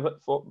told to give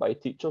it thought by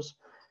teachers.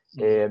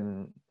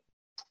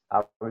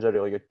 I was a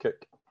really good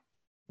cook.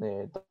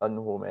 done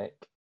home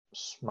ec,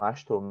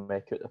 smashed home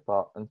ec out the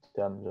park in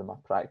terms of my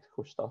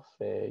practical stuff.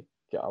 Get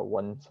a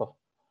 1 for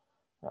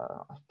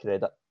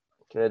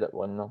credit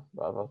 1 or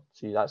whatever.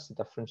 See, that's the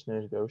difference now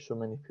as well. So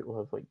many people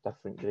have like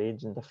different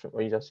grades and different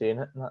ways of saying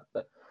it and that.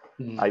 But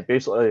I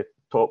basically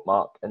top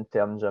mark in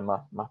terms of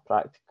my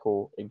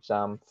practical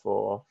exam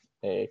for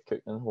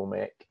cooking and home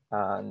ec,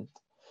 and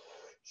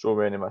so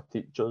many of my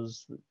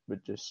teachers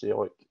would just say,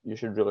 like, you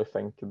should really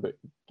think about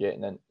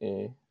getting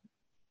into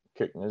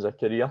cooking as a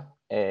career.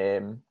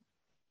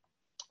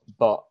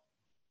 But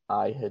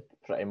I had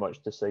pretty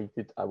much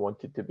decided I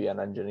wanted to be an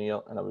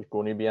engineer, and I was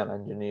going to be an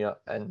engineer.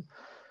 And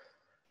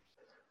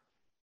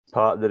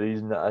part of the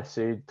reason that I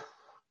said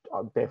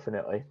I'm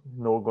definitely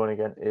not going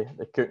to get into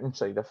the cooking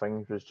side of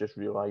things was just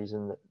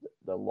realising that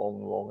the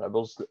long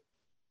hours that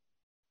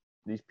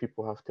these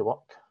people have to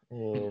work.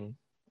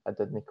 I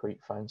didn't quite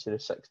fancy the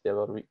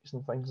 60-hour weeks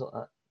and things like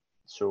that.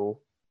 So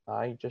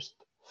I just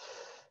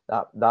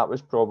that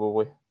was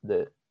probably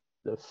the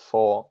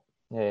thought.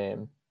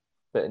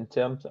 But in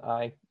terms of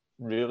I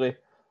really,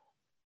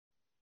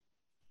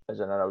 as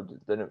an adult,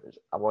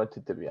 I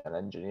wanted to be an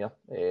engineer,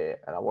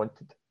 and I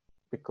wanted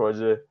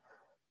because of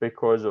the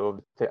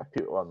type of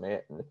people I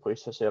met and the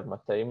place I served my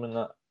time in,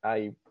 that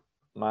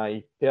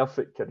my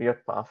perfect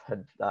career path,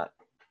 had that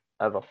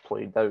ever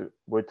played out,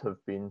 would have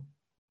been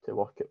to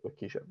work at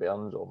Waukesha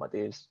Burns all my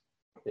days.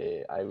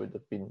 I would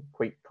have been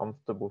quite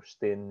comfortable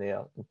staying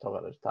there until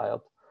I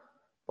retired.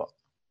 But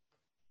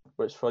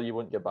what's for you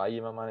won't get by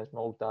you, my man, as my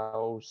old dad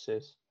always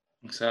says.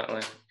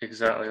 Exactly.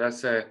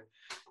 That's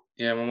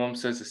yeah, my mum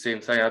says the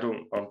same thing. I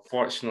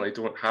unfortunately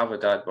don't have a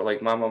dad, but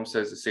like my mum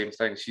says the same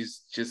thing.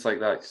 She's just like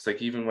that. It's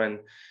like, even when,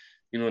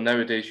 you know,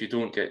 nowadays you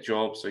don't get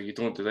jobs, or you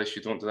don't do this,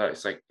 you don't do that,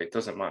 it's like, it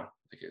doesn't matter.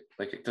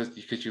 Like it does,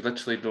 because you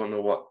literally don't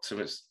know what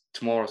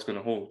tomorrow's going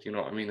to hold. You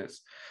know what I mean?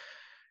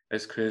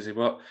 It's crazy.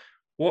 But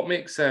what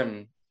makes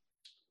I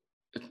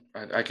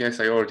guess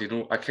I already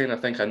know. I kind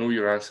of think I know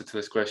your answer to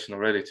this question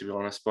already, to be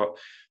honest. But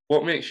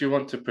what makes you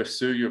want to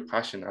pursue your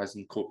passion, as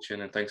in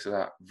coaching and things like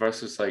that,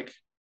 versus like,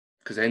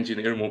 because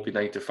engineering won't be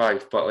 9 to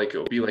 5, but like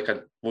it'll be like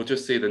we'll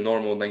just say the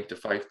normal 9 to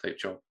 5 type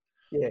job.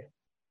 Yeah.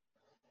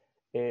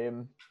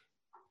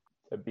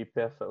 To be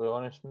perfectly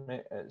honest,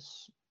 mate,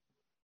 it's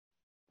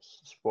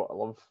a sport I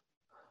love.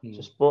 It's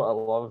a sport I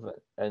love,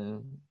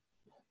 and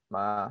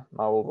my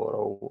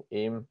overall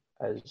aim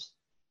is,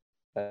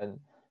 and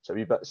it's a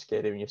wee bit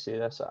scary when you say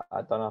this,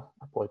 I done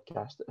a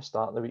podcast at the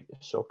start of the week,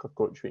 Soccer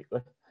Coach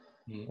Weekly,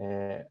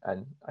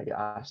 and I get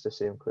asked the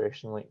same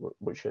question, like,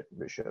 what's your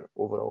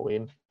overall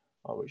aim,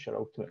 or what's your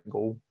ultimate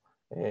goal?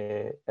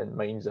 And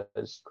mine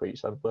is quite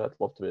simple. I'd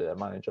love to be the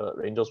manager at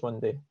Rangers one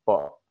day,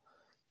 but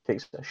it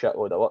takes a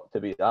shitload of work to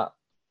be that.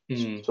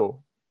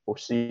 So we'll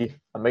see.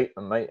 I might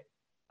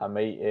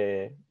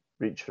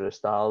reach for the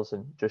stars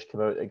and just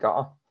come out the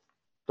gutter.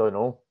 Don't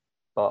know,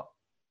 but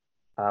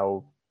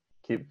I'll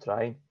keep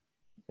trying.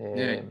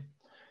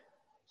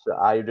 So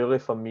I really,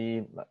 for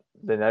me,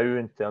 the now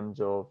in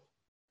terms of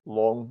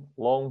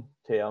long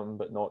term,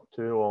 but not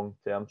too long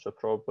term, so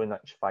probably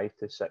next 5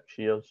 to 6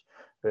 years.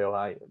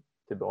 Well,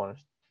 to be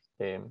honest,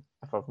 if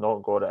I've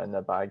not got it in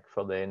the bag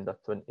for the end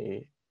of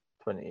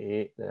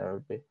 2028, then I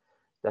would be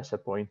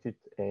disappointed.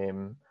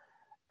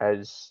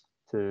 Is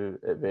to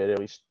at very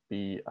least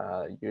be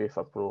a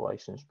UEFA Pro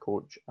licensed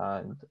coach,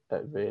 and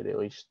at very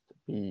least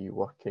be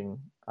working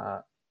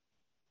at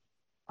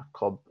a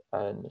club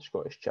in the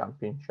Scottish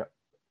Championship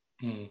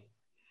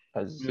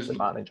as the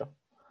manager.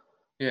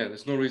 Yeah,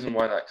 there's no reason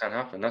why that can't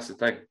happen. That's the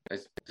thing.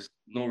 There's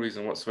no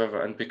reason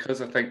whatsoever. And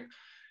because of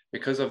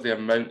the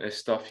amount of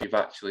stuff you've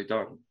actually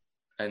done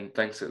and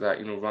things like that,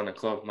 you know, run a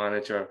club,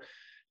 manager,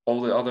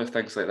 all the other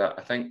things like that,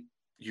 I think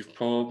you've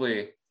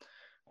probably,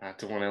 I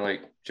don't want to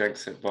like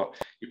jinx it, but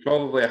you're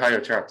probably a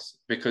higher chance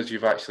because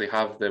you've actually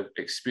have the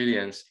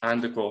experience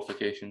and the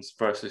qualifications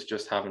versus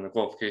just having the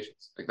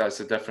qualifications. Like, that's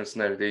the difference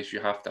nowadays. You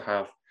have to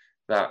have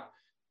that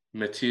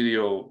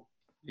material,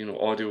 you know,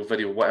 audio,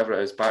 video, whatever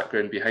it is,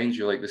 background behind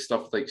you, like the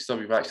stuff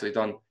you've actually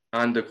done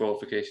and the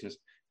qualifications,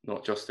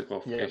 not just the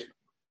qualification.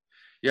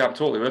 Yeah, I'm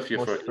totally with you.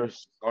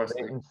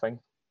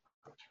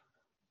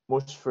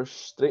 Most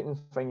frustrating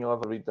thing you'll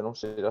ever read, and I'll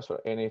say this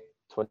for any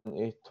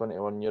 20,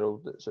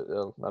 21-year-old that's out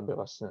there maybe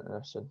listening to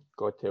this, and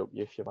God help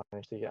you if you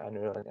manage to get an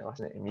hour into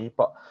listening to me,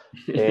 but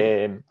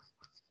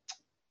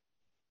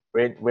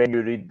when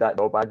you read that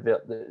job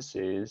advert that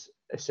says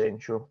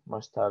essential,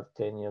 must have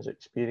 10 years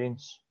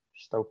experience,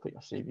 still put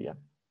your CV in.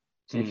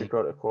 See if you've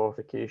got the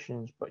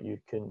qualifications, but you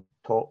can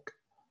talk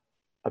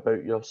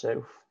about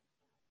yourself,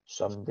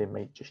 somebody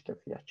might just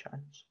give you a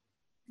chance.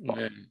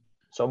 But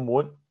some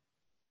won't,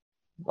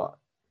 but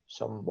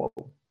some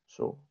will.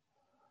 So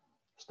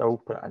still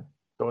put it in.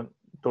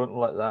 Don't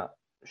let that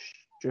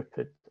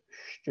stupid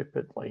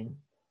line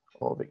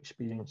of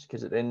experience,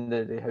 because at the end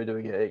of the day, how do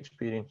we get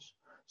experience?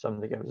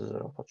 Somebody gives us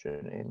an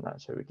opportunity, and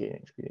that's how we gain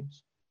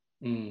experience.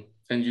 And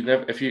you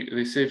never, if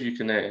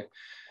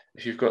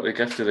you've got the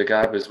gift of the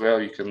gab as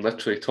well, you can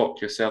literally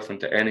talk yourself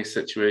into any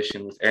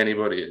situation with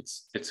anybody.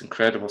 It's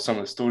incredible, some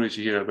of the stories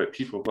you hear about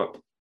people. But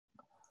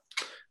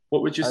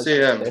What would you That's say?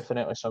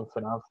 definitely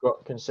something I've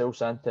got. Can sell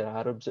sand to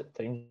Arabs at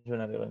times when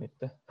I really need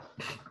to.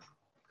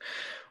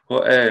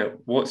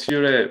 What's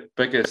your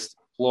biggest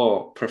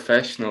flaw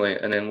professionally,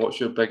 and then what's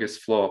your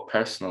biggest flaw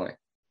personally?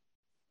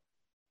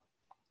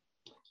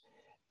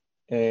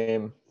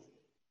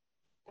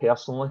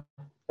 Personally,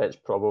 it's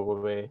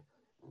probably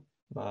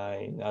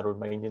my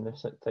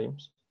narrow-mindedness at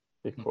times,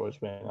 because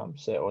when I'm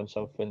set on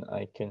something,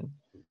 I can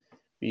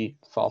be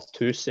far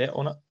too set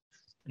on it,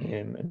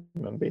 and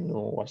maybe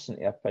no listen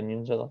to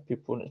opinions of other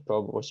people. And it's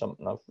probably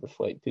something I've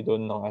reflected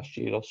on the last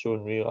year or so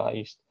and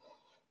realised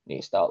I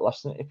need to start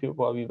listening to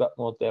people a wee bit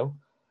more, Del.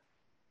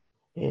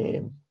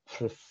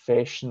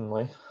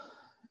 Professionally,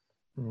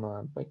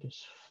 my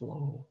biggest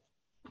flaw.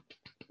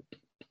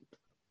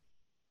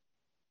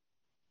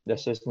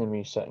 This isn't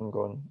me sitting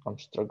going, I'm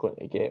struggling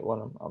to get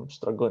one. I'm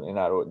struggling to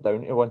narrow it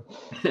down to one.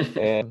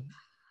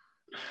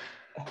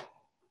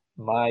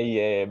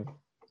 My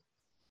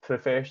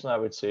professionally, I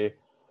would say,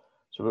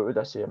 so what would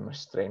I say are my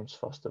strengths,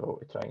 first of all,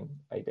 to try and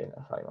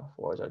identify my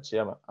flaws? I'd say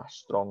I'm a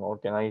strong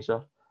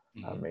organiser.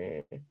 I'm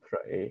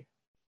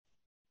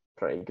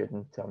pretty good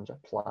in terms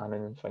of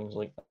planning and things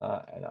like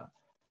that, and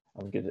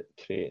I'm good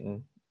at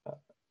creating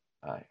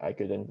a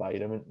good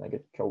environment and a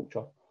good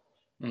culture,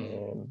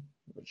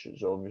 which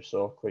is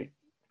obviously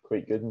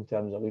quite good in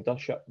terms of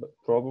leadership, but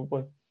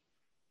probably,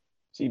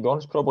 to be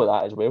honest, probably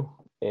that as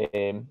well.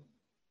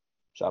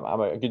 So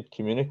I'm a good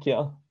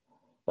communicator,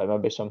 but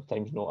maybe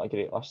sometimes not a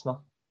great listener.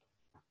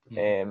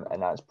 And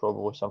that's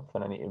probably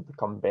something I need to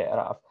become better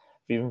at. I've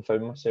even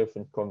found myself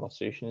in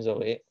conversations of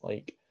late,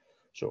 like,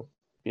 so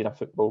being a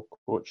football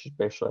coach,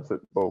 especially a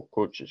football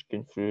coach that's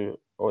going through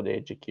all the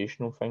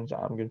educational things that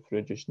I'm going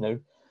through just now,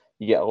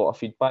 you get a lot of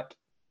feedback.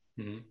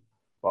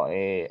 But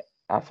I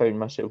found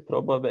myself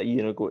probably about a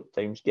year ago at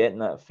times getting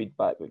that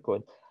feedback, but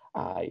going,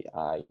 aye,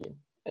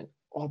 and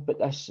oh, but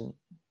this,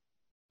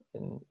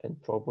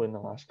 and probably in the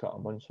last couple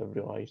of months I've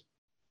realised,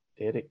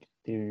 Derek,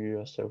 do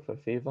yourself a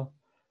favour.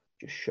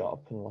 Just shut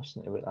up and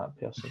listen to what that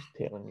person's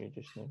telling you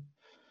just now.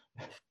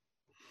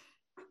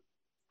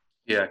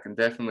 Yeah, I can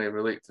definitely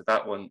relate to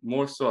that one.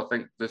 More so, I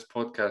think this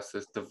podcast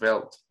has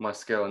developed my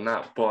skill in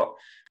that. But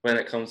when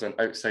it comes on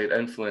outside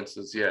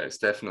influences, yeah, it's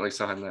definitely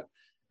something that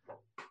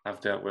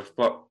I've dealt with.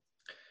 But,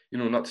 you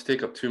know, not to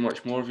take up too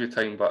much more of your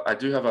time, but I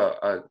do have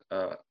a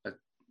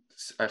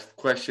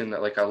question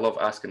that, like, I love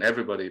asking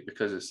everybody,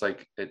 because it's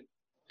like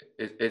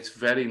it's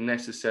very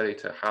necessary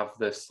to have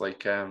this,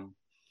 like,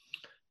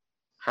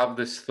 have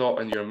this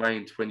thought in your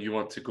mind when you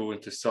want to go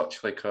into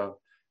such like a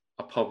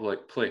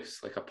public place,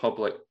 like a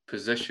public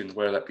position,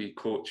 whether that be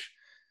coach,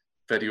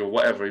 video,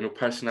 whatever, you know,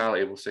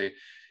 personality, we'll say.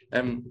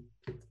 Do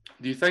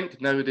you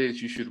think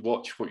nowadays you should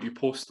watch what you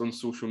post on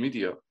social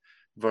media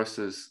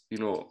versus, you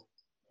know,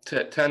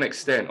 to an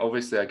extent,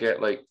 obviously I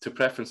get, like, to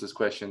preference this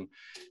question,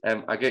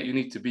 I get you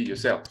need to be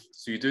yourself.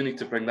 So you do need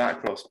to bring that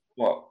across.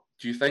 But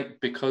do you think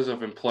because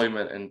of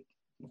employment and,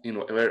 you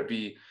know, whether it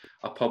be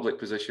a public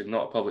position,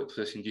 not a public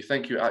position, do you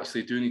think you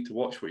actually do need to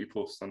watch what you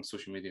post on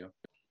social media?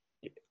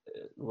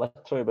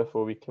 Literally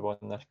before we came on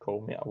this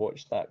call, mate, I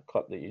watched that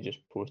clip that you just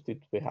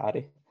posted with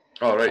Harry.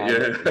 Oh, right, yeah.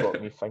 It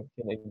got me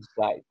thinking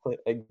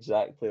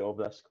exactly of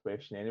this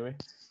question anyway.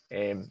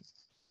 It's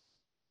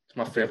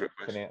my favourite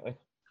question.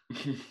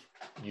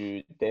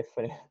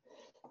 Definitely.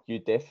 You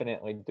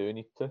definitely do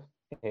need to,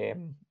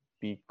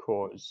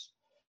 because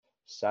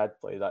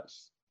sadly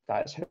that's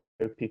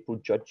how people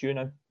judge you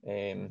now.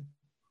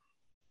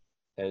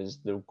 Is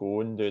they'll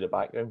go and do the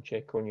background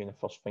check on you, and the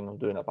first thing they'll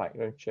do in a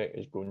background check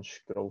is go and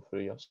scroll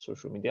through your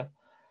social media.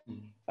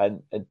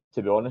 And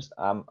to be honest,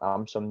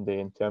 I'm somebody,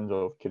 in terms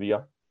of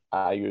career,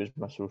 I use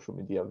my social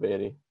media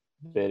very,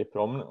 very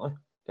prominently,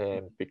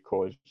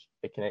 because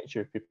it connects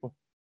you with people.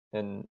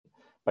 And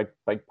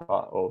big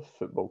part of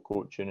football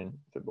coaching and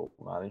football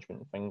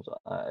management and things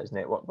like that is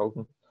network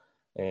building.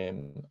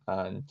 And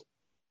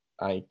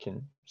I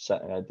can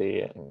sit in a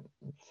day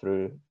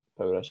through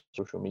power of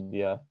social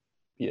media,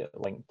 be it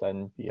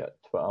LinkedIn, be it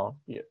Twitter,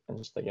 be it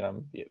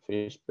Instagram, be it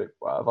Facebook,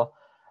 whatever.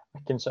 I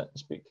can sit and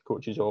speak to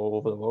coaches all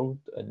over the world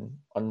and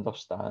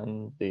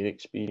understand their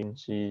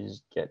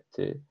experiences, get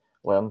to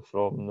learn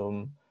from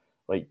them.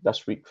 Like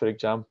this week, for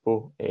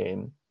example,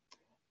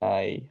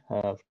 I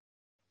have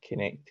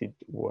connected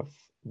with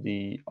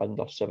the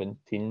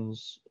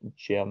under-17s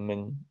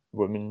German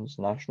women's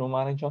national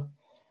manager,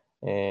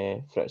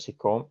 Fritzi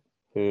Komp,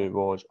 who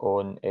was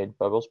on Ed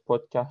Bauer's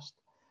podcast,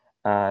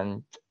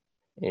 and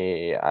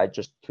I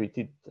just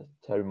tweeted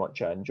how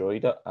much I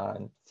enjoyed it,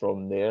 and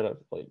from there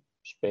I've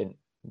spent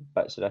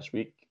bits of this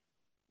week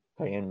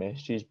pinging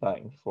messages back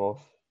and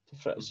forth to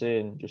Fritzi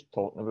and just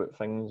talking about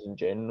things in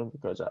general,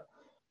 because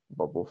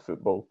we're both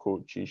football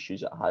coaches.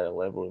 She's at a higher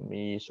level than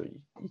me, so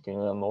you can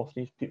learn off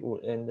these people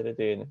at the end of the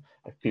day. And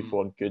if people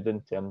are good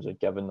in terms of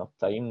giving their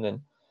time,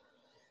 then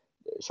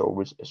it's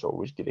always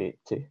great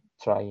to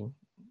try and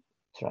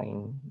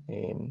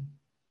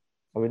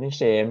I wouldn't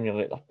say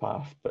emulate their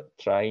path, but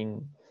try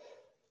and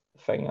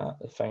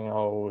the thing I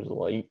always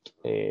like.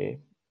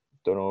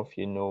 Don't know if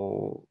you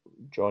know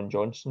John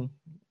Johnson,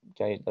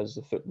 guy that does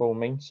the football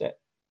mindset.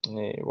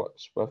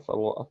 works with a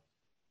lot of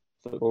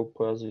football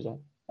players. He's a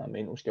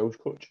mental skills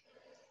coach.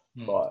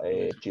 But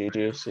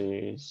JJ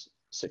says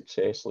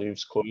success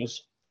leaves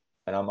clues,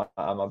 and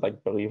I'm a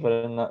big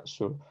believer in that.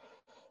 So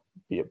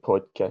be it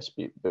podcasts,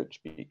 be it books,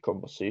 be it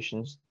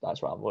conversations,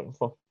 that's what I'm looking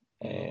for.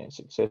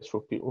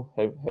 Successful people,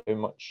 how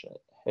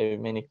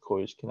many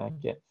clues can I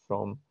get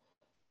from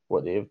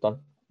what they've done,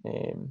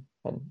 and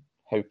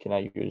how can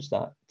I use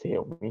that to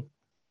help me?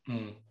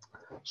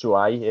 So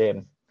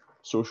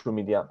social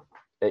media,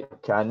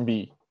 it can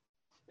be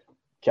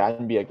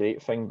a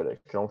great thing, but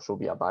it can also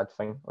be a bad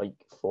thing. Like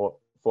for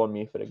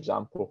me, for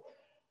example,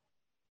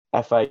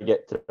 if I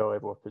get to the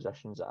level of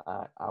positions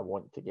that I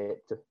want to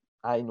get to,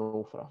 I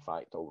know for a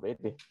fact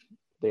already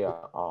there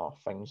are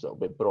things that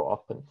will be brought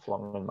up and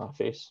flung in my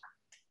face.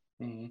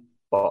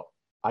 But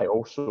I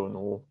also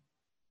know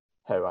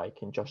how I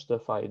can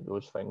justify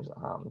those things that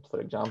happened.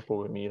 For example,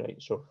 with me, right?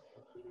 So,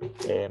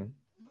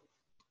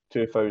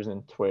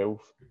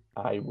 2012,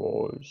 I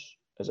was,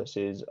 as I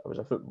says, I was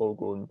a football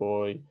going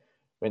boy,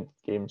 went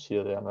to games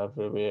here, there, and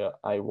everywhere.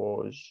 I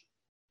was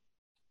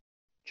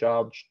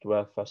charged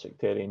with a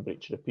sectarian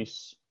breach of the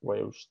peace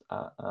whilst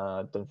at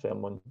a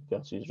Dunfermline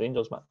versus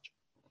Rangers match.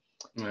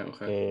 Right,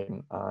 okay.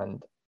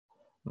 And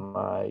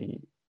my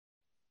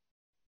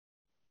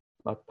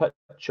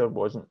picture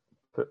wasn't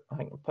put, I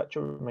think the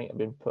picture might have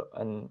been put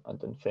in a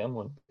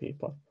Dunfermline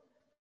paper,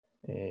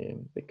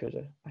 because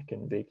I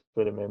can vaguely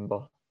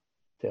remember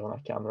telling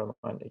a cameraman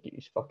to get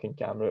his fucking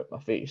camera out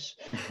my face.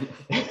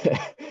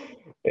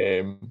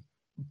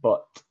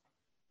 But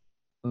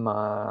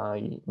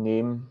my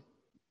name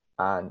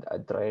and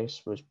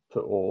address was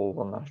put all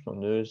over national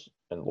news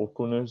and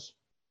local news.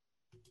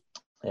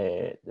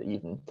 The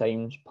Evening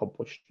Times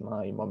published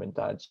my mum and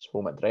dad's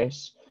home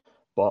address,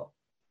 but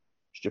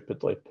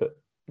stupidly put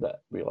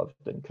that we lived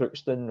in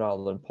Crookston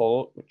rather than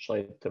Pollok, which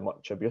led to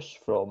much abuse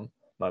from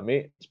my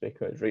mates,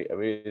 because right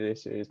away they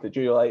says, "Did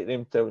you like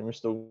them telling me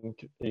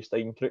you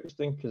stay in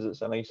Crookston because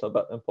it's a nicer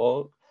bit than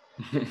Pollok?"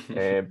 But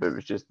it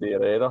was just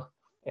their error.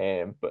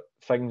 But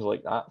things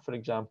like that, for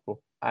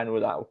example, I know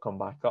that will come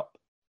back up,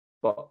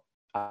 but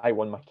I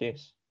won my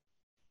case.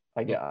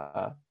 I get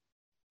a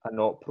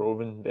not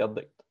proven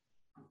verdict,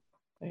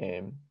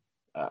 and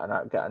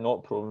I get a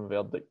not proven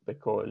verdict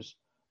because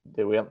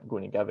they weren't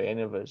going to give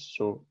any of us.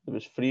 So there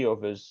was 3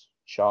 of us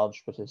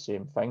charged with the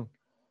same thing.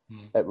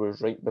 It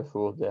was right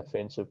before the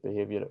Offensive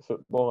Behaviour at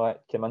Football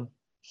Act came in.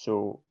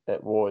 So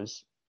it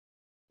was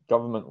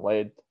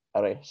government-led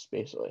arrests,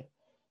 basically.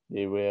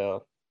 They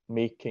were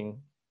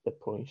making the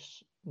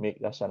police make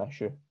this an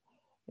issue.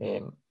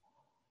 And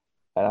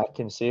I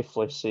can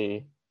safely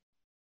say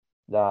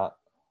that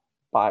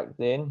back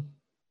then,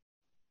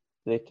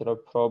 they could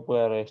have probably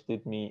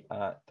arrested me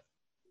at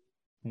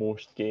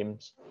most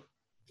games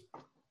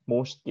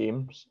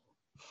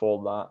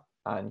for that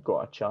and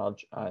got a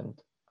charge, and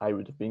I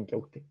would have been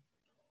guilty.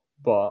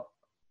 But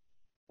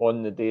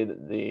on the day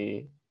that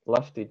they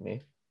lifted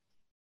me,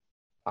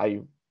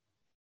 I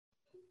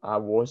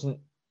wasn't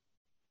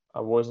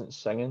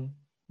singing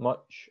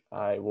much.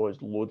 I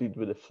was loaded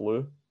with the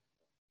flu,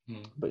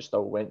 but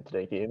still went to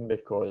the game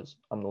because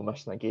I'm not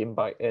missing a game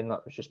back then.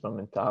 That was just my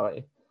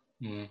mentality.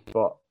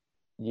 But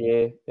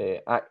yeah,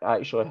 I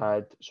actually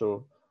had,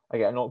 so I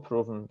get a not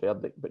proven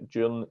verdict, but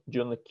during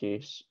the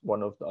case,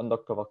 one of the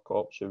undercover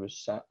cops who was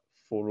sat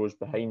 4 rows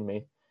behind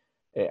me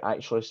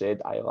actually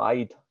said I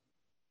lied.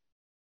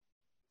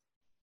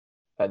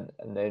 And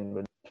then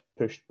when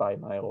pushed by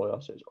my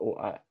lawyer, says, "Oh,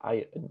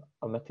 I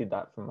omitted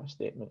that from my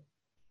statement."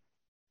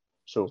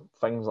 So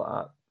things like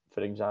that,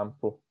 for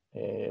example,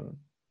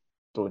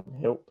 don't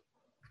help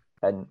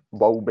and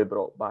will be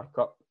brought back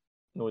up,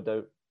 no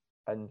doubt,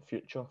 in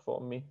future for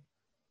me.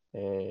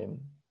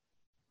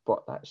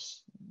 But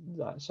that's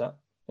it.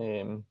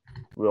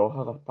 We all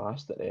have a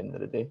past at the end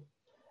of the day.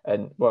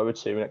 And what I would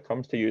say when it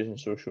comes to using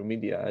social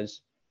media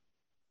is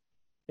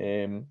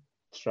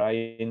try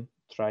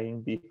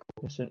and be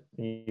cognizant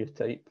when you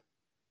type.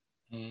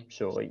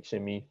 So like say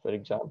me, for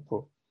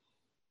example,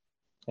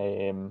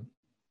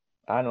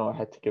 I know I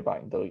had to go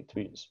back and delete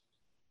tweets.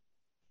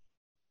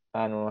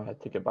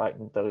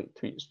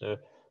 Now.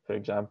 For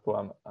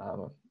example,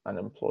 I'm an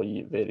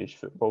employee at various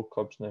football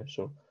clubs now.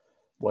 So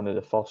one of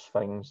the first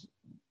things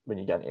when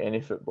you get into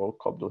any football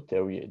club they'll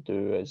tell you to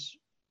do is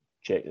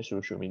check the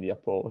social media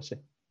policy.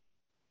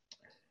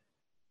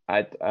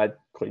 I'd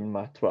cleaned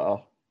my Twitter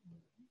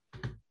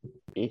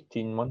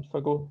 18 months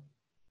ago.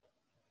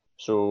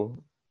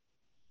 So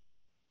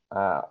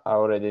I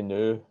already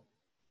knew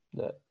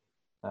that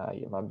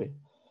maybe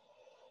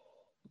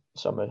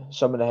some of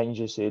the things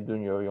you said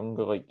when you were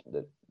younger, like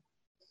that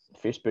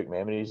Facebook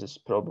memories is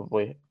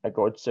probably a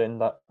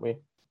godsend that way.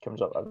 It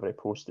comes up every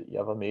post that you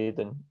ever made,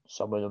 and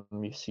some of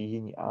them you see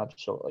and you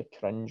absolutely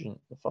cringe, and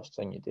the first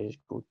thing you do is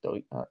go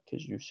delete that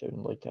because you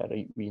sound like a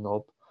right wee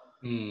knob.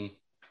 And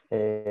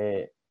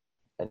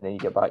then you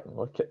get back and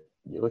look at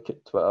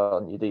Twitter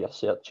and you do your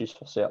searches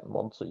for certain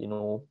words that you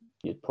know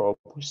you'd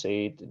probably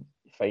said, and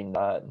you find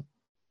that.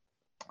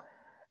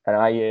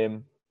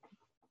 And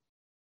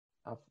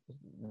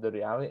the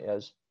reality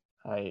is,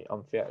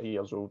 I'm 30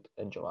 years old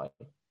in July.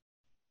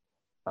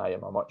 I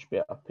am a much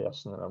better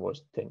person than I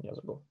was 10 years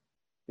ago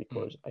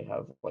because I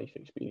have life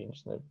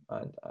experience now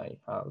and I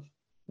have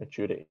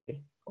maturity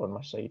on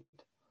my side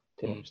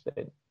to an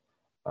extent.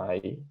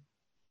 I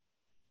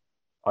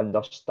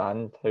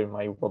understand how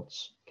my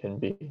words can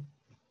be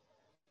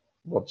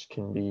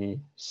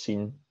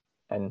seen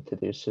in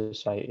today's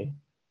society,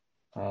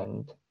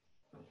 and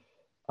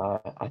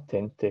I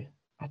tend to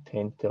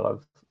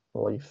live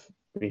life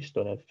based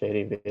on a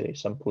very, very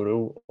simple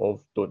rule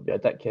of don't be a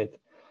dickhead.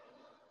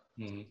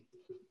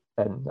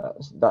 And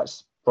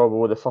that's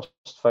probably the first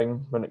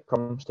thing when it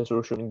comes to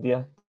social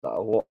media that a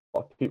lot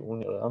of people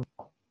need to learn.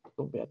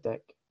 Don't be a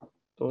dick.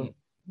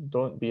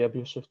 Don't be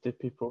abusive to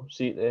people.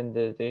 See, at the end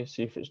of the day,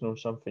 see if it's not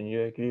something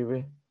you agree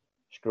with,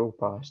 scroll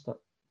past it.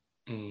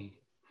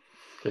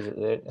 Because at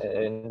the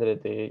end of the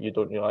day, you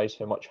don't realise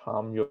how much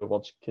harm your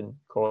words can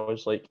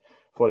cause. Like,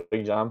 for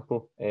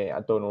example,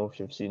 I don't know if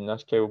you've seen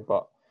this, Kyle,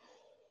 but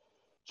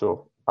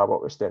so I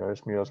work with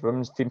Stenhousemuir's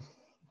women's team,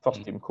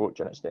 first team coach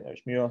in at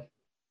Stenhousemuir.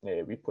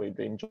 We played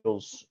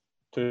Rangers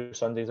 2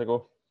 Sundays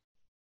ago,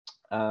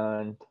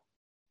 and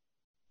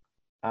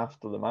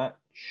after the match,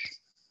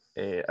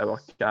 our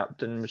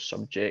captain was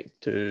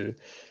subject to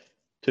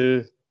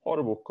 2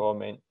 horrible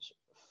comments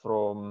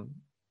from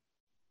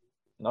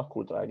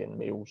knuckle-dragging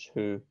males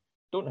who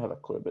don't have a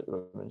clue about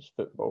the women's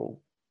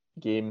football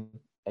game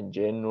in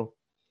general,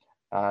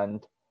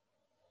 and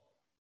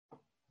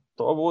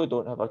probably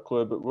don't have a clue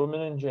about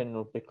women in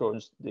general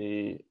because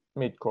they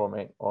made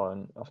comment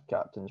on our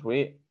captain's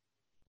weight,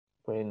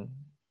 when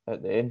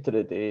at the end of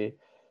the day,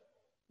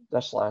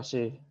 this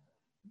lassie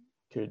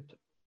could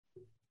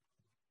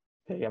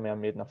peg a man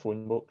made in a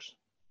phone box.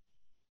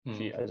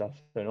 She is a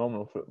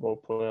phenomenal football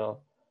player.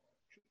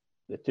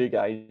 The 2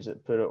 guys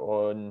that put it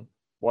on,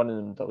 one of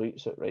them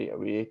deletes it right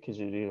away because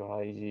he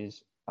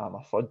realises I'm a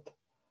fud.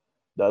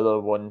 The other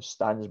one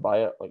stands by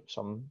it like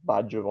some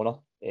badge of honour.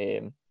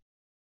 And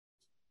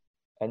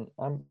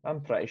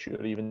I'm pretty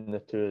sure even the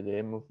 2 of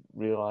them have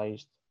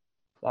realised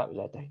that was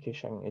a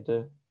dickish thing to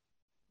do.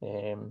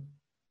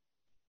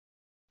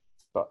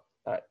 But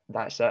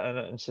that's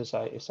it in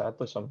society.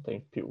 Sadly,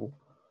 sometimes people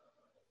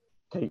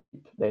type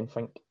then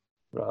think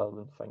rather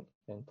than think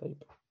then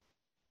type.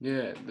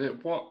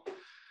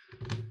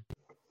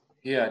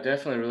 I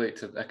definitely relate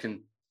to. I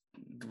can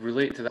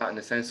relate to that in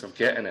the sense of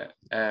getting it,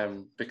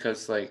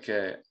 because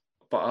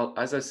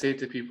as I say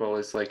to people,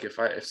 it's like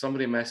if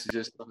somebody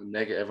messages something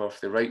negative or if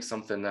they write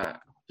something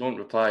that don't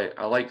reply,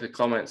 I like the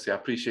comments, say I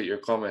appreciate your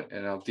comment,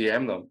 and I'll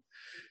DM them,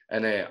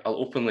 and I'll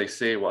openly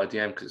say what I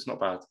DM because it's not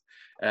bad.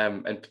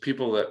 And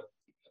people that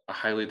I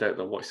highly doubt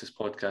they'll watch this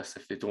podcast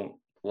if they don't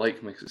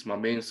like me because it's my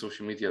main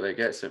social media that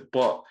gets it.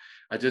 But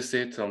I just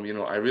say to them,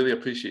 I really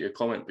appreciate your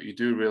comment, but you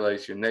do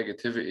realize your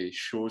negativity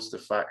shows the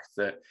fact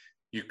that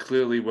you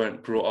clearly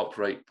weren't brought up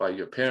right by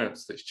your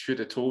parents that should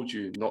have told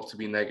you not to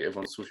be negative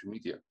on social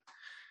media.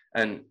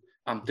 And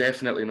I'm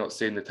definitely not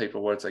saying the type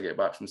of words I get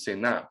back from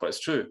saying that, but it's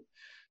true.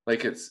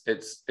 Like it's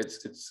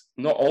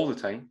not all the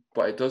time,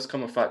 but it does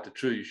come a fact of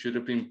true. You should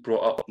have been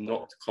brought up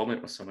not to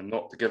comment with someone,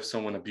 not to give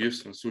someone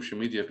abuse on social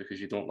media because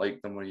you don't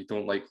like them or you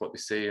don't like what they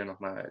say or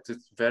nothing like that.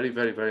 It's very,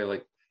 very, very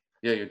like,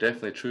 yeah, you're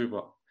definitely true.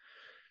 But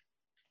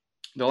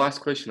the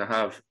last question I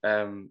have,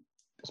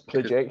 it's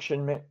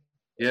projection, mate.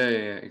 Yeah,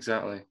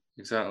 exactly.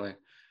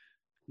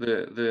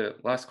 The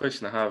last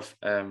question I have,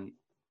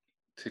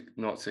 to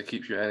not to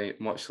keep you any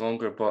much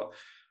longer, but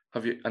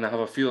have you? And I have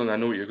a feeling I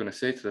know what you're going to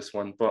say to this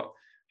one, but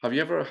have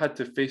you ever had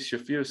to face your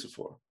fears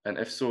before? And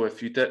if so,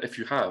 if you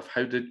have,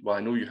 how did? Well,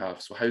 I know you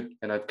have. So how?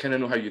 And I kind of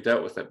know how you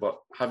dealt with it, but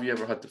have you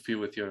ever had to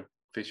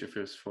face your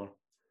fears before?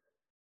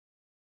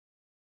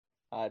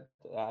 I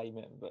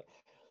mate, but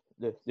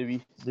the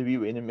wee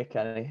way in me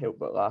can't help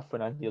but laugh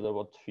when I hear the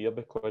word fear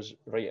because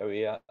right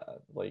away,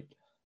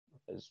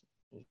 as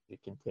you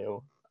can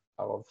tell,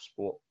 I love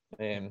sport.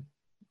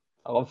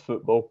 I love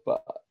football,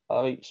 but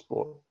I like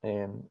sport,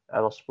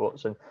 other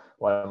sports, and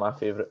one of my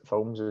favourite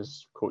films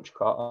is Coach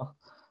Carter.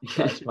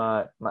 That's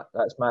my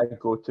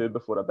go-to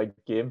before a big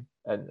game,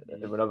 and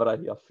whenever I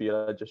hear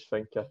fear, I just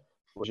think,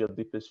 "What's your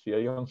deepest fear,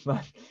 young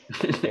man?"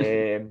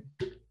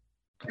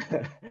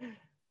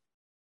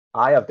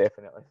 I have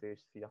definitely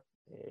faced fear,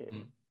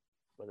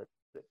 whether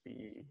it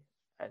be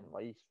in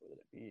life, whether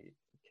it be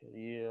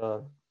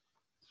career,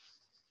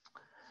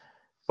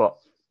 but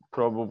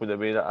probably the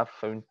way that I've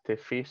found to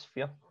face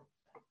fear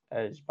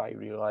is by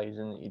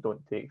realising that you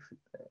don't take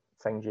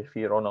things you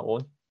fear on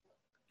alone.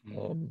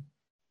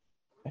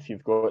 If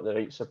you've got the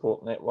right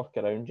support network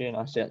around you, and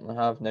I certainly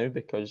have now,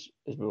 because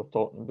as we were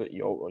talking about,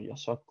 you alter your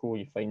circle,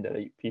 you find the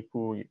right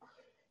people, you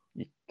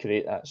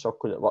create that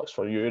circle that works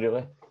for you,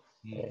 really.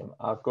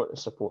 I've got the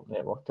support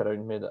network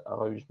around me that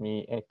allows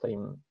me,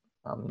 anytime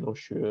I'm not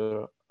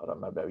sure or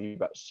I'm maybe a wee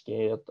bit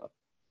scared,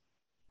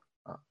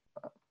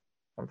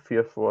 I'm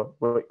fearful of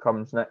what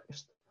comes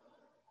next,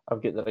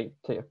 I've got the right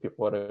type of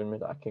people around me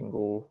that I can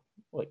go,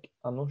 like,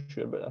 I'm not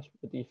sure about this,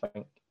 what do you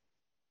think?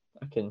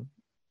 I can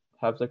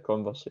have the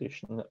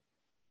conversation that,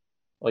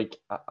 like,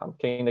 I'm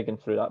kind of going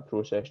through that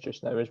process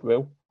just now as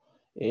well.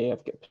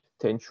 I've got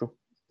potential.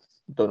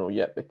 Don't know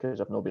yet because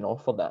I've not been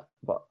offered that,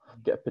 but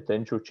I've got a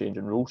potential change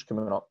in rules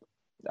coming up.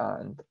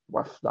 And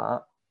with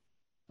that,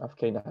 I've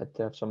kind of had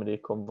to have some of the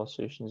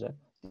conversations.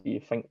 Do you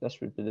think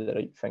this would be the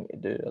right thing to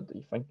do, or do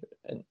you think?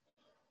 And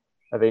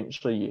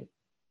eventually,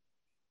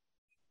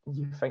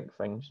 you think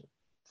things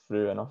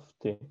through enough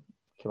to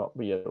come up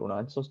with your own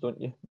answers, don't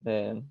you?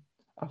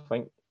 I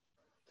think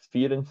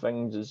fearing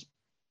things is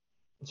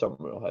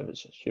something we'll have.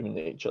 It's human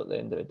nature at the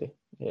end of the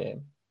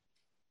day.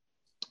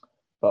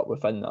 But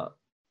within that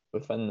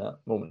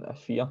moment of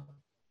fear,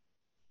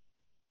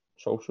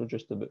 it's also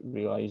just about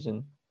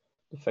realising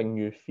the thing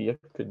you fear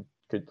could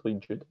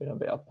lead you down a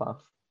better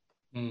path.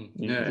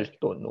 You just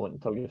don't know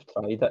until you've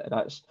tried it,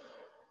 and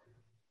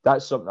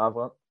that's something I've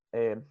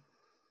learned.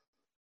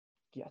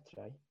 Give it a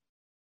try.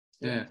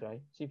 Try.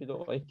 See if you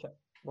don't like it.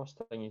 Worst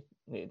thing you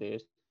need to do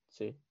is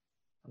say,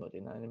 I'm not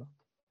doing that anymore.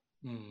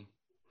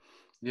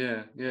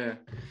 Yeah.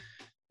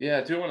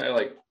 I do want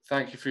to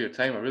thank you for your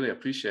time. I really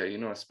appreciate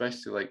it,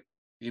 especially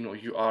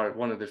you are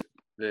one of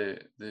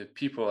the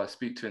people I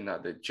speak to in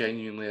that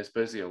genuinely is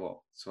busy a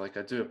lot. So I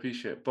do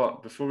appreciate it.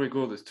 But before we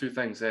go, there's two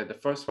things there. The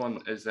first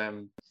one is I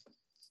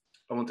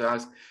want to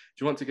ask, do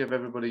you want to give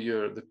everybody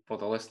the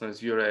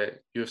listeners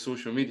your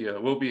social media?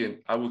 It will be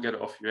I will get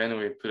it off you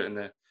anyway, put it in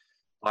the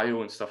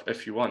bio and stuff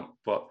if you want.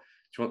 But do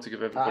you want to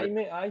give everybody?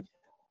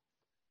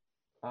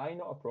 Aye,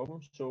 not a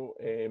problem. So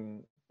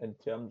in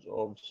terms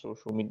of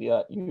social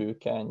media, you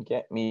can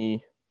get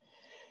me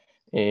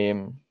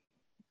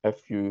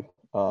if you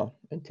are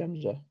in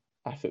terms of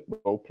a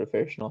football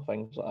professional,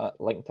 things like that.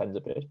 LinkedIn's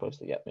the best place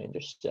to get me, and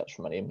just search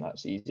for my name.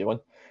 That's the easy one.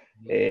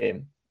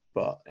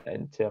 But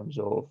in terms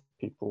of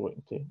people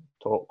wanting to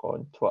talk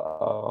on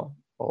Twitter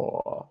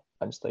or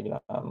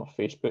Instagram or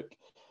Facebook,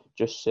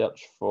 just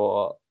search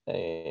for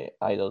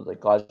either the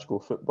Glasgow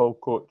Football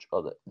Coach,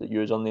 or the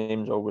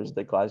username's always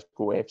the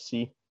Glasgow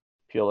FC,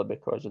 purely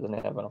because they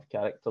didn't have enough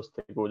characters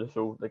to go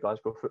the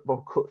Glasgow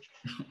Football Coach.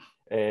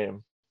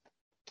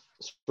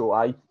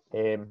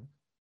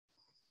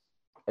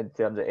 In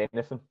terms of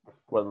anything,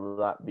 whether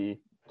that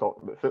be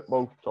talking about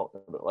football,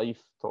 talking about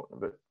life, talking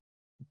about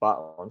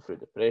battling through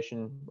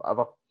depression,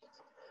 whatever,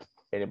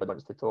 anybody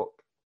wants to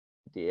talk,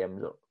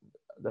 DMs are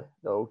the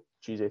old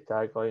cheesy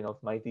tagline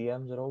of my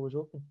DMs are always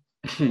open.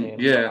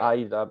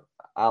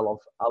 I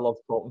love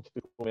talking to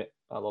people, mate.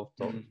 I love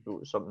talking to people.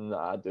 It's something that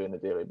I do on a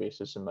daily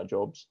basis in my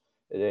jobs.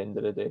 At the end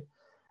of the day,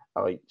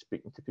 I like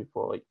speaking to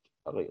people.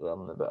 I like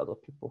learning about other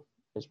people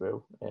as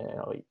well.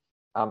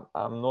 I'm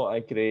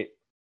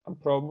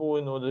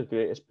probably not the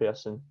greatest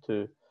person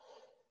to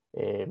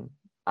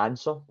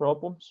answer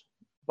problems,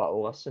 but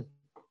I'll listen.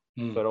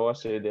 For all I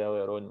said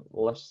earlier on,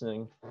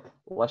 listening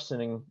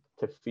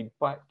to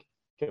feedback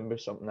can be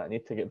something that I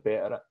need to get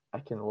better at. I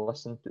can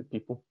listen to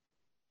people.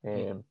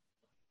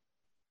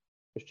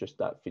 It's just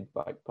that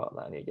feedback part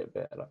that I need to get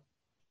better at.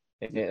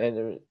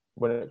 And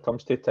when it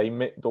comes to time,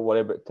 mate, don't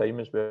worry about time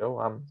as well.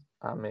 I'm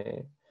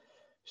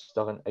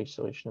still in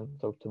isolation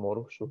until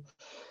tomorrow, so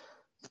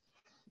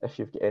if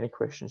you've got any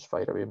questions,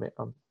 fire away, mate.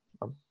 I'm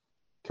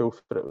cool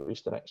for at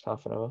least the next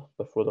half an hour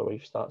before the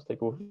wife starts to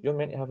go, you're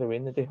meant to have a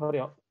win the day, hurry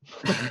up.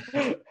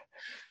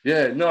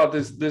 Yeah, no,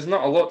 there's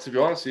not a lot, to be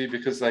honest with you,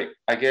 because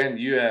again,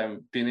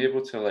 you being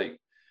able to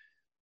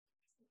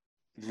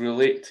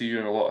relate to you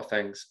in a lot of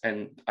things,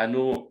 and I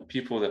know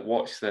people that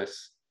watch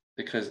this,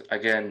 because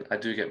again, I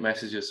do get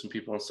messages from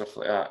people and stuff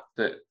like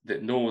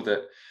that know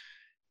that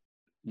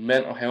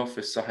mental health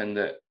is something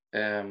that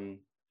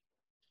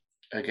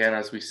again,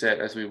 as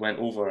we went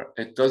over,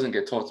 it doesn't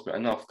get talked about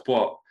enough,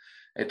 but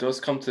it does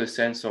come to the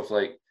sense of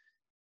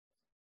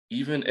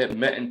even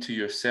admitting to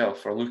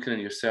yourself or looking in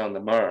yourself in the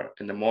mirror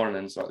in the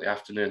mornings or the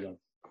afternoon or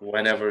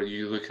whenever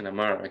you look in a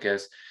mirror, I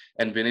guess,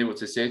 and being able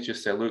to say to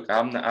yourself, look,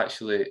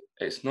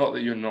 it's not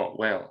that you're not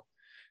well,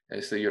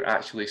 it's that you're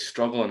actually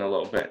struggling a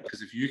little bit.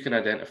 Because if you can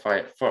identify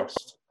it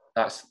first,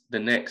 that's the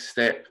next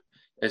step,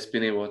 is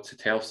being able to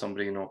tell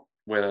somebody,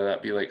 whether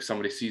that be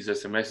somebody sees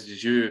this and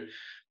messages,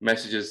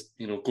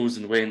 goes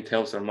in the way and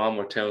tells their mum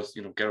or tells,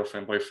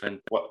 girlfriend, boyfriend,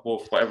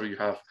 whatever you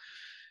have.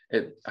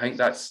 I think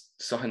that's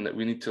something that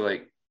we need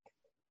to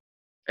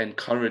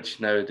encourage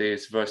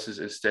nowadays, versus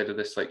instead of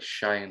this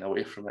shying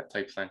away from it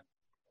type thing.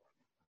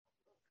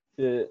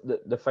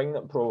 The thing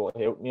that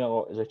probably helped me a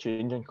lot is a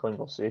change in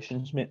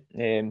conversations, mate.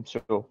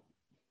 So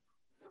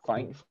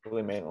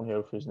thankfully mental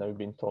health has now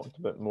been talked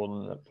about more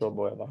than it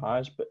probably ever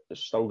has, but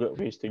it's still got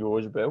ways to go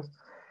as well.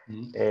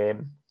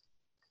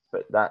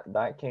 But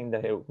that kind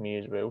of helped me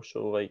as well.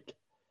 So I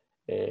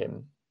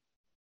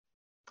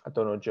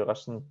don't know, do you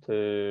listen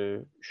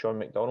to Sean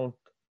McDonald?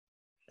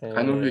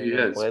 I know who he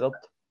is. Leonard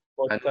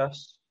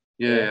podcast.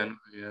 Yeah, I know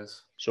who he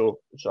is. So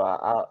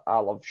I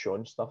love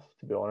Sean stuff,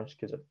 to be honest,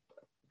 because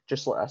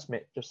just like this,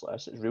 mate, just like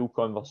this, it's real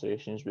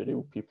conversations with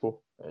real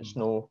people. It's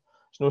no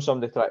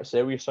somebody trying to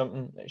sell you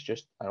something. It's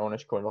just an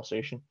honest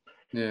conversation.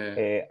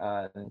 Yeah.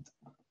 And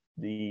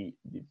the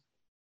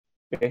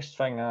best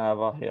thing I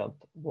ever heard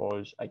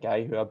was a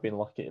guy who I've been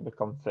lucky to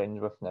become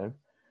friends with now,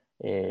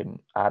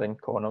 Aaron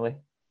Connolly,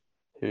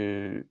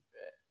 who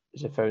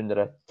is the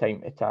founder of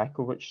Time to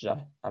Tackle, which is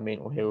a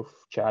mental health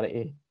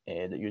charity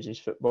that uses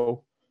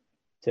football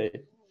to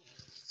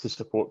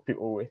support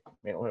people with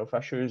mental health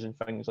issues and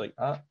things like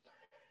that.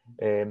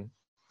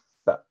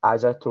 But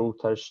as I told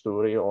his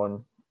story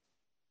on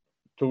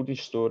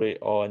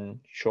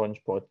Sean's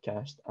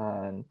podcast,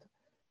 and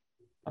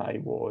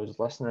I was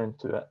listening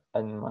to it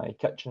in my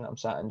kitchen that I'm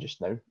sat in just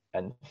now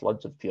in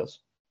floods of tears,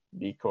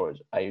 because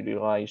I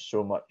realised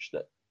so much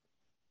that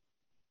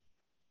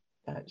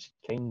that's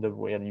kind of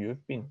where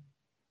you've been.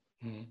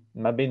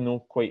 Maybe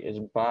not quite as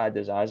bad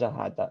as I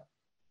had it,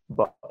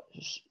 but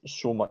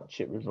so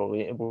much it was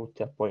relatable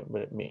to a point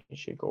where it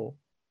makes you go.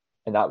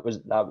 And that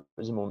was the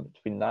moment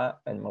between that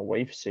and my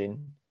wife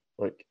saying,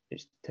 "Look,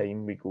 it's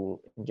time we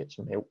go and get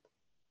some help.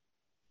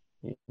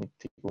 You need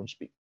to go and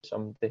speak to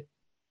somebody."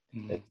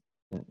 And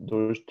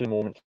those two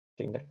moments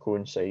kind of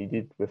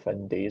coincided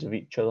within days of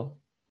each other,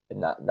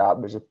 and that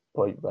was a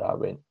point where I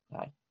went,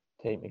 "Aye,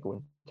 time to go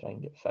and try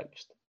and get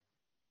fixed."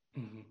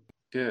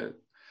 Yeah,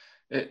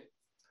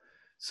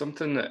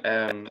 something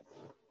that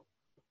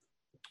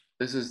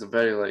this is the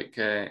very like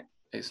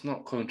it's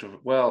not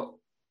controversial. Well,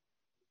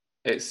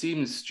 it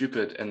seems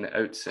stupid in the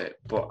outset,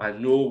 but I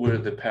know where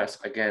the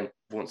person, again,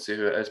 won't say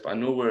who it is, but I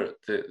know where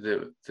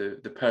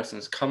the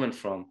person's coming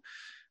from.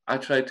 I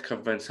tried to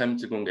convince him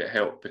to go and get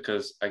help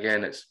because,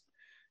 again, it's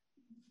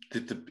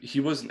he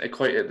wasn't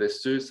quite at the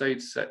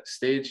suicide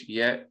stage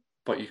yet,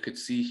 but you could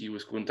see he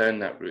was going down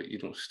that route. You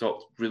know,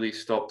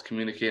 stopped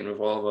communicating with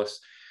all of us,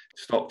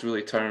 stopped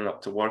really turning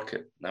up to work.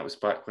 That was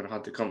back when I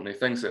had the company,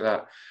 things like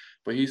that.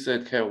 But he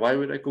said, "Kel, why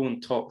would I go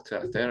and talk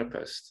to a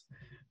therapist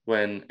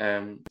when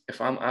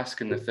if I'm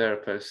asking the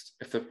therapist,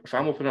 if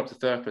I'm opening up the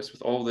therapist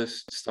with all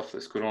this stuff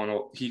that's going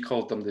on," he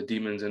called them the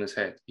demons in his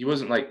head. He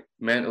wasn't like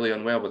mentally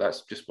unwell, but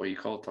that's just what he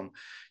called them.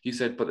 He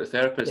said, but the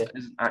therapist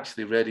isn't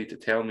actually ready to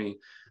tell me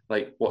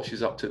like what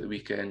she's up to at the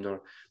weekend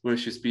or where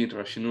she's been,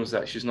 or if she knows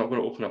that, she's not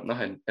going to open up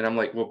nothing. And I'm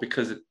like, well,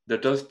 because there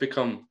does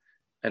become,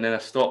 and then I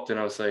stopped and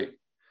I was like,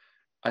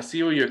 I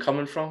see where you're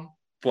coming from,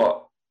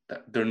 but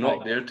they're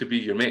not there to be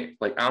your mate.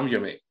 Like, I'm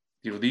your mate.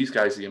 You know, these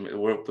guys are your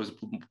mate. There's a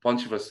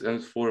bunch of us,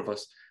 there's 4 of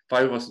us,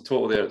 5 of us in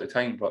total there at the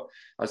time, but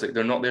I was like,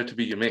 they're not there to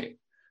be your mate.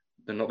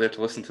 They're not there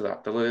to listen to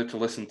that. They're there to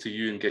listen to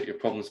you and get your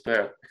problems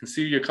better. I can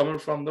see where you're coming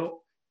from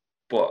though,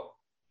 but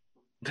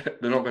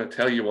they're not going to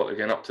tell you what they're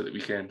getting up to the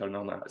weekend or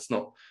none of that. It's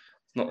not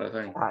their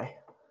thing. Aye.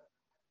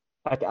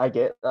 I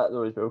get that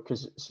though as well,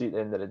 because see, at the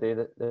end of the day,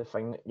 the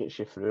thing that gets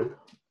you through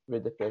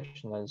with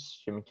depression is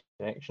human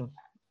connection.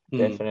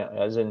 Definitely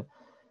is. And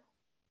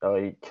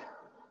like,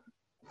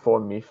 for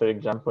me, for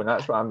example, and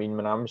that's what I mean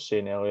when I was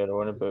saying earlier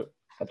on about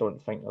I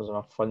don't think there's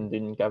enough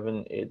funding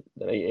given to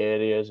the right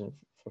areas and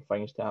for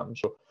things to happen.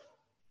 So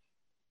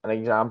an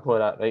example of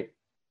that, right?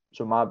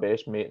 So my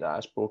best mate that I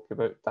spoke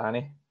about,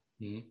 Danny,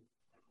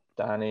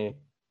 Danny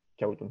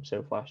killed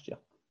himself last year.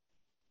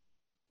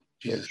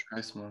 Jesus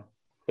Christ, man.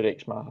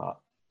 Breaks my heart.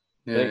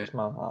 Yeah. Breaks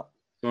my heart.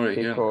 Sorry,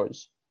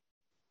 because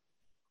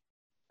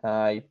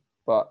aye,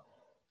 but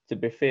to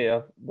be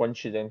fair,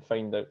 once you then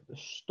find out the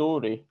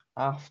story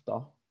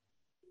after,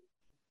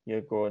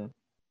 you're going,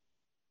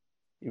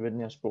 he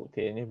wouldn't have spoke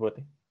to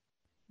anybody.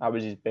 I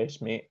was his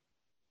best mate.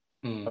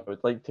 I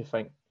would like to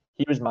think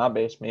he was my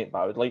best mate, but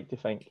I would like to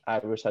think I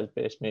was his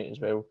best mate as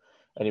well.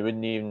 And he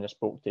wouldn't even have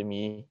spoke to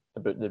me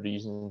about the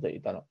reason that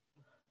he'd done it.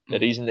 The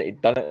reason that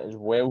he'd done it as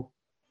well,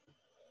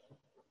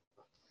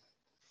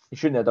 he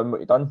shouldn't have done what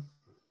he done,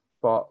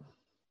 but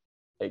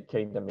it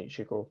kind of makes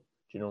you go,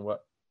 do you know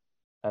what?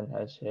 In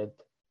his head,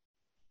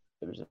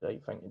 it was the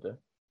right thing to do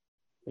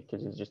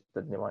because he just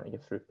didn't want to go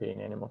through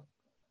pain anymore.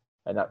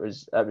 And that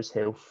was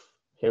health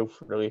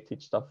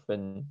related stuff,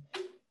 and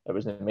it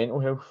wasn't mental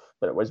health,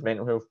 but it was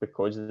mental health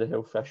because of the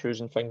health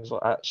issues and things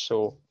like that.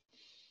 So,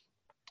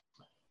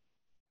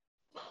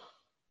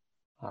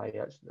 aye,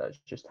 that's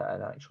just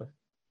hitting actually.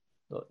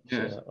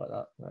 Saying it like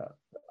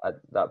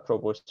that. That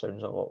probably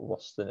sounds a lot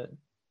worse than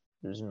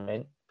it was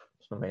meant.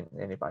 It's not meant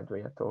in any bad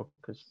way at all,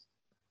 because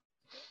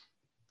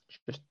it's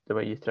just the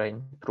way you try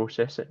and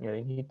process it in your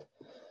own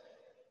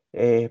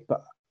head.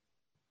 But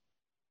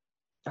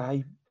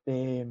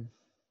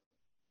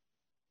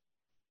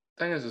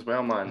thing is as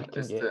well, man, I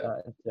can get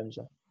that in terms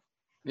of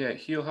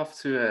he'll have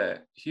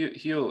to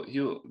he'll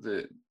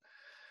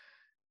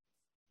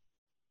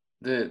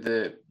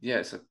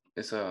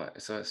it's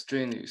a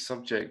strange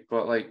subject,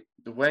 but like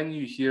when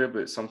you hear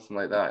about something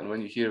like that and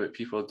when you hear about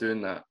people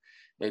doing that,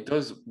 it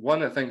does,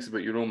 one, it thinks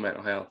about your own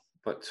mental health,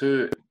 but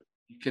 2,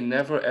 you can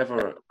never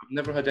ever, I've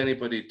never had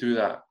anybody do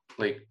that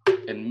like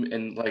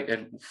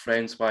in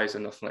friends wise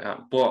and nothing like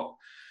that, but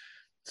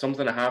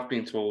something I have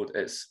been told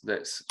that's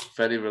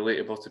very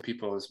relatable to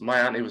people is my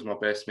auntie was my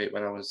best mate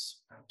when I was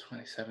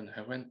 27.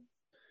 I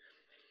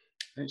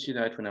think she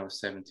died when I was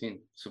 17.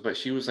 So, but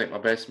she was like my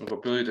best. We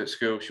got bullied at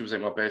school. She was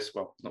like my best.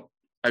 Well, not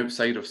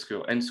outside of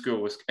school.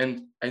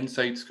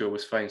 Inside school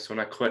was fine. So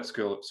when I quit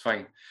school, it was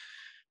fine.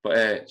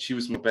 But she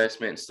was my best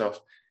mate and stuff.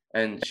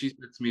 And she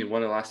said to me,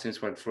 one of the last things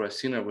before I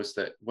seen her was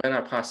that when I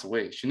passed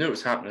away, she knew it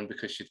was happening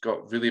because she'd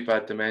got really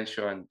bad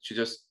dementia and she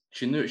just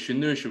she knew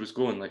she was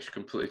going, like she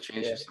completely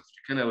changed Yeah. herself.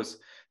 She kind of was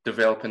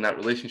developing that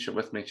relationship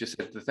with me. She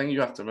said, the thing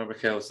you have to remember,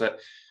 Kel, is that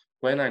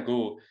when I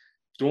go,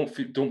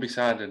 don't be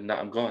sad and that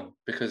I'm gone,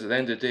 because at the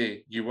end of the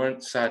day, you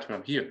weren't sad when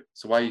I'm here.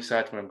 So why are you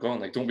sad when I'm gone?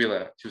 Like, don't be like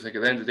that. She was like,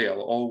 at the end of the day,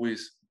 I'll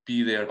always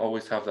be there and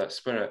always have that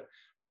spirit,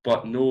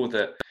 but know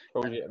that,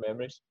 Always get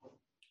memories.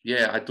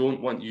 yeah, I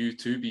don't want you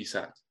to be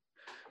sad.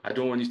 I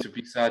don't want you to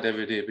be sad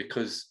every day,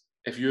 because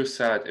if you're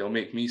sad, it'll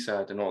make me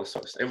sad and all this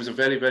sort of stuff. It was a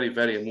very, very,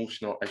 very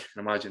emotional, as you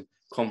can imagine,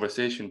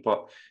 conversation,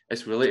 but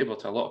it's relatable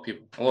to a lot of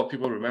people. A lot of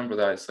people remember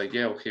that. It's like,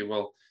 yeah, okay,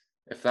 well,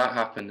 if that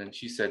happened and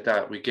she said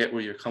that, we get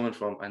where you're coming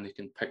from, and they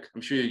can pick.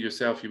 I'm sure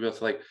yourself, you'll be able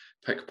to like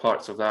pick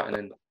parts of that and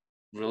then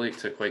relate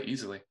to it quite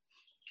easily.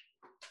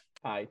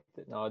 Aye,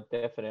 no,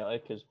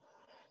 definitely, because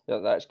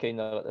that's kind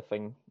of like the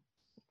thing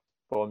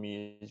for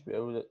me as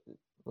well. That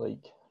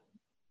like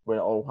when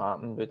it all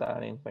happened with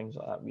Danny and things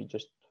like that, we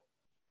just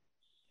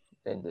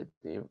at the end of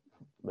the day,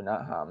 when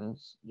that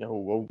happens, your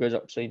whole world goes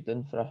upside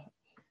down for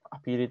a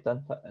period,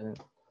 doesn't it? And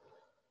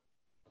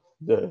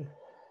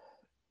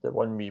the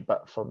one wee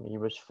bit for me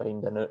was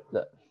finding out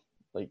that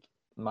like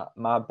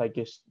my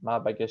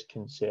biggest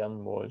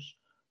concern was,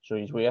 so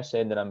his way of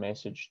sending a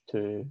message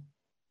to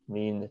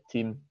me and the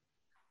team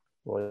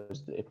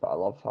was that he put a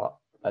love heart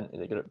into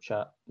the group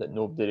chat that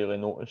nobody really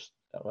noticed,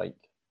 like,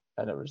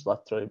 and it was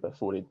literally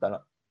before he'd done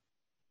it.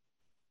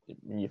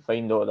 When you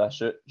find all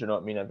this out, do you know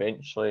what I mean?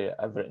 Eventually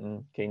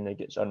everything kind of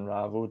gets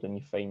unravelled and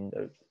you find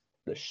out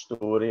the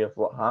story of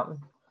what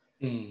happened.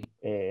 And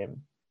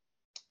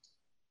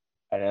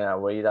in a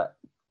way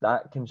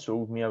that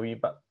consoled me a wee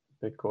bit,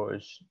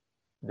 because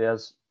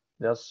there's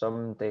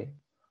somebody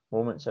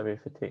moments away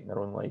for taking their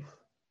own life,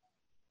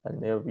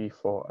 and their wee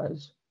thought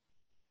is,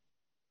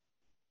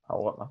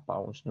 I'll let my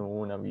pals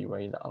know in a wee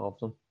way that I love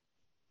them.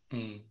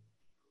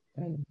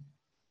 And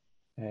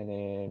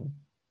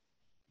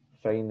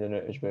finding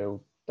out as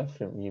well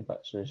different wee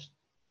bits as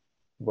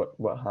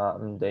what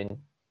happened, then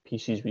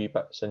pieces wee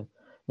bits, and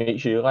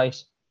makes you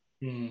realise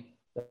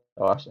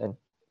and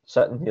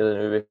sitting here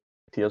now with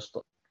tears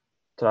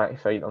trying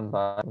to fight them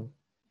back.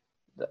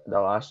 The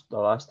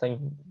last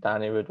time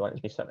Danny would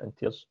want me sitting in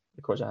tears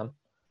because of him.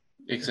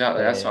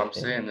 Exactly, that's what I'm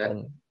saying.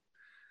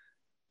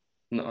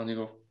 On you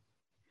go.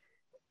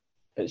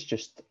 It's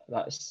just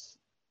that's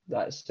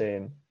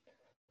the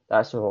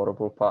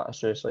horrible part of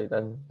suicide.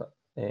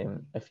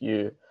 And if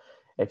you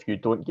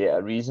don't get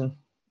a reason,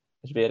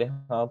 it's very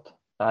hard.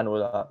 I know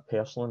that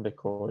personally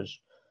because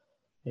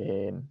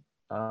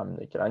I'm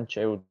the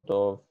grandchild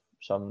of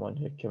someone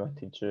who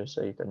committed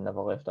suicide and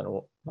never left a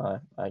note. My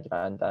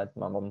granddad,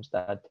 my mum's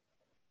dad,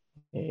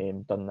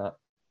 done that.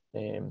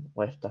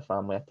 Left a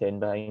family of 10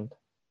 behind.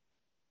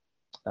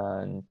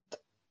 And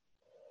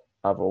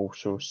I've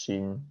also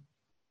seen,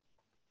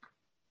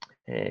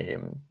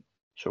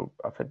 so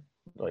I've had,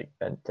 like,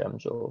 in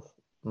terms of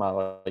my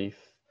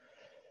life,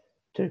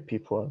 two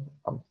people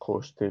I'm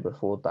close to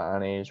before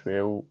Danny as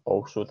well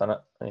also done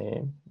it,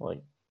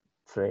 like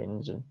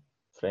friends and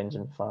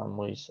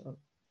families,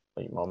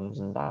 like mums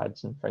and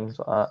dads and things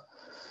like that,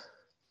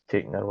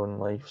 taking their own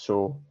life.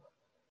 So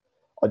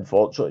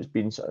unfortunately, it's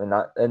been something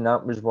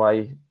that was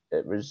why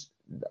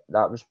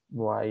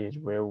as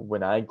well,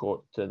 when I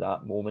got to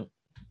that moment,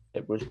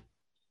 it was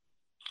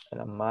in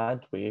a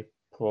mad way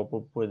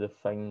probably the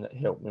thing that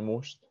helped me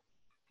most,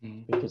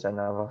 because I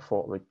never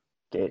thought we'd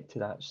get to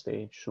that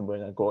stage. So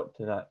when I got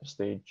to that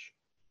stage,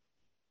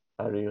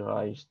 I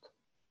realised,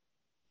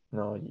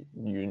 no,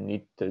 you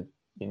need to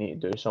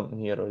do something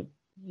here, or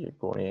you're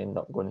going to end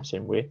up going the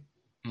same way.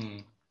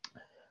 And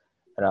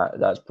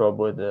that's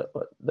probably the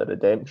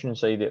redemption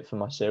side of it for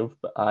myself.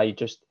 But I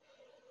just,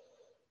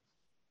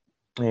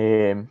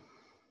 I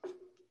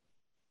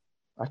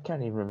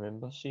can't even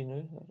remember. See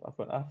now, I've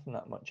got nothing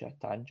that much of a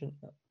tangent.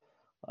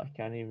 I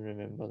can't even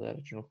remember the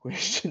original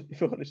question, to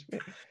be honest,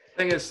 mate.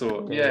 Thing is,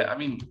 though, yeah, I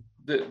mean,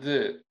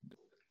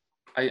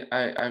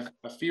 I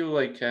feel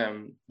like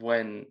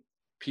when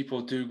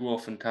people do go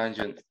off on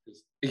tangents,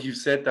 you've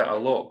said that a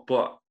lot,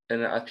 but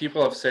and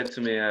people have said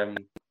to me, I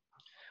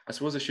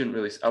suppose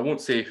I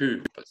won't say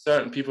who, but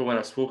certain people, when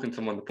I've spoken to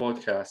them on the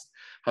podcast,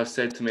 have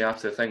said to me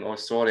after the thing, oh,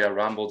 sorry, I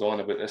rambled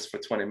on about this for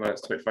 20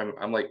 minutes, 25 minutes.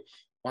 I'm like,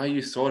 why are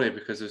you sorry?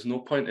 Because there's no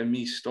point in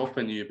me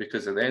stopping you,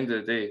 because at the end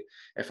of the day,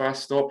 if I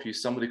stop you,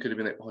 somebody could have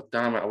been like, oh,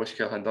 damn it, I wish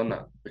Kel hadn't done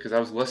that, because I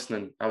was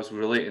listening, I was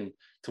relating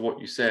to what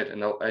you said.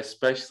 And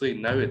especially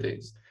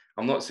nowadays,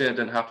 I'm not saying it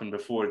didn't happen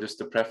before, just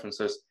the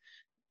preferences.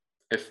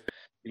 If,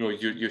 you know,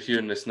 you're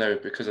hearing this now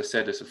because I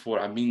said this before,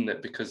 I mean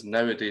that because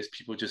nowadays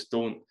people just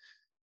don't,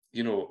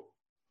 you know,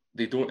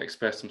 they don't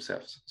express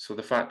themselves. So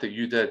the fact that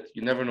you did,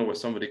 you never know what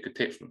somebody could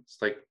take from it. It's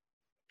like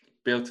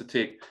be able to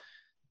take,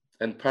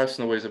 in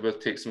personal ways, able to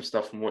take some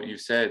stuff from what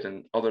you've said,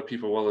 and other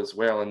people will as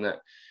well. And that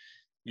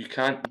you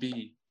can't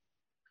be,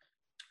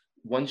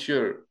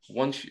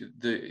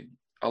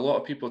 a lot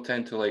of people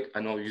tend to, like, I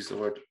know I use the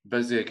word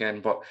busy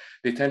again, but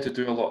they tend to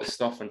do a lot of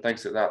stuff and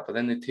things like that. But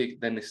then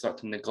they start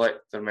to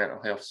neglect their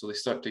mental health. So they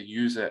start to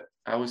use it.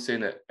 I was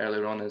saying it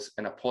earlier on as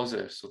in a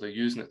positive. So they're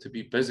using it to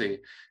be busy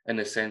in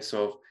the sense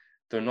of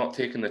they're not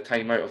taking the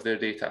time out of their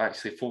day to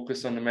actually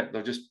focus on the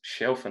they're just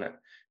shelving it.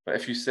 But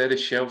if you instead of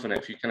shelving it,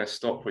 if you kind of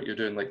stop what you're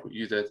doing, like what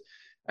you did,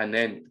 and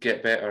then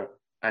get better,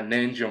 and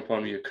then jump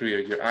on with your career,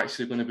 you're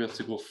actually going to be able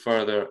to go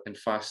further and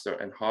faster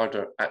and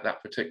harder at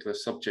that particular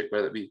subject,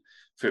 whether it be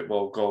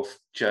football, golf,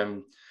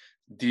 gym,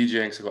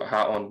 DJing, so got a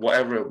hat on,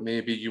 whatever it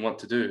may be you want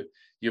to do,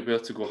 you'll be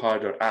able to go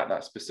harder at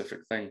that specific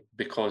thing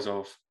because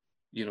of,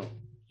 you know,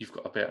 you've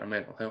got a better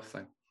mental health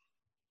thing.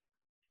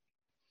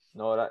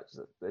 No, that's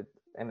it,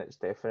 and it's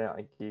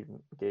definitely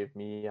gave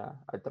me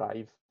a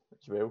drive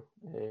as well,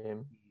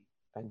 in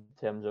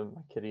terms of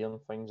my career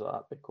and things like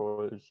that,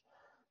 because,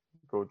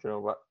 bro, do you know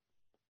what?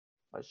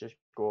 Let's just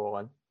go all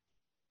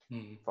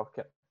in. Fuck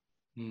it.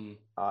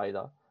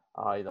 Either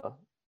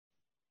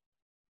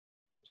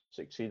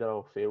succeed or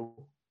I'll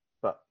fail,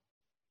 but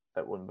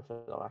it won't be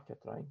for the lack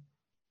of trying.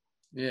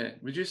 Yeah.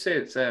 Would you say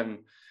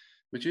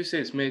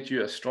it's made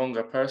you a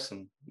stronger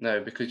person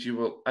now? Because you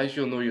will, as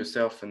you'll know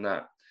yourself in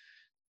that,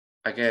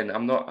 again,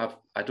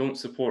 I don't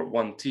support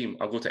one team.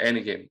 I'll go to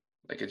any game.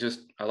 Like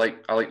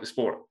I like the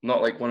sport. I'm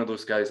not like one of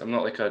those guys. I'm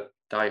not like a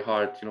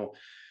die-hard, you know,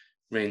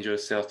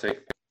 Rangers,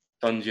 Celtic,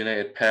 Dundee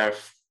United,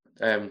 Perth,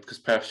 because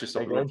Perth's just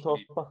up the road from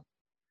me.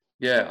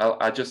 Yeah,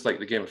 I just like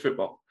the game of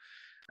football.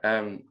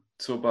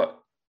 But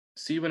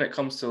see, when it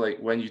comes to like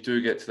when you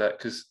do get to that,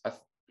 because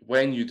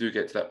when you do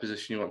get to that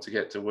position you want to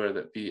get to, whether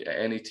that be at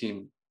any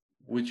team,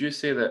 would you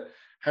say that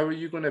how are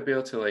you going to be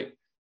able to like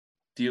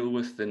deal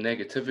with the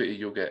negativity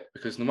you'll get?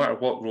 Because no matter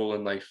what role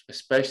in life,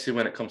 especially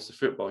when it comes to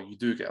football, you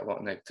do get a lot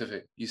of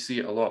negativity. You see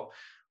it a lot,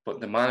 but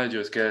the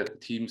managers get it, the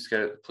teams get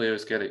it, the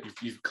players get it.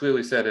 You've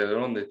clearly said it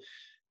on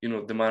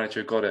the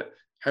manager got it.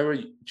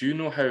 Do you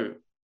know how,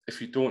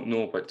 if you don't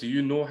know, but do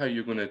you know how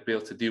you're going to be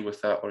able to deal with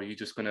that? Or are you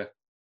just going to,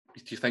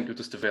 do you think you'll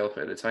just develop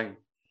it at the time?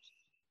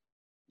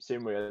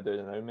 Same way I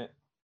do now, mate.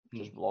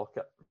 Just block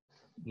it.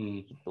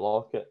 Just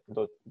block it.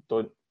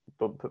 Don't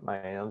put my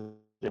energy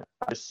in.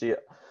 I just see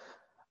it.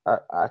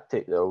 I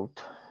take the old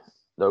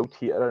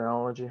heater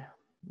analogy,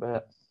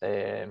 but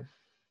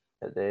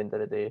at the end of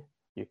the day,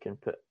 you can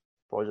put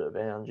positive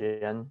energy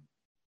in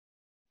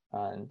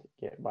and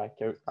get back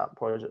out that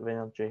positive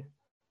energy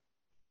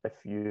if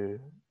you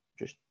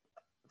just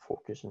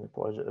focus on the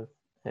positive.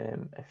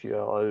 If you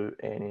allow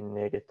any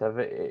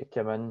negativity to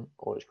come in,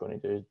 all it's going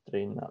to do is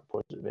drain that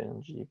positive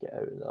energy you get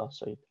out of the other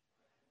side.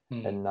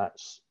 And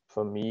that's,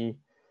 for me,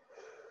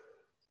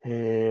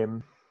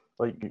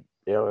 like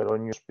earlier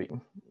on you're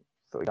speaking,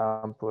 for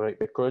example, right,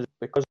 because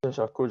the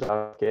circles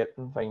I've kept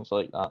and things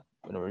like that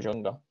when I was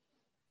younger,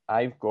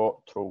 I've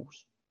got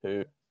trolls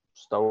who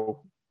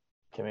still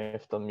come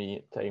after me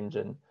at times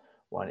and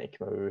want to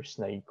come out with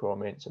snide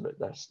comments about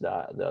this,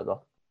 that, the other.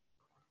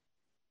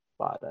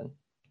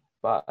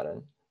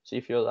 Battering. See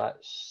if you're that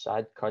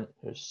sad cunt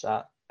who's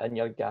sat in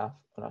your gaff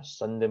on a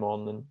Sunday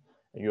morning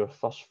and your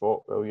first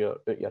thought while you're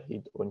out your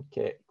head on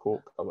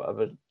coke or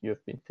whatever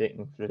you've been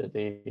taking through the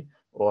day,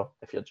 or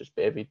if you're just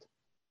bevied,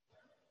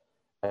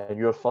 and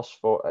your first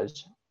thought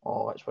is,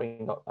 oh, let's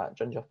wind up that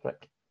ginger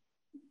prick.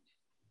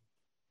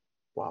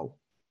 Wow.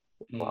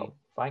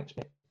 Thanks,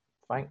 mate.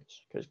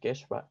 Thanks. Because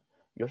guess what?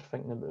 You're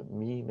thinking about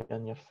me,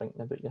 man. You're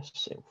thinking about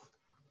yourself.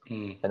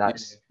 And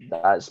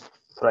that's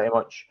pretty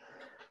much,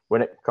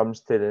 when it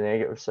comes to the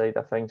negative side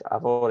of things,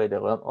 I've already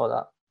learnt all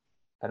that.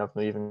 And I've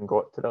not even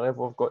got to the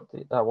level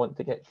I want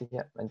to get to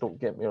yet. And don't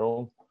get me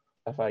wrong,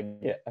 if I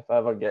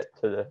ever get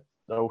to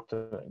the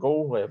ultimate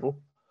goal level,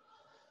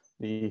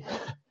 the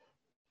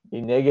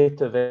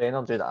negative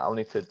energy that I'll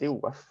need to deal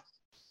with,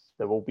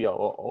 there will be a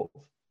lot of.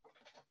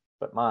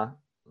 But my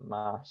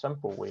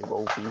simple way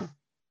will be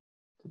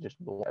to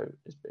just blow out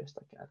as best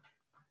I can.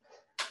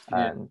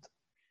 Yeah. And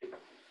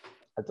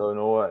I don't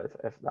know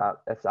if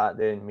that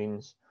then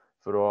means,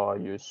 for all I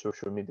use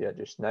social media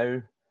just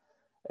now,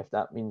 if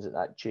that means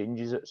that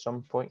changes at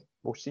some point,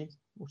 we'll see.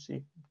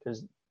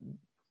 Because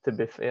to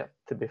be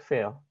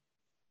fair,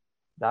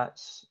 that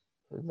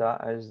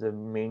is the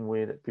main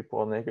way that people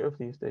are negative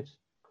these days.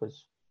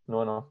 Because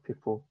not enough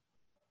people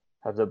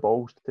have the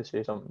balls to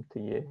say something to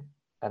you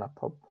in a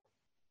pub,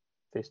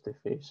 face to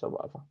face or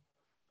whatever.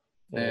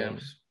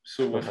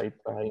 So they'll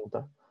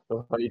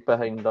hide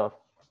behind their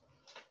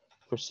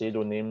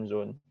pseudo names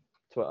on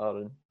Twitter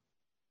and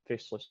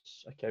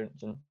faceless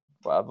accounts and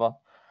whatever,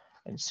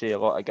 and say a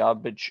lot of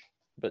garbage,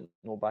 but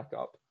no back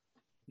up.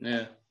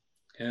 Yeah.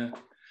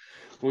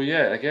 Well,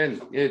 yeah.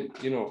 Again,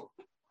 you know,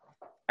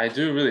 I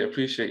do really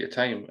appreciate your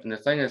time, and the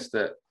thing is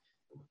that,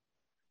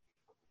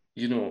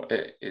 you know,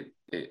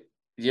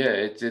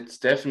 it's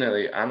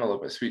definitely, I'm a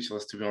little bit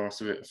speechless, to be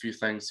honest, about a few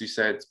things you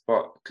said,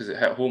 but because it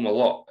hit home a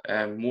lot,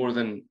 more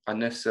than I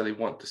necessarily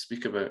want to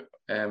speak about.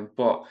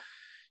 But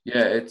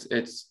yeah,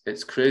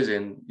 it's crazy,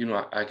 and you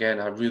know, again,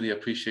 I really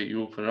appreciate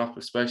you opening up,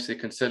 especially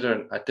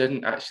considering I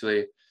didn't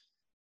actually.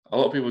 A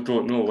lot of people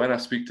don't know, when I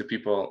speak to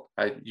people,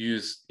 I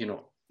use, you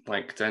know,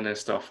 LinkedIn and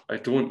stuff. I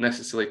don't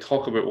necessarily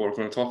talk about what we're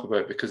going to talk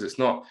about, because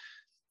I'm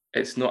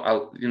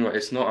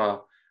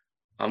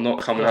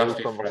not coming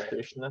after you for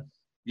it.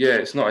 Yeah,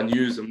 it's not a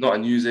news. I'm not a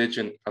news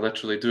agent. I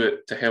literally do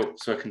it to help,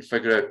 so I can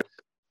figure out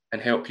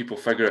and help people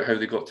figure out how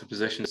they got to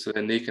position so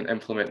then they can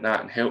implement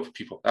that and help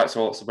people. That's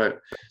all it's about.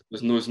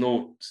 There's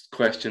no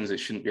questions that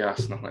shouldn't be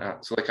asked, nothing like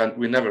that. So like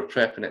we never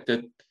prep, and it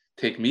did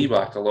take me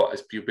back a lot,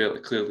 as you'll be able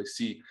to clearly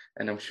see,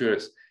 and I'm sure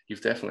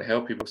you've definitely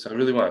helped people. So I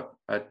really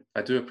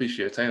I do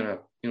appreciate your time.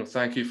 And,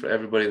 thank you for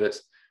everybody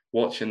that's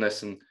watching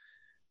this, and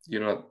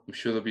I'm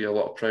sure there'll be a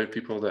lot of proud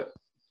people that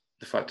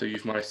the fact that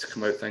you've managed to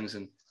come out things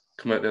and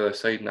come out the other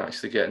side and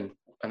actually get in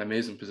an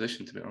amazing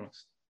position, to be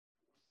honest.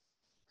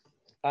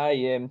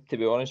 To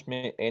be honest,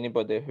 mate,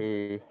 anybody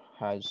who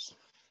has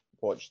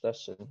watched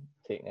this and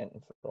taken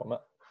anything from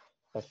it,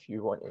 if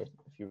you want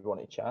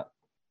to chat,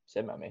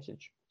 send me a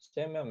message.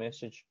 Send me a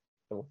message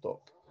and we'll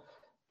talk.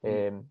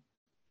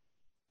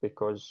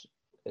 Because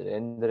at the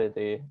end of the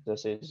day,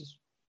 this is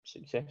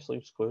success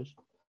leaves clues,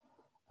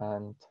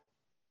 and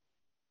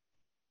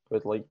I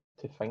would like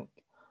to think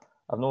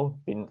I've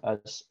not been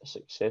as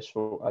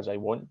successful as I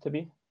want to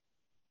be,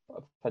 but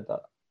I've had a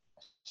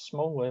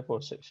small level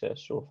of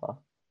success so far.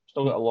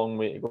 Still got a long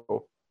way to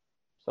go.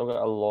 Still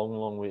got a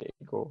long way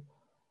to go.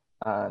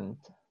 And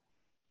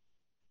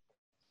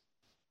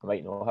I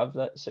might not have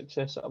that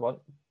success that I want,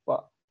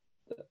 but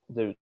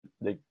the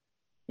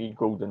wee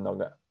golden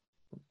nugget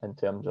in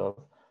terms of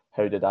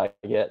how did I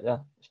get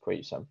there, it's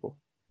quite simple.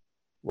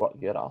 Work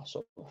your arse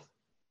off.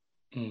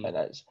 And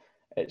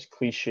it's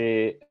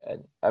cliche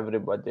and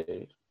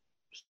everybody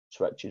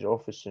switches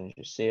off as soon as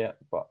you say it,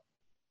 but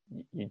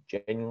you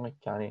genuinely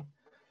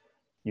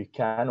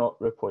cannot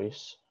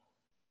replace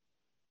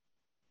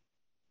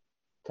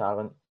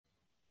talent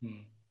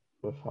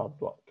with hard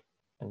work,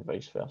 and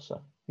vice versa.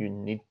 You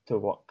need to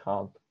work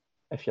hard.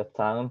 If you're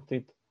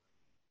talented,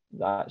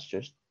 that's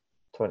just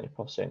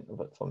 20% of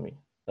it for me.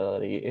 The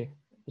other 80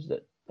 is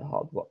that the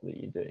hard work that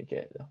you do to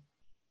get there.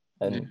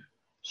 And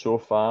so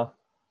far,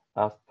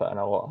 I've put in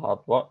a lot of hard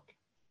work,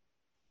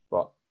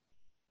 but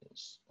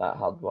that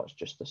hard work's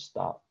just the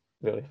start,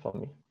 really, for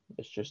me.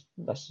 It's just,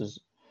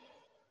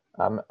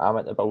 I'm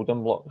at the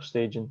building block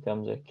stage in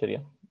terms of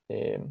career.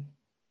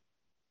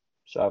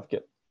 So I've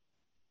got,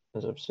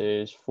 as I've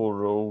said, 4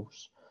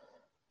 roles,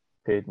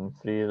 paid in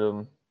 3 of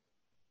them.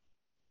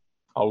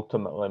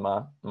 Ultimately,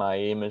 my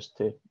aim is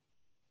to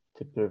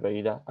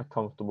provide a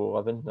comfortable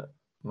living, that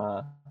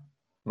my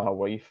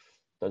wife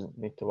doesn't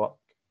need to work,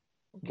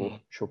 though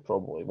she'll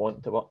probably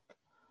want to work,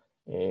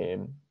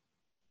 and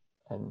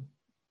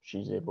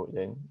she's able to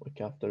then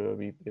look after a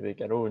wee baby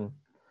girl, and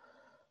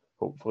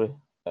hopefully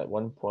at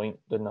one point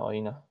down the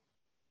line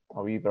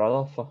a wee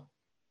brother for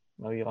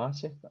my wee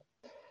lassie. But,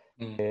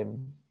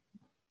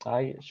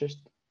 it's just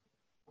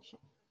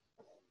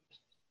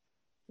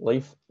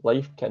life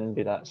can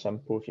be that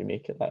simple if you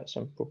make it that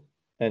simple,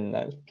 and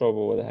that's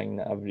probably the thing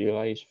that I've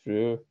realised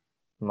through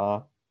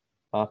my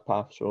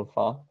path so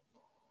far,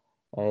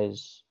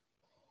 is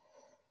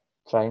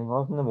try and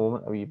live in the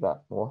moment a wee bit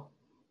more.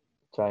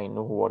 Try and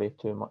not worry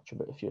too much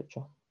about the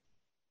future.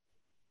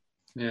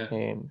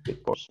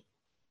 Because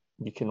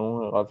you can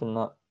only live in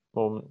that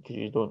moment because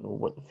you don't know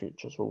what the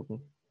future's holding.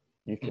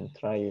 You can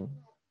try and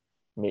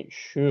make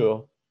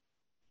sure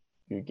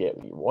you get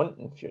what you want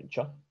in the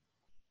future,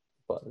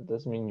 but it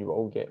doesn't mean you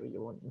will get what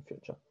you want in the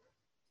future.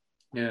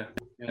 Yeah.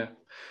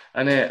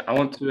 And I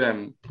want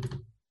to,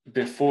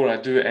 before I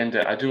do end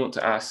it, I do want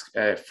to ask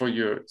for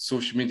your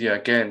social media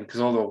again,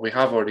 because although we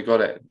have already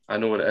got it, I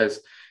know what it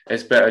is.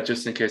 It's better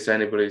just in case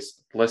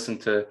anybody's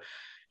listened to,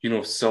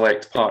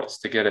 select parts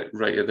to get it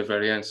right at the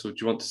very end. So do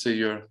you want to say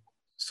your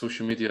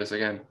social medias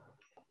again?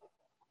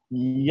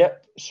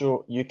 Yep.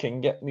 So you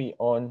can get me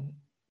on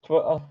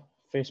Twitter,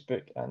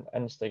 Facebook and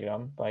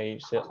Instagram by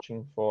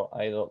searching for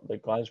either the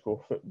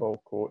Glasgow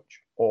Football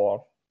Coach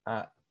or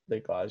at the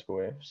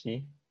Glasgow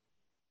FC.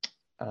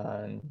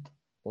 And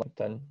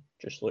LinkedIn,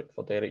 just look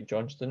for Derek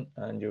Johnston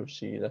and you'll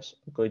see this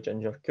ugly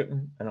ginger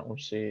coupon, and it will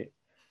say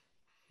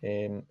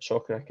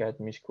Soccer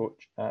Academies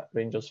Coach at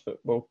Rangers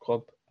Football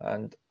Club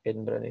and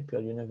Edinburgh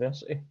Napier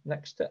University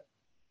next to it.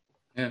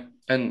 Yeah,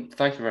 and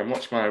thank you very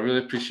much, man. I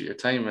really appreciate your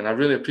time, and I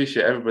really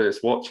appreciate everybody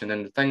that's watching.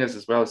 And the thing is,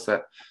 as well, is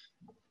that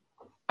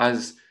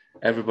as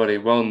everybody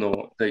will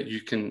know, that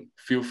you can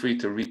feel free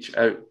to reach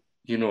out,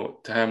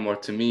 to him or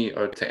to me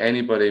or to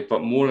anybody.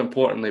 But more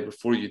importantly,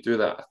 before you do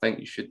that, I think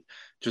you should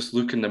just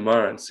look in the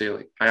mirror and say,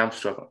 like, I am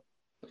struggling.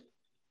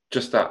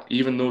 Just that,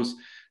 even those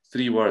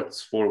 3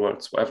 words, 4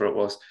 words, whatever it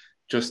was,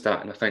 just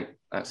that. And I think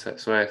that's it.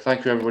 So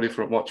thank you everybody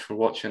for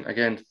watching.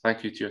 Again,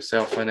 thank you to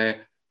yourself, and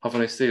have a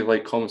nice day.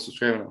 Like, comment,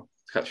 subscribe, and I'll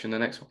catch you in the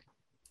next one.